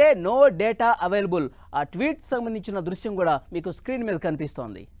 ఎన్డీఏ అంటే నో డేటా అవైలబుల్. ఆ ట్వీట్ సంబంధించిన దృశ్యం కూడా మీకు స్క్రీన్ మీద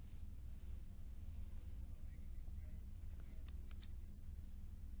కనిపిస్తోంది.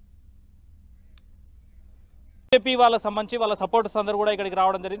 బీజేపీ వాళ్ళకి సంబంధించి వాళ్ళ సపోర్టర్స్ అందరూ కూడా ఇక్కడికి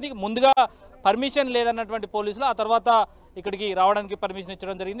రావడం జరిగింది. ముందుగా పర్మిషన్ లేదన్నటువంటి పోలీసులు ఆ తర్వాత ఇక్కడికి రావడానికి పర్మిషన్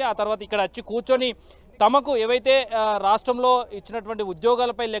ఇచ్చడం జరిగింది. ఆ తర్వాత ఇక్కడ వచ్చి కూర్చొని తమకు ఏవైతే రాష్ట్రంలో ఇచ్చినటువంటి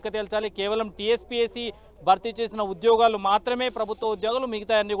ఉద్యోగాలపై లెక్క తేల్చాలి, కేవలం టీఎస్పీఎస్సీ భర్తీ చేసిన ఉద్యోగాలు మాత్రమే ప్రభుత్వ ఉద్యోగాలు,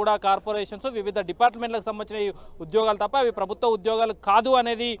 మిగతా అన్ని కూడా కార్పొరేషన్స్ వివిధ డిపార్ట్మెంట్లకు సంబంధించిన ఉద్యోగాలు తప్ప అవి ప్రభుత్వ ఉద్యోగాలు కాదు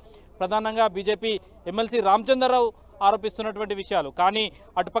అనేది ప్రధానంగా బీజేపీ ఎమ్మెల్సీ రామచంద్రరావు ఆరోపిస్తున్నటువంటి విషయాలు. కానీ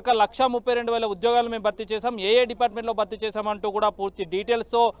అటుపక్క 132,000 ఉద్యోగాలు మేము భర్తీ చేసాం, ఏ డిపార్ట్మెంట్లో భర్తీ చేసామంటూ కూడా పూర్తి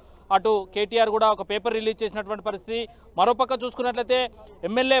డీటెయిల్స్తో అటు కేటీఆర్ కూడా ఒక పేపర్ రిలీజ్ చేసినటువంటి పరిస్థితి. మరోపక్క చూసుకున్నట్లయితే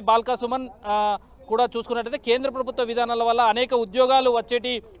ఎమ్మెల్యే బాల్కా సుమన్ కూడా చూసుకున్నట్లయితే కేంద్ర ప్రభుత్వ విధానాల వల్ల అనేక ఉద్యోగాలు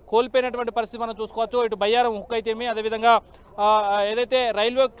వచ్చేటి కోల్పోయినటువంటి పరిస్థితి మనం చూసుకోవచ్చు. ఇటు బయ్యారం హుక్ అయితేమి, అదేవిధంగా ఏదైతే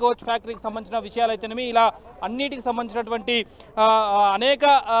రైల్వే కోచ్ ఫ్యాక్టరీకి సంబంధించిన విషయాలు అయితేనేమి, ఇలా అన్నిటికి సంబంధించినటువంటి అనేక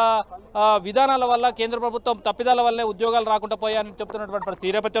విధానాల వల్ల కేంద్ర ప్రభుత్వం తప్పిదాల వల్లే ఉద్యోగాలు రాకుండా పోయాయని చెప్తున్నటువంటి పరిస్థితి.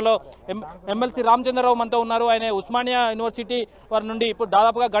 ఈ నేపథ్యంలో ఎమ్మెల్సీ రామచంద్రరావు మనతో ఉన్నారు. ఆయన ఉస్మానియా యూనివర్సిటీ వారి నుండి ఇప్పుడు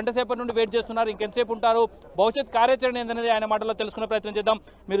దాదాపుగా గంట సేపటి నుండి వెయిట్ చేస్తున్నారు. ఇంకెంతసేపు ఉంటారు, భవిష్యత్ కార్యాచరణ ఏందనేది ఆయన మాటల్లో తెలుసుకునే ప్రయత్నం చేద్దాం.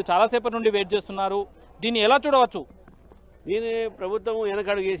 మీరు చాలాసేపటి నుండి వెయిట్ చేస్తున్నారు, దీన్ని ఎలా చూడవచ్చు? దీని ప్రభుత్వం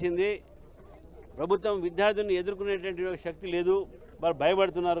వెనకడుగు వేసింది. ప్రభుత్వం విద్యార్థులను ఎదుర్కొనేటువంటి శక్తి లేదు, వారు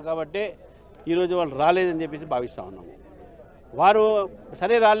భయపడుతున్నారు. కాబట్టి ఈరోజు వాళ్ళు రాలేదని చెప్పేసి భావిస్తూ ఉన్నాము. వారు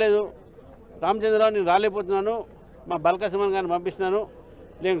సరే రాలేదు, రామచంద్రరావు నేను రాలేకపోతున్నాను, మా బల్కా సుమన్ గారిని పంపిస్తున్నాను,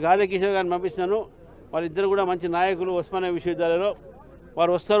 నేను గాదే కిషోర్ గారిని పంపిస్తున్నాను, వాళ్ళిద్దరు కూడా మంచి నాయకులు ఉస్మానియా విశ్వవిద్యాలయంలో,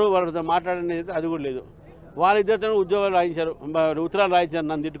 వారు వస్తారు, వారితో మాట్లాడనేది అది కూడా లేదు. వాళ్ళిద్దరితో ఉద్యోగాలు రాయించారు, ఉత్తరాలు రాయించారు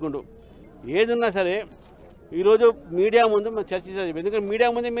నన్ను తిట్టుకుంటూ. ఏదున్నా సరే ఈరోజు మీడియా ముందు మనం చర్చించాలి. ఎందుకంటే మీడియా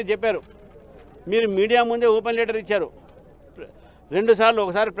ముందే మీరు చెప్పారు, మీరు మీడియా ముందే ఓపెన్ లెటర్ ఇచ్చారు 2 సార్లు.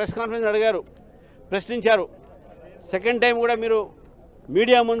 ఒకసారి ప్రెస్ కాన్ఫరెన్స్ అడిగారు, ప్రశ్నించారు. సెకండ్ టైం కూడా మీరు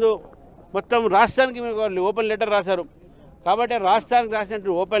మీడియా ముందు మొత్తం రాష్ట్రానికి మీరు ఓపెన్ లెటర్ రాశారు. కాబట్టి రాష్ట్రానికి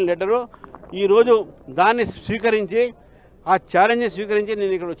రాసినట్టు ఓపెన్ లెటరు ఈరోజు దాన్ని స్వీకరించి, ఆ ఛాలెంజ్ స్వీకరించి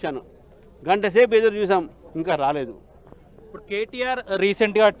నేను ఇక్కడ వచ్చాను. గంట సేపు ఎదురు చూసాం, ఇంకా రాలేదు. ఇప్పుడు కేటీఆర్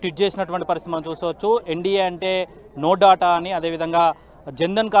రీసెంట్గా ట్వీట్ చేసినటువంటి పరిస్థితి మనం చూసుకోవచ్చు. ఎన్డీఏ అంటే నో డాటా అని, అదేవిధంగా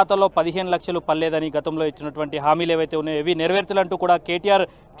జన్ధన్ ఖాతాలో 15 లక్షలు పర్లేదని గతంలో ఇచ్చినటువంటి హామీలు ఏవైతే ఉన్నాయో ఇవి నెరవేర్చాలంటూ కూడా కేటీఆర్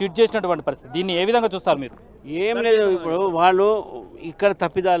ట్వీట్ చేసినటువంటి పరిస్థితి. దీన్ని ఏ విధంగా చూస్తారు మీరు? ఏం లేదు, ఇప్పుడు వాళ్ళు ఇక్కడ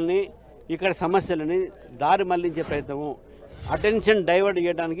తప్పిదాలని, ఇక్కడ సమస్యలని దారి మళ్లించే ప్రయత్నము, అటెన్షన్ డైవర్ట్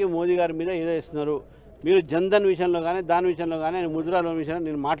చేయడానికి మోదీ గారి మీద ఏదో ఇస్తున్నారు. మీరు జన్ధన్ విషయంలో కానీ దాని విషయంలో కానీ ముద్రా లోన్ విషయంలో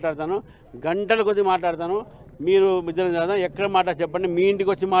నేను మాట్లాడతాను, గంటల కొద్ది మాట్లాడతాను. మీరు ఇద్దరు కదా ఎక్కడ మాట చెప్పండి, మీ ఇంటికి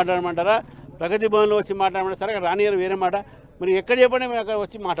వచ్చి మాట్లాడమంటారా, ప్రగతి భవన్లో వచ్చి మాట్లాడమంటారా? సరే రానియర్ వేరే మాట, మీరు ఎక్కడ చెప్పండి మేము అక్కడ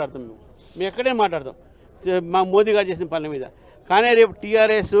వచ్చి మాట్లాడతాం. మేము ఎక్కడే మాట్లాడతాం మా మోదీ గారు చేసిన పనుల మీద. కానీ రేపు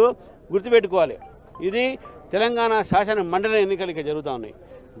టీఆర్ఎస్ గుర్తుపెట్టుకోవాలి, ఇది తెలంగాణ శాసన మండలి ఎన్నికలు ఇక్కడ జరుగుతూ ఉన్నాయి,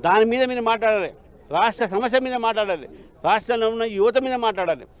 దాని మీద మీరు మాట్లాడాలి. రాష్ట్ర సమస్య మీద మాట్లాడాలి, రాష్ట్రంలో ఉన్న యువత మీద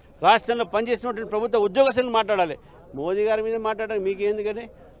మాట్లాడాలి, రాష్ట్రంలో పనిచేసినటువంటి ప్రభుత్వ ఉద్యోగస్తులను మాట్లాడాలి. మోదీ గారి మీద మాట్లాడాలి మీకేందుకని?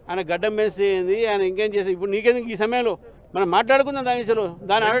 ఆయన గడ్డం వేస్తే ఏంది, ఆయన ఇంకేం చేస్తే ఇప్పుడు నీకెందుకు ఈ సమయంలో మనం మాట్లాడుకుందాం దాని విషయంలో.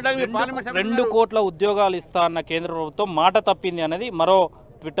 దాన్ని అడగడానికి 2 కోట్ల ఉద్యోగాలు ఇస్తా అన్న కేంద్ర ప్రభుత్వం మాట తప్పింది అనేది మరో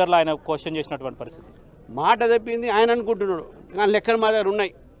ట్విట్టర్లో ఆయన క్వశ్చన్ చేసినటువంటి పరిస్థితి. మాట తప్పింది ఆయన అనుకుంటున్నాడు, కానీ లెక్కలు మా దగ్గర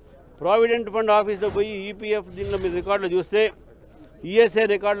ఉన్నాయి. ప్రావిడెంట్ ఫండ్ ఆఫీస్లో పోయి ఈపీఎఫ్ దీనిలో మీరు రికార్డులు చూస్తే, ఈఎస్ఐ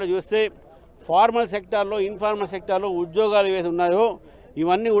రికార్డులు చూస్తే, ఫార్మల్ సెక్టార్లో ఇన్ఫార్మల్ సెక్టార్లో ఉద్యోగాలు ఏవైతే ఉన్నాయో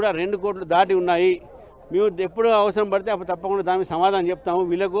ఇవన్నీ కూడా 2 కోట్లు దాటి ఉన్నాయి. మేము ఎప్పుడు అవసరం పడితే అప్పుడు తప్పకుండా దాని మీద సమాధానం చెప్తాము.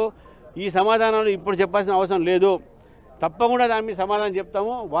 వీళ్ళకు ఈ సమాధానాలు ఇప్పుడు చెప్పాల్సిన అవసరం లేదు, తప్పకుండా దాని మీద సమాధానం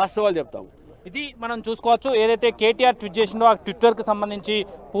చెప్తాము, వాస్తవాలు చెప్తాము. ఇది మనం చూసుకోవచ్చు. ఏదైతే కేటీఆర్ ట్వీట్ చేసిండో ఆ ట్విట్టర్కి సంబంధించి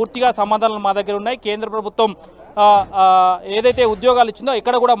పూర్తిగా సమాధానాలు మా దగ్గర ఉన్నాయి. కేంద్ర ప్రభుత్వం ఏదైతే ఉద్యోగాలు ఇచ్చిందో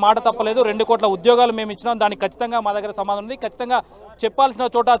ఇక్కడ కూడా మాట తప్పలేదు. 2 కోట్ల ఉద్యోగాలు మేము ఇచ్చినాం, దానికి ఖచ్చితంగా మా దగ్గర సమాధానం ఉంది, ఖచ్చితంగా చెప్పాల్సిన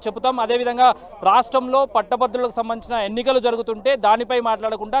చోట చెబుతాం. అదేవిధంగా రాష్ట్రంలో పట్టభద్రులకు సంబంధించిన ఎన్నికలు జరుగుతుంటే దానిపై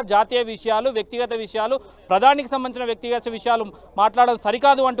మాట్లాడకుండా జాతీయ విషయాలు, వ్యక్తిగత విషయాలు, ప్రధానికి సంబంధించిన వ్యక్తిగత విషయాలు మాట్లాడడం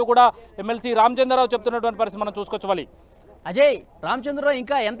సరికాదు అంటూ కూడా ఎమ్మెల్సీ రామచంద్రరావు చెప్తున్నటువంటి పరిస్థితి మనం చూసుకోవచ్చు. అజయ్, రామచంద్రరావు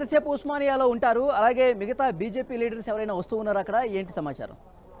ఇంకా ఎంతసేపు ఉస్మానియాలో ఉంటారు? అలాగే మిగతా బీజేపీ లీడర్స్ ఎవరైనా వస్తూ ఉన్నారు అక్కడ? ఏంటి సమాచారం?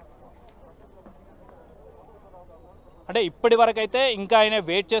 అంటే ఇప్పటి వరకు అయితే ఇంకా ఆయన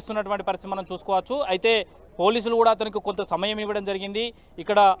వెయిట్ చేస్తున్నటువంటి పరిస్థితి మనం చూసుకోవచ్చు. అయితే పోలీసులు కూడా అతనికి కొంత సమయం ఇవ్వడం జరిగింది.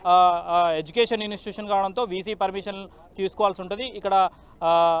 ఇక్కడ ఎడ్యుకేషన్ ఇన్స్టిట్యూషన్ కావడంతో వీసీ పర్మిషన్ తీసుకోవాల్సి ఉంటుంది. ఇక్కడ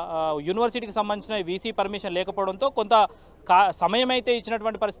యూనివర్సిటీకి సంబంధించిన వీసీ పర్మిషన్ లేకపోవడంతో కొంత సమయం అయితే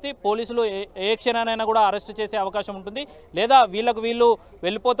ఇచ్చినటువంటి పరిస్థితి. పోలీసులు ఏ క్షణానైనా కూడా అరెస్ట్ చేసే అవకాశం ఉంటుంది, లేదా వీళ్ళు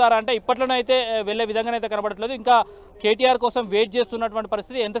వెళ్ళిపోతారంటే ఇప్పట్లోనే అయితే వెళ్ళే విధంగానైతే కనబడట్లేదు. ఇంకా కేటీఆర్ కోసం వెయిట్ చేస్తున్నటువంటి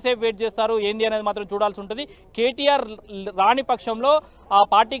పరిస్థితి. ఎంతసేపు వెయిట్ చేస్తారు ఏంది అనేది మాత్రం చూడాల్సి ఉంటుంది. కేటీఆర్ రాని పక్షంలో ఆ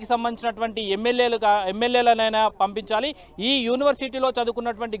పార్టీకి సంబంధించినటువంటి ఎమ్మెల్యేలనైనా పంపించాలి. ఈ యూనివర్సిటీలో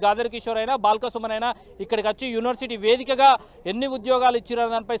చదువుకున్నటువంటి గాదర్ కిషోర్ అయినా, బాల్కసుమన్ అయినా ఇక్కడికి వచ్చి యూనివర్సిటీ వేదికగా ఎన్ని ఉద్యోగాలు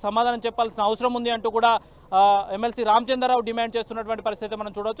ఇచ్చారనే దానిపై సమాధానం చెప్పాల్సిన అవసరం ఉంది అంటూ కూడా ఎమ్మెల్సీ రామచంద్రరావు డిమాండ్ చేస్తున్నటువంటి పరిస్థితి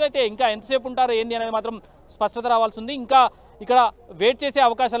మనం చూడవచ్చు. అయితే ఇంకా ఎంతసేపు ఉంటారు ఏంది అనేది మాత్రం స్పష్టత రావాల్సి ఉంది. ఇంకా ఇక్కడ వెయిట్ చేసే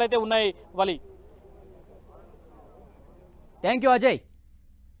అవకాశాలు అయితే ఉన్నాయి. వలి, థ్యాంక్ యూ అజయ్.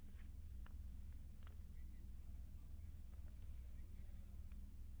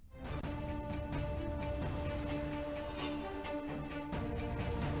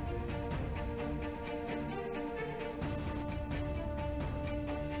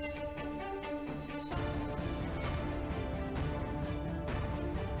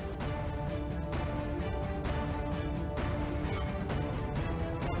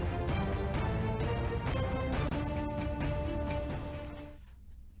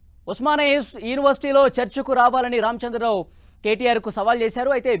 ఉస్మానియా యూనివర్సిటీలో చర్చకు రావాలని రామచంద్రరావు కేటీఆర్కు సవాల్ చేశారు.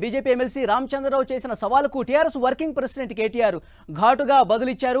 అయితే బీజేపీ ఎమ్మెల్సీ రామచంద్రరావు చేసిన సవాలుకు టీఆర్ఎస్ వర్కింగ్ ప్రెసిడెంట్ కేటీఆర్ ఘాటుగా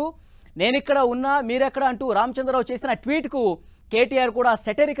బదులిచ్చారు. నేనిక్కడ ఉన్నా మీరెక్కడ అంటూ రామచంద్రరావు చేసిన ట్వీట్కు కేటీఆర్ కూడా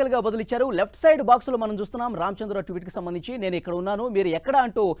సెటరికల్గా బదులిచ్చారు. లెఫ్ట్ సైడ్ బాక్స్లో మనం చూస్తున్నాం రామచంద్రరావు ట్వీట్కి సంబంధించి. నేను ఇక్కడ ఉన్నాను మీరు ఎక్కడ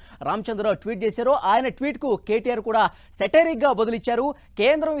అంటూ రామచంద్రరావు ట్వీట్ చేశారు. ఆయన ట్వీట్కు కేటీఆర్ కూడా సెటరిక్గా బదులిచ్చారు.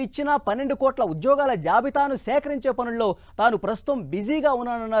 కేంద్రం ఇచ్చిన 12 కోట్ల ఉద్యోగాల జాబితాను సేకరించే పనుల్లో తాను ప్రస్తుతం బిజీగా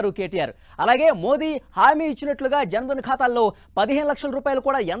ఉన్నానన్నారు కేటీఆర్. అలాగే మోదీ హామీ ఇచ్చినట్లుగా జన్ధన్ ఖాతాల్లో 15 లక్షల రూపాయలు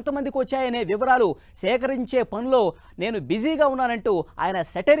కూడా ఎంతమందికి వచ్చాయనే వివరాలు సేకరించే పనిలో నేను బిజీగా ఉన్నానంటూ ఆయన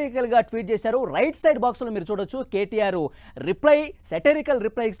సెటరికల్గా ట్వీట్ చేశారు. రైట్ సైడ్ బాక్స్లో మీరు చూడొచ్చు కేటీఆర్ సెటరికల్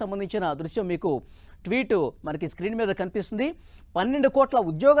రిప్లైకి సంబంధించిన దృశ్యం మీకు ట్వీట్ మనకి స్క్రీన్ మీద కనిపిస్తుంది. 12 కోట్ల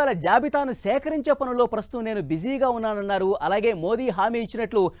ఉద్యోగాల జాబితాను సేకరించే పనుల్లో ప్రస్తుతం నేను బిజీగా ఉన్నానన్నారు. అలాగే మోదీ హామీ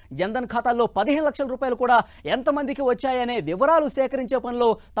ఇచ్చినట్లు జన్ధన్ ఖాతాల్లో 15 లక్షల రూపాయలు కూడా ఎంతమందికి వచ్చాయనే వివరాలు సేకరించే పనిలో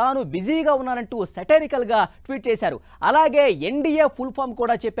తాను బిజీగా ఉన్నానంటూ సెటరికల్గా ట్వీట్ చేశారు. అలాగే ఎన్డీఏ ఫుల్ ఫామ్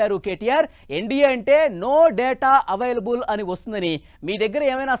కూడా చెప్పారు కేటీఆర్. ఎన్డీఏ అంటే నో డేటా అవైలబుల్ అని వస్తుందని, మీ దగ్గర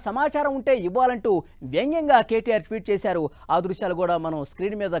ఏమైనా సమాచారం ఉంటే ఇవ్వాలంటూ వ్యంగ్యంగా కేటీఆర్ ట్వీట్ చేశారు. ఆ దృశ్యాలు కూడా మనం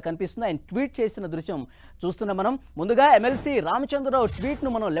స్క్రీన్ మీద కనిపిస్తుంది. ఆయన ట్వీట్ చేసిన దృశ్యం చూస్తున్నాం మనం. ముందుగా ఎమ్మెల్సీ రామచంద్రరావు ట్వీట్ను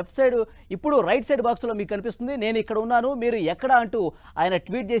మనం లెఫ్ట్ సైడ్, ఇప్పుడు రైట్ సైడ్ బాక్స్లో మీకు కనిపిస్తుంది. నేను ఇక్కడ ఉన్నాను మీరు ఎక్కడ అంటూ ఆయన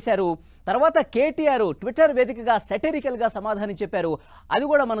ట్వీట్ చేశారు. తర్వాత కేటీఆర్ ట్విట్టర్ వేదికగా సెటరికల్గా సమాధానం చెప్పారు. అది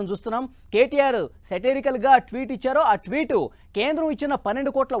కూడా మనం చూస్తున్నాం. కేటీఆర్ సెటరికల్గా ట్వీట్ ఇచ్చారో ఆ ట్వీటు కేంద్రం ఇచ్చిన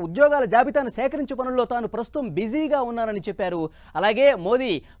 12 కోట్ల ఉద్యోగాల జాబితాను సేకరించే పనుల్లో తాను ప్రస్తుతం బిజీగా ఉన్నానని చెప్పారు. అలాగే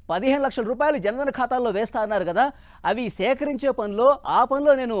మోదీ 15 లక్షల రూపాయలు జన్ధన్ ఖాతాల్లో వేస్తా అన్నారు కదా, అవి సేకరించే పనిలో ఆ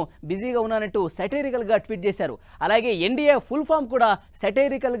పనిలో నేను బిజీగా ఉన్నానంటూ సెటరికల్గా ట్వీట్ చేశారు. అలాగే ఎన్డీఏ ఫుల్ ఫామ్ కూడా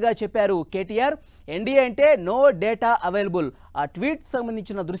సెటరికల్గా చెప్పారు కేటీఆర్. ఎన్డీఏ అంటే నో డేటా అవైలబుల్. ఆ ట్వీట్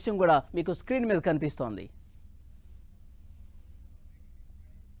సంబంధించిన దృశ్యం కూడా మీకు స్క్రీన్ మీద కనిపిస్తోంది.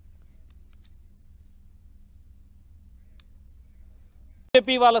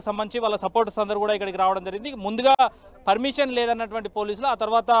 బీజేపీ వాళ్ళకి సంబంధించి వాళ్ళ సపోర్టర్స్ అందరూ కూడా ఇక్కడికి రావడం జరిగింది. ముందుగా పర్మిషన్ లేదన్నటువంటి పోలీసులు ఆ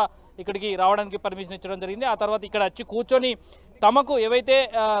తర్వాత ఇక్కడికి రావడానికి పర్మిషన్ ఇచ్చడం జరిగింది. ఆ తర్వాత ఇక్కడ వచ్చి కూర్చొని తమకు ఏవైతే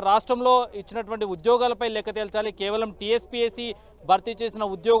రాష్ట్రంలో ఇచ్చినటువంటి ఉద్యోగాలపై లెక్క తేల్చాలి, కేవలం టీఎస్పీఎస్సీ భర్తీ చేసిన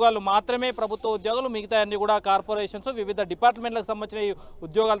ఉద్యోగాలు మాత్రమే ప్రభుత్వ ఉద్యోగాలు, మిగతా అన్ని కూడా కార్పొరేషన్స్ వివిధ డిపార్ట్మెంట్లకు సంబంధించిన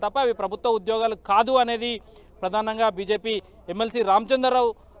ఉద్యోగాలు తప్ప అవి ప్రభుత్వ ఉద్యోగాలు కాదు అనేది ప్రధానంగా బీజేపీ ఎమ్మెల్సీ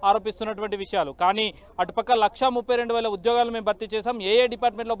రామచంద్రరావు ఆరోపిస్తున్నటువంటి విషయాలు. కానీ అటుపక్క 1,32,000 ఉద్యోగాలు మేము భర్తీ చేసాం, ఏ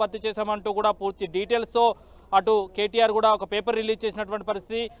డిపార్ట్మెంట్లో భర్తీ చేసామంటూ కూడా పూర్తి డీటెయిల్స్తో అటు కేటీఆర్ కూడా ఒక పేపర్ రిలీజ్ చేసినటువంటి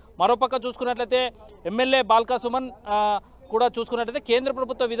పరిస్థితి. మరోపక్క చూసుకున్నట్లయితే ఎమ్మెల్యే బాల్కా సుమన్ కూడా చూసుకున్నట్లయితే కేంద్ర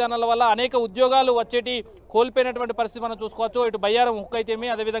ప్రభుత్వ విధానాల వల్ల అనేక ఉద్యోగాలు వచ్చేటి కోల్పోయినటువంటి పరిస్థితి మనం చూసుకోవచ్చు. ఇటు బయ్యారం హుక్ అయితేమి,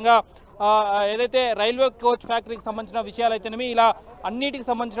 అదేవిధంగా ఏదైతే రైల్వే కోచ్ ఫ్యాక్టరీకి సంబంధించిన విషయాలు అయితేనేమి, ఇలా అన్నిటికి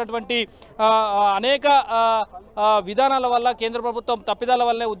సంబంధించినటువంటి అనేక విధానాల వల్ల కేంద్ర ప్రభుత్వం తప్పిదాల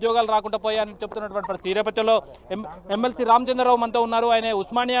వల్లే ఉద్యోగాలు రాకుండా పోయాయని చెప్తున్నటువంటి పరిస్థితి. ఈ నేపథ్యంలో ఎమ్మెల్సీ రామచంద్రరావు మనతో ఉన్నారు. ఆయన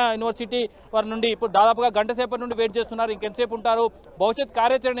ఉస్మానియా యూనివర్సిటీ వారి నుండి ఇప్పుడు దాదాపుగా గంట సేపటి నుండి వెయిట్ చేస్తున్నారు. ఇంకెంతసేపు ఉంటారు, భవిష్యత్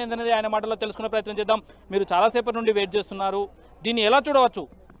కార్యాచరణ ఏందనేది ఆయన మాటల్లో తెలుసుకునే ప్రయత్నం చేద్దాం. మీరు చాలాసేపటి నుండి వెయిట్ చేస్తున్నారు, దీన్ని ఎలా చూడవచ్చు?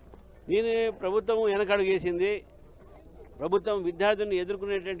 దీని ప్రభుత్వం వెనకడుగు వేసింది. ప్రభుత్వం విద్యార్థులను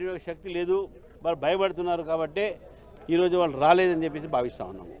ఎదుర్కొనేటువంటి శక్తి లేదు, వారు భయపడుతున్నారు కాబట్టి ఈరోజు వాళ్ళు రాలేదని చెప్పేసి భావిస్తూ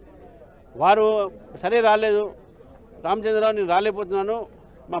ఉన్నాము. వారు సరే రాలేదు, రామచంద్రరావు నేను రాలేకపోతున్నాను,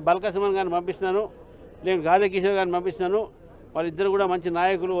 మా బల్కా సుమన్ గారిని పంపిస్తున్నాను, నేను గాదే కిషోర్ గారిని పంపిస్తున్నాను, వాళ్ళిద్దరు కూడా మంచి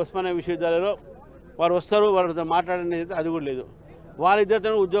నాయకులు ఉస్మానియా విశ్వవిద్యాలయంలో, వారు వస్తారు, వారితో మాట్లాడనేది అది కూడా లేదు.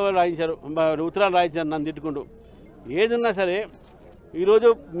 వారిద్దరితో ఉద్యోగాలు రాయించారు, ఉత్తరాలు రాయించారు నన్ను తిట్టుకుంటూ. ఏదున్నా సరే ఈరోజు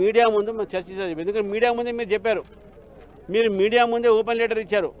మీడియా ముందు మేము చర్చించాలి. ఎందుకంటే మీడియా ముందే మీరు చెప్పారు, మీరు మీడియా ముందే ఓపెన్ లెటర్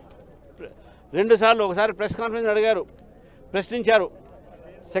ఇచ్చారు 2 సార్లు. ఒకసారి ప్రెస్ కాన్ఫరెన్స్ అడిగారు, ప్రశ్నించారు.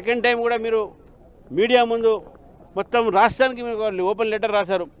 సెకండ్ టైం కూడా మీరు మీడియా ముందు మొత్తం రాష్ట్రానికి మీరు ఓపెన్ లెటర్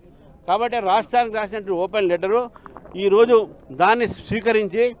రాశారు. కాబట్టి రాష్ట్రానికి రాసినట్టు ఓపెన్ లెటరు ఈరోజు దాన్ని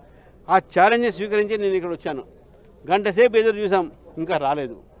స్వీకరించి, ఆ ఛాలెంజ్ని స్వీకరించి నేను ఇక్కడ వచ్చాను. గంట సేపు ఎదురు చూసాం, ఇంకా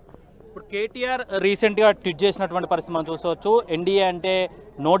రాలేదు. ఇప్పుడు కేటీఆర్ రీసెంట్గా ట్వీట్ చేసినటువంటి పరిస్థితి మనం చూసుకోవచ్చు. ఎన్డీఏ అంటే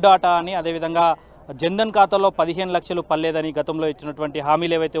నో డాటా అని, అదేవిధంగా జన్ధన్ ఖాతాలో 15 లక్షలు పర్లేదని గతంలో ఇచ్చినటువంటి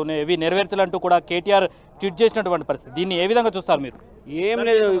హామీలు ఏవైతే ఉన్నాయో ఇవి నెరవేర్చాలంటూ కూడా కేటీఆర్ ట్వీట్ చేసినటువంటి పరిస్థితి. దీన్ని ఏ విధంగా చూస్తారు మీరు? ఏం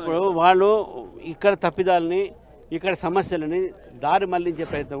లేదు, ఇప్పుడు వాళ్ళు ఇక్కడ తప్పిదాలని, ఇక్కడ సమస్యలని దారి మళ్లించే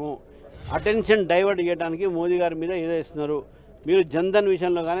ప్రయత్నము, అటెన్షన్ డైవర్ట్ చేయడానికి మోదీ గారి మీద ఏదో ఇస్తున్నారు. మీరు జన్ధన్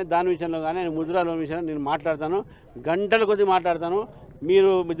విషయంలో కానీ దాని విషయంలో కానీ ముద్రా లోన్ విషయంలో నేను మాట్లాడతాను, గంటల కొద్ది మాట్లాడతాను. మీరు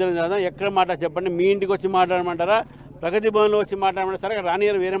ఇద్దరు చదువు ఎక్కడ మాట చెప్పండి, మీ ఇంటికి వచ్చి మాట్లాడమంటారా, ప్రగతి భవన్లో వచ్చి మాట్లాడమంటారా? సరే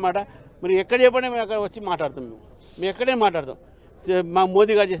రానియర్ వేరే మాట, మీరు ఎక్కడ చెప్పండి మేము అక్కడ వచ్చి మాట్లాడతాం. మేము ఎక్కడే మాట్లాడతాం మా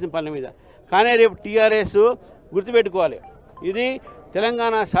మోదీ గారు చేసిన పనుల మీద. కానీ రేపు టీఆర్ఎస్ గుర్తుపెట్టుకోవాలి, ఇది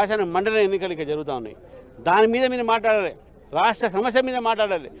తెలంగాణ శాసన మండలి ఎన్నికలు ఇక్కడ జరుగుతూ ఉన్నాయి. దాని మీద మీరు మాట్లాడాలి, రాష్ట్ర సమస్య మీద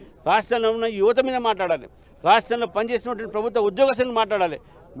మాట్లాడాలి, రాష్ట్రంలో ఉన్న యువత మీద మాట్లాడాలి, రాష్ట్రంలో పనిచేసినటువంటి ప్రభుత్వ ఉద్యోగస్తులను మాట్లాడాలి.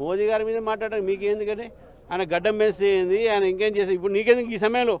 మోదీ గారి మీద మాట్లాడాలి మీకు ఎందుకంటే ఆయన గడ్డం వేస్తే ఏంది, ఆయన ఇంకేం చేస్తే ఇప్పుడు నీకెందుకు ఈ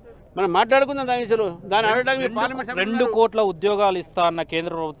సమయంలో మనం మాట్లాడుకుందాం దాని విషయంలో. దాన్ని అడగడానికి 2 కోట్ల ఉద్యోగాలు ఇస్తా అన్న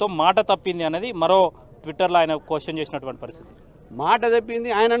కేంద్ర ప్రభుత్వం మాట తప్పింది అనేది మరో ట్విట్టర్లో ఆయన క్వశ్చన్ చేసినటువంటి పరిస్థితి. మాట తప్పింది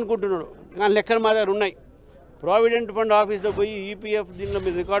ఆయన అనుకుంటున్నాడు, కానీ లెక్కలు మా దగ్గర ఉన్నాయి. ప్రావిడెంట్ ఫండ్ ఆఫీస్లో పోయి ఈపీఎఫ్ దీనిలో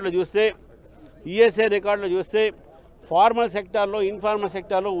మీరు రికార్డులో చూస్తే, ఈఎస్ఐ రికార్డులో చూస్తే, ఫార్మల్ సెక్టార్లో ఇన్ఫార్మల్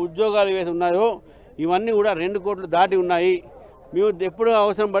సెక్టార్లో ఉద్యోగాలు ఏవి ఉన్నాయో ఇవన్నీ కూడా 2 కోట్లు దాటి ఉన్నాయి. మేము ఎప్పుడు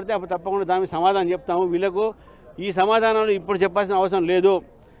అవసరం పడితే అప్పుడు తప్పకుండా దాని మీద సమాధానం చెప్తాము. వీళ్ళకు ఈ సమాధానాలు ఇప్పుడు చెప్పాల్సిన అవసరం లేదు,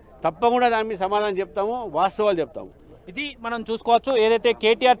 తప్పకుండా దాని మీద సమాధానం చెప్తాము, వాస్తవాలు చెప్తాము. ఇది మనం చూసుకోవచ్చు. ఏదైతే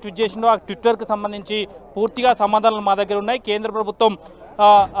కేటీఆర్ ట్వీట్ చేసిండో ఆ ట్విట్టర్కి సంబంధించి పూర్తిగా సమాధానాలు మా దగ్గర ఉన్నాయి. కేంద్ర ప్రభుత్వం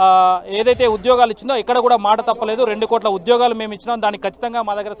ఏదైతే ఉద్యోగాలు ఇచ్చిందో ఇక్కడ కూడా మాట తప్పలేదు. 2 కోట్ల ఉద్యోగాలు మేము ఇచ్చినాం, దానికి ఖచ్చితంగా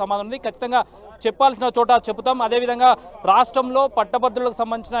మా దగ్గర సమాధానం ఉంది, ఖచ్చితంగా చెప్పాల్సిన చోట చెబుతాం. అదేవిధంగా రాష్ట్రంలో పట్టభద్రులకు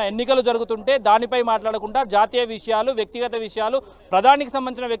సంబంధించిన ఎన్నికలు జరుగుతుంటే దానిపై మాట్లాడకుండా జాతీయ విషయాలు, వ్యక్తిగత విషయాలు, ప్రధానికి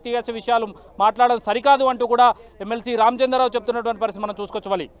సంబంధించిన వ్యక్తిగత విషయాలు మాట్లాడడం సరికాదు అంటూ కూడా ఎమ్మెల్సీ రామచంద్రరావు చెప్తున్నటువంటి పరిస్థితి మనం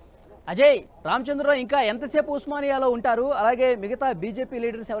చూసుకోవాలి. అజయ్, రామచంద్రరావు ఇంకా ఎంతసేపు ఉస్మానియాలో ఉంటారు? అలాగే మిగతా బీజేపీ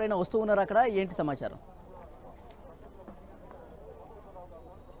లీడర్స్ ఎవరైనా వస్తూ ఉన్నారు అక్కడ, ఏంటి సమాచారం?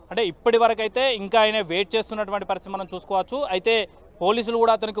 అంటే ఇప్పటి వరకు అయితే ఇంకా ఆయన వెయిట్ చేస్తున్నటువంటి పరిస్థితి మనం చూసుకోవచ్చు. అయితే పోలీసులు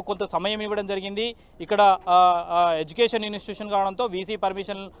కూడా అతనికి కొంత సమయం ఇవ్వడం జరిగింది. ఇక్కడ ఎడ్యుకేషన్ ఇన్స్టిట్యూషన్ కావడంతో వీసీ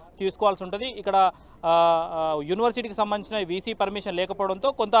పర్మిషన్ తీసుకోవాల్సి ఉంటుంది. ఇక్కడ యూనివర్సిటీకి సంబంధించిన వీసీ పర్మిషన్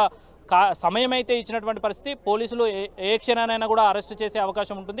లేకపోవడంతో కొంత సమయం అయితే ఇచ్చినటువంటి పరిస్థితి. పోలీసులు ఏ క్షణానైనా కూడా అరెస్ట్ చేసే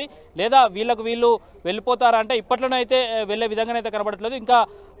అవకాశం ఉంటుంది, లేదా వీళ్ళు వెళ్ళిపోతారంటే ఇప్పట్లోనే అయితే వెళ్ళే విధంగా అయితే కనబడట్లేదు. ఇంకా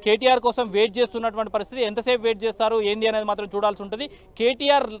కేటీఆర్ కోసం వెయిట్ చేస్తున్నటువంటి పరిస్థితి. ఎంతసేపు వెయిట్ చేస్తారు ఏంది అనేది మాత్రం చూడాల్సి ఉంటుంది.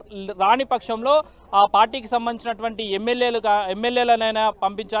 కేటీఆర్ రాని పక్షంలో ఆ పార్టీకి సంబంధించినటువంటి ఎమ్మెల్యేలనైనా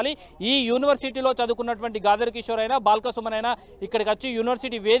పంపించాలి. ఈ యూనివర్సిటీలో చదువుకున్నటువంటి గాదర్ కిషోర్ అయినా, బాల్కా సుమన్ అయినా ఇక్కడికి వచ్చి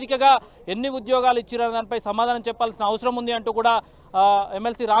యూనివర్సిటీ వేదికగా ఎన్ని ఉద్యోగాలు ఇచ్చారనే దానిపై సమాధానం చెప్పాల్సిన అవసరం ఉంది అంటూ కూడా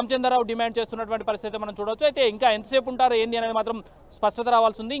ఎమ్మెల్సీ రామచంద్రరావు డిమాండ్ చేస్తున్నటువంటి పరిస్థితి మనం చూడవచ్చు. అయితే ఇంకా ఎంతసేపు ఉంటారు ఏంది అనేది మాత్రం స్పష్టత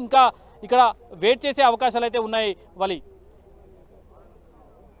రావాల్సి ఉంది. ఇంకా ఇక్కడ వెయిట్ చేసే అవకాశాలు అయితే ఉన్నాయి. వలి,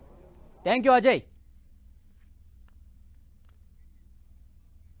 థ్యాంక్ యూ అజయ్.